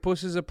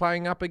octopuses are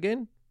playing up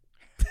again?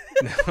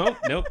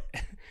 Nope.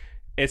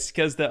 It's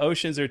because the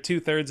oceans are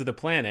 2/3 of the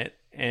planet,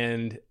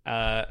 and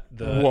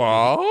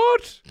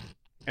What?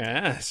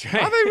 Yeah, that's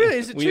right. Are they really?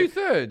 Is it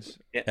 2/3?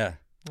 Yeah.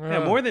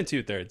 Yeah, more than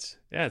 2/3.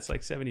 Yeah, it's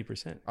like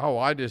 70%. Oh,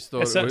 I just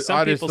thought some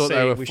I just people thought say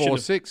they were we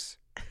 4/6.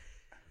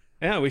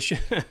 Yeah, we should.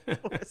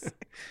 4/6.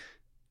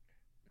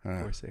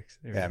 4/6.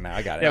 Yeah, man,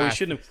 I got it. Yeah, we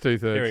shouldn't have. 2/3.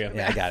 There we go.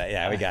 Yeah, I got it.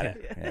 Yeah, we got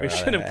it. Yeah, We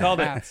shouldn't have called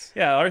it.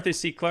 Yeah, Arthur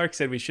C. Clarke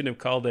said we shouldn't have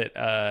called it.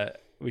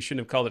 We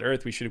shouldn't have called it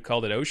Earth. We should have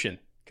called it ocean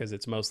because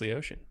it's mostly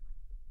ocean.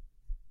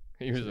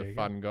 He was a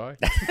fun guy.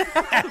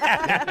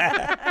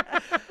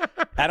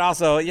 And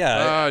also,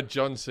 yeah.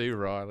 John C.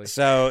 Reilly.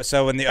 So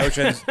when the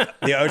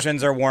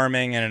oceans are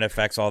warming and it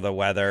affects all the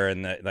weather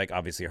and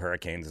obviously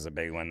hurricanes is a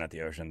big one that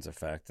the oceans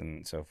affect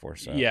and so forth.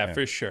 So, yeah,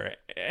 for sure.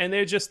 And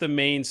they're just the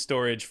main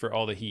storage for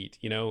all the heat.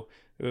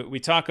 We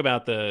talk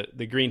about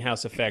the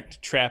greenhouse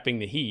effect trapping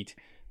the heat.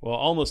 Well,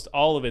 almost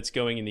all of it's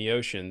going in the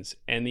oceans,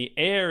 and the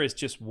air is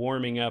just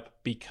warming up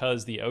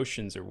because the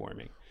oceans are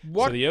warming.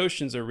 So the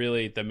oceans are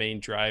really the main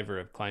driver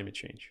of climate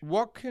change.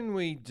 What can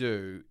we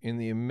do in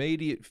the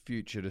immediate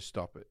future to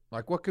stop it?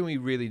 Like, what can we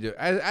really do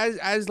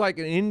as like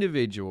an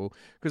individual?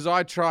 Because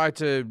I try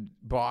to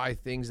buy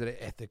things that are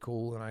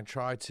ethical, and I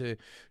try to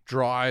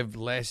drive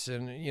less,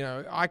 and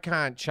I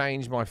can't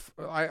change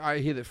I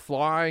hear that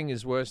flying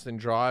is worse than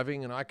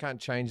driving, and I can't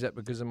change that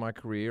because of my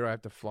career. I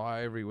have to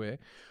fly everywhere.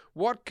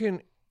 What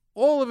can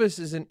all of us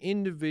as an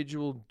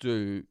individual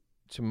do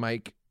to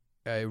make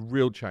a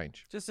real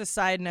change? Just a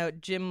side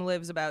note, Jim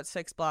lives about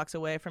 6 blocks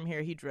away from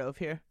here. He drove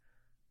here.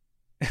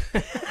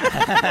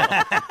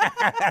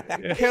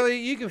 Kelly,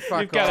 you can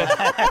fuck off.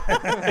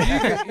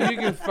 You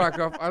can fuck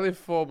off. I live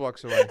 4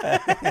 blocks away.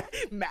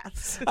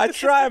 Maths. I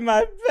try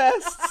my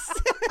best.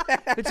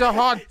 It's a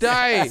hot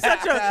day.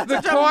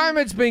 The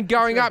climate's been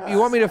going up. You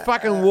want me to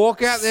fucking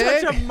walk out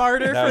there? Such a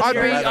martyr No, for it's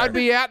your your weather. I'd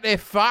be out there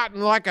farting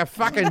like a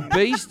fucking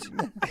beast.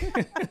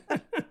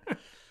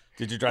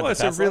 Did you drive Well, the it's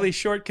Tesla? a really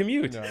short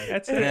commute.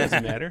 That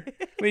doesn't matter.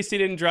 At least he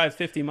didn't drive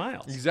 50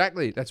 miles.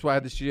 Exactly. That's why I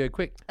had the studio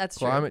quick. That's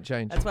true. Climate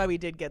change. That's why we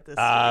did get this.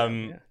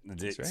 right.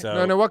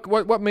 So No.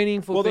 What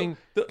meaningful Well, thing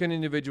can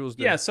individuals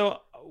do? Yeah, so,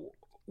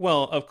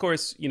 well, of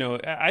course,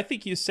 I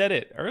think you said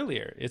it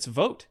earlier. It's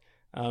vote.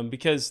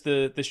 Because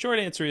the short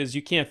answer is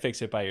you can't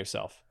fix it by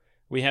yourself.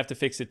 We have to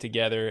fix it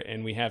together,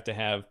 and we have to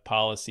have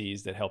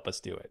policies that help us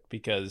do it.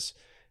 Because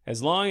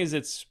as long as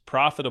it's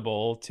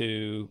profitable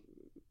to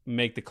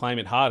make the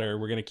climate hotter,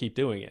 we're going to keep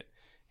doing it.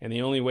 And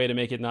the only way to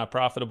make it not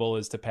profitable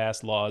is to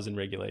pass laws and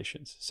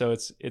regulations. So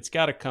it's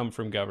got to come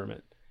from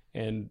government.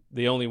 And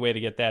the only way to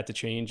get that to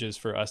change is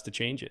for us to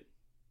change it.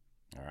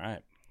 All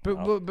right. But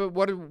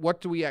what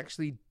do we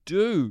actually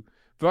do?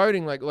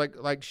 Voting,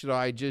 like should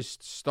I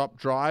just stop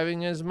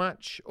driving as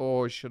much,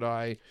 or should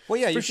I? Well,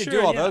 yeah, you For should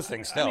sure, do all yeah. those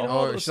things still. I mean,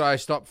 all Or those- should I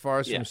stop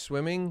Forrest Yeah. from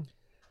swimming?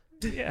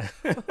 Yeah.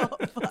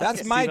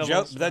 That's my Sea joke.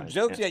 level's The fine.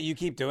 jokes that you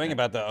keep doing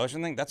about the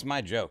ocean thing, that's my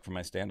joke for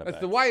my stand-up That's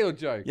act. the whale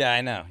joke. Yeah, I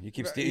know. You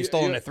keep You- you've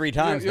stolen you- it 3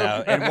 times you're-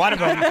 now, and one of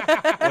them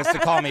was to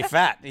call me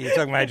fat. You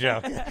took my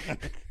joke.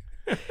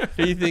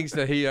 He thinks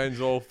that he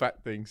owns all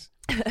fat things.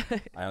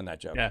 I own that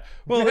joke. Yeah.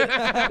 Well,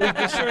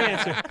 the short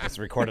answer. It's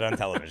recorded on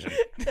television.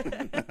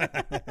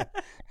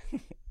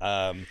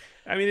 I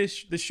mean,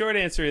 the short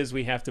answer is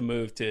we have to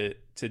move to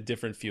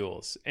different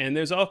fuels, and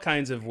there's all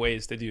kinds of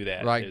ways to do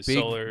that. Like There's big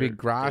solar, big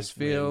grass there's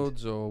wind.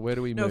 fields, or where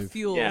do we no move?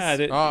 fuels. Yeah,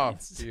 Oh,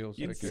 it's fields.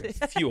 Okay.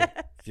 fuel.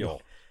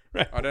 Fuel.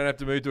 I don't have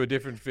to move to a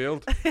different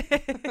field.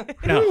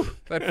 No.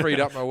 That freed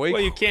up my week.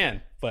 Well, you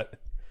can, but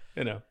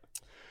But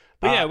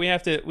yeah, we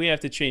have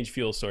to change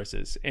fuel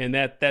sources, and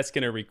that's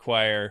going to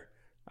require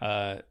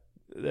the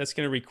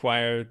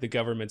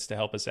governments to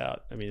help us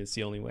out. I mean, it's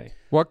the only way.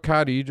 What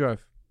car do you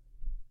drive?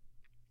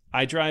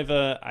 I drive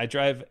a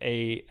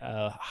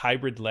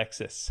hybrid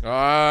Lexus.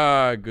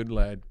 Ah, good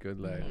lad,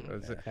 good lad.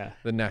 That's it. Yeah.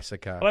 The NASA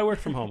car. But I work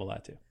from home a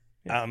lot too.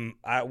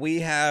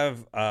 We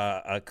have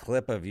a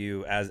clip of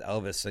you as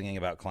Elvis singing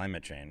about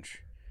climate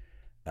change.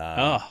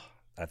 I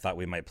thought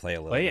we might play a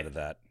little Play bit it. of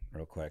that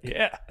real quick.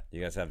 Yeah.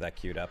 You guys have that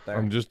queued up there?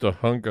 I'm just a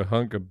hunk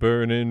of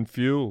burning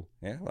fuel.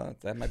 Yeah, well,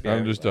 that might be.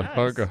 I'm just a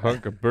hunk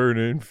of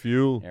burning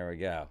fuel. Here we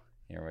go.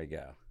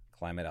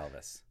 Climate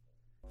Elvis.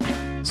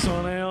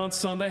 Sunny on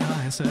Sunday,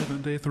 high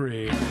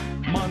 73.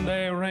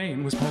 Monday,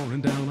 rain was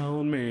pouring down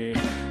on me.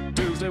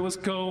 Tuesday was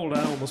cold,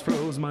 I almost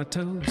froze my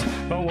toes.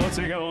 But what's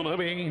it gonna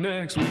be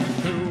next week?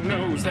 Who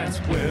knows? That's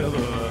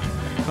weather.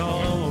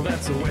 Oh,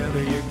 that's the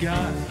weather you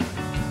got.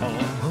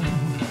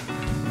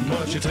 Oh,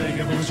 but you take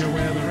a bunch of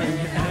weather and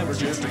you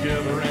average it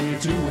together and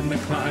you're doing the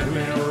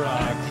climate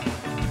rock.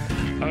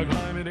 A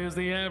climate is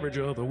the average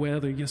of the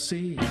weather you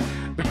see.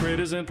 The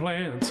critters and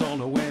plants all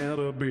know where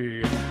to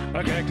be.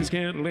 A cactus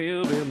can't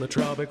live in the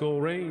tropical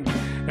rain.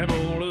 And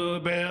polar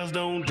bears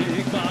don't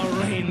dig by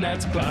rain.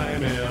 That's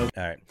climate.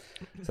 All right.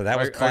 So that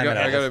was I climate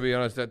got Elvis. to be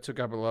honest, that took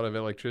up a lot of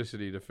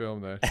electricity to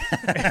film that.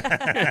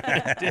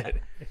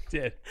 It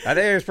did. I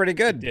think it was pretty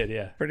good. It did,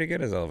 yeah. Pretty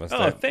good as Elvis.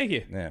 Oh, thank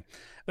you. Yeah.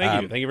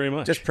 Thank you very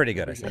much. Just pretty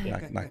good, I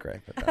said. Not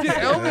great. But Did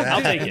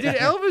I'll take it. Did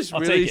Elvis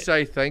I'll really take it.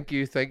 say thank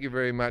you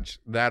very much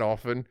that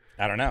often?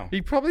 I don't know.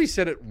 He probably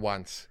said it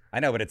once. I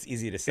know, but it's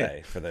easy to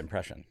say for the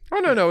impression. Oh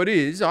no, it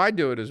is. I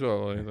do it as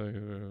well.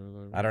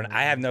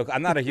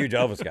 I'm not a huge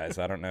Elvis guy,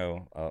 so I don't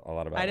know a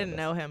lot about I didn't Elvis.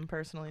 know him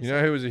personally. You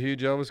know who was a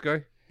huge Elvis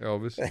guy?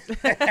 Elvis.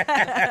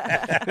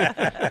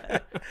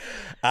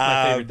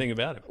 my favorite thing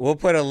about it. We'll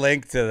put a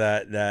link to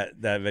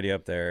that video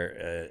up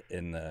there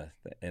on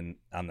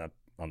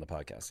the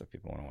podcast if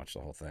people want to watch the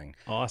whole thing.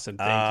 Awesome.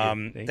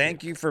 Thank you.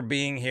 Thank you for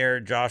being here,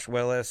 Josh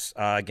Willis.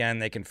 Again,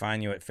 they can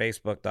find you at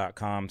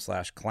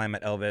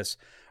facebook.com/climateelvis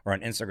or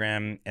on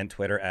Instagram and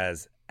Twitter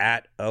as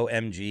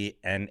 @OMGNASA.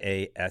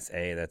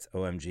 That's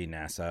OMG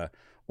NASA.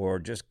 Or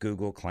just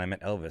Google Climate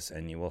Elvis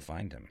and you will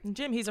find him.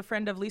 Jim, he's a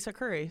friend of Lisa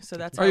Curry, so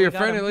that's Oh, how you're we a got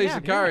friend him. of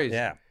Lisa Curry's?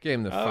 Yeah. Get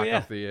him the fuck yeah.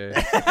 off the air.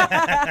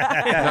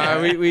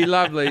 No, we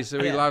love Lisa.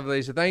 We love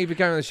Lisa. Thank you for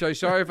coming on the show.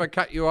 Sorry if I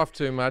cut you off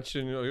too much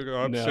and you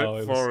upset No,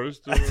 it was-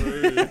 Forrest.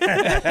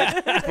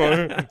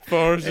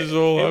 Forrest is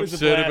all It was a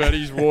upset blast. about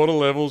his water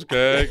levels,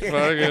 Gag.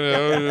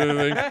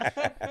 Fucking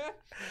hell.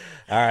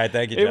 All right,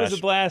 thank you, Josh. It was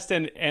a blast,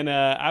 and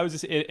I was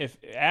just if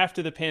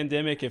after the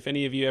pandemic, if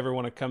any of you ever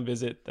want to come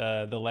visit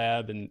the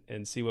lab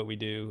and see what we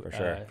do, For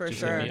sure. For just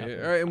sure. hit me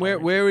up. All right, and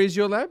where is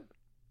your lab?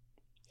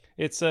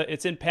 It's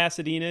in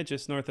Pasadena,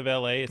 just north of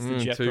LA. It's the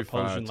Jet Too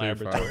Propulsion far,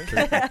 Laboratory.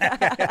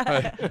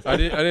 I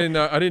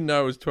didn't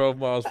know it was 12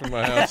 miles from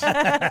my house.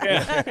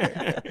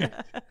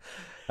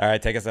 All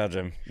right, take us out,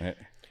 Jim.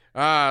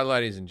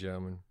 Ladies and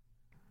gentlemen,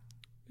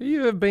 have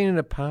you ever been in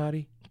a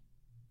party,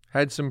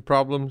 had some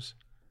problems,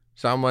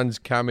 someone's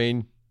come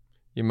in,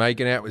 you're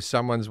making out with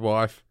someone's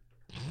wife,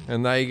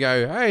 and they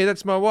go, "Hey,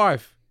 that's my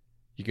wife."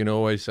 You can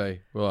always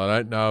say, "Well, I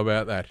don't know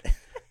about that,"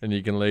 and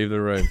you can leave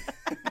the room.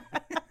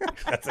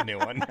 That's a new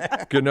one.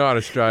 Good night,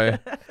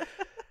 Australia.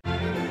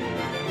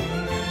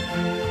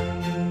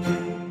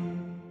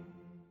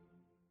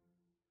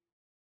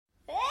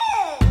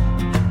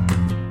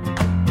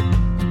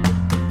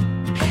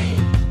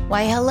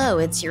 Why, hello,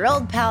 it's your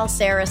old pal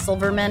Sarah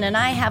Silverman, and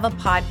I have a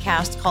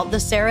podcast called The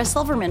Sarah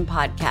Silverman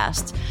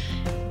Podcast.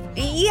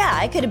 Yeah,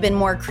 I could have been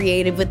more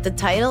creative with the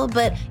title,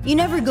 but you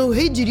never go,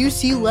 "Hey, did you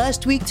see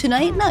Last Week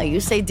Tonight?" No, you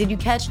say, "Did you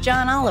catch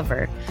John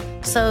Oliver?"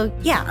 So,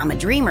 yeah, I'm a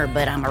dreamer,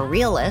 but I'm a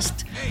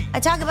realist. I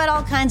talk about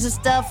all kinds of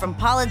stuff, from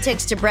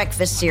politics to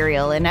breakfast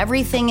cereal and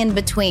everything in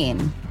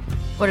between.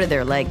 What are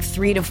there, like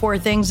 3 to 4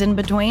 things in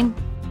between?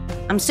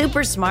 I'm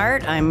super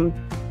smart. I'm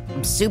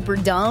super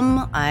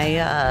dumb.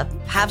 I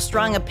have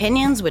strong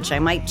opinions, which I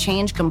might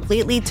change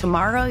completely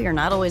tomorrow. You're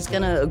not always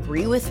going to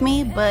agree with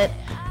me, but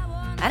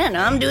I don't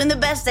know. I'm doing the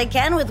best I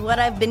can with what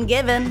I've been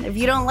given. If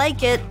you don't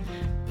like it,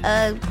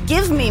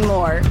 give me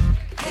more.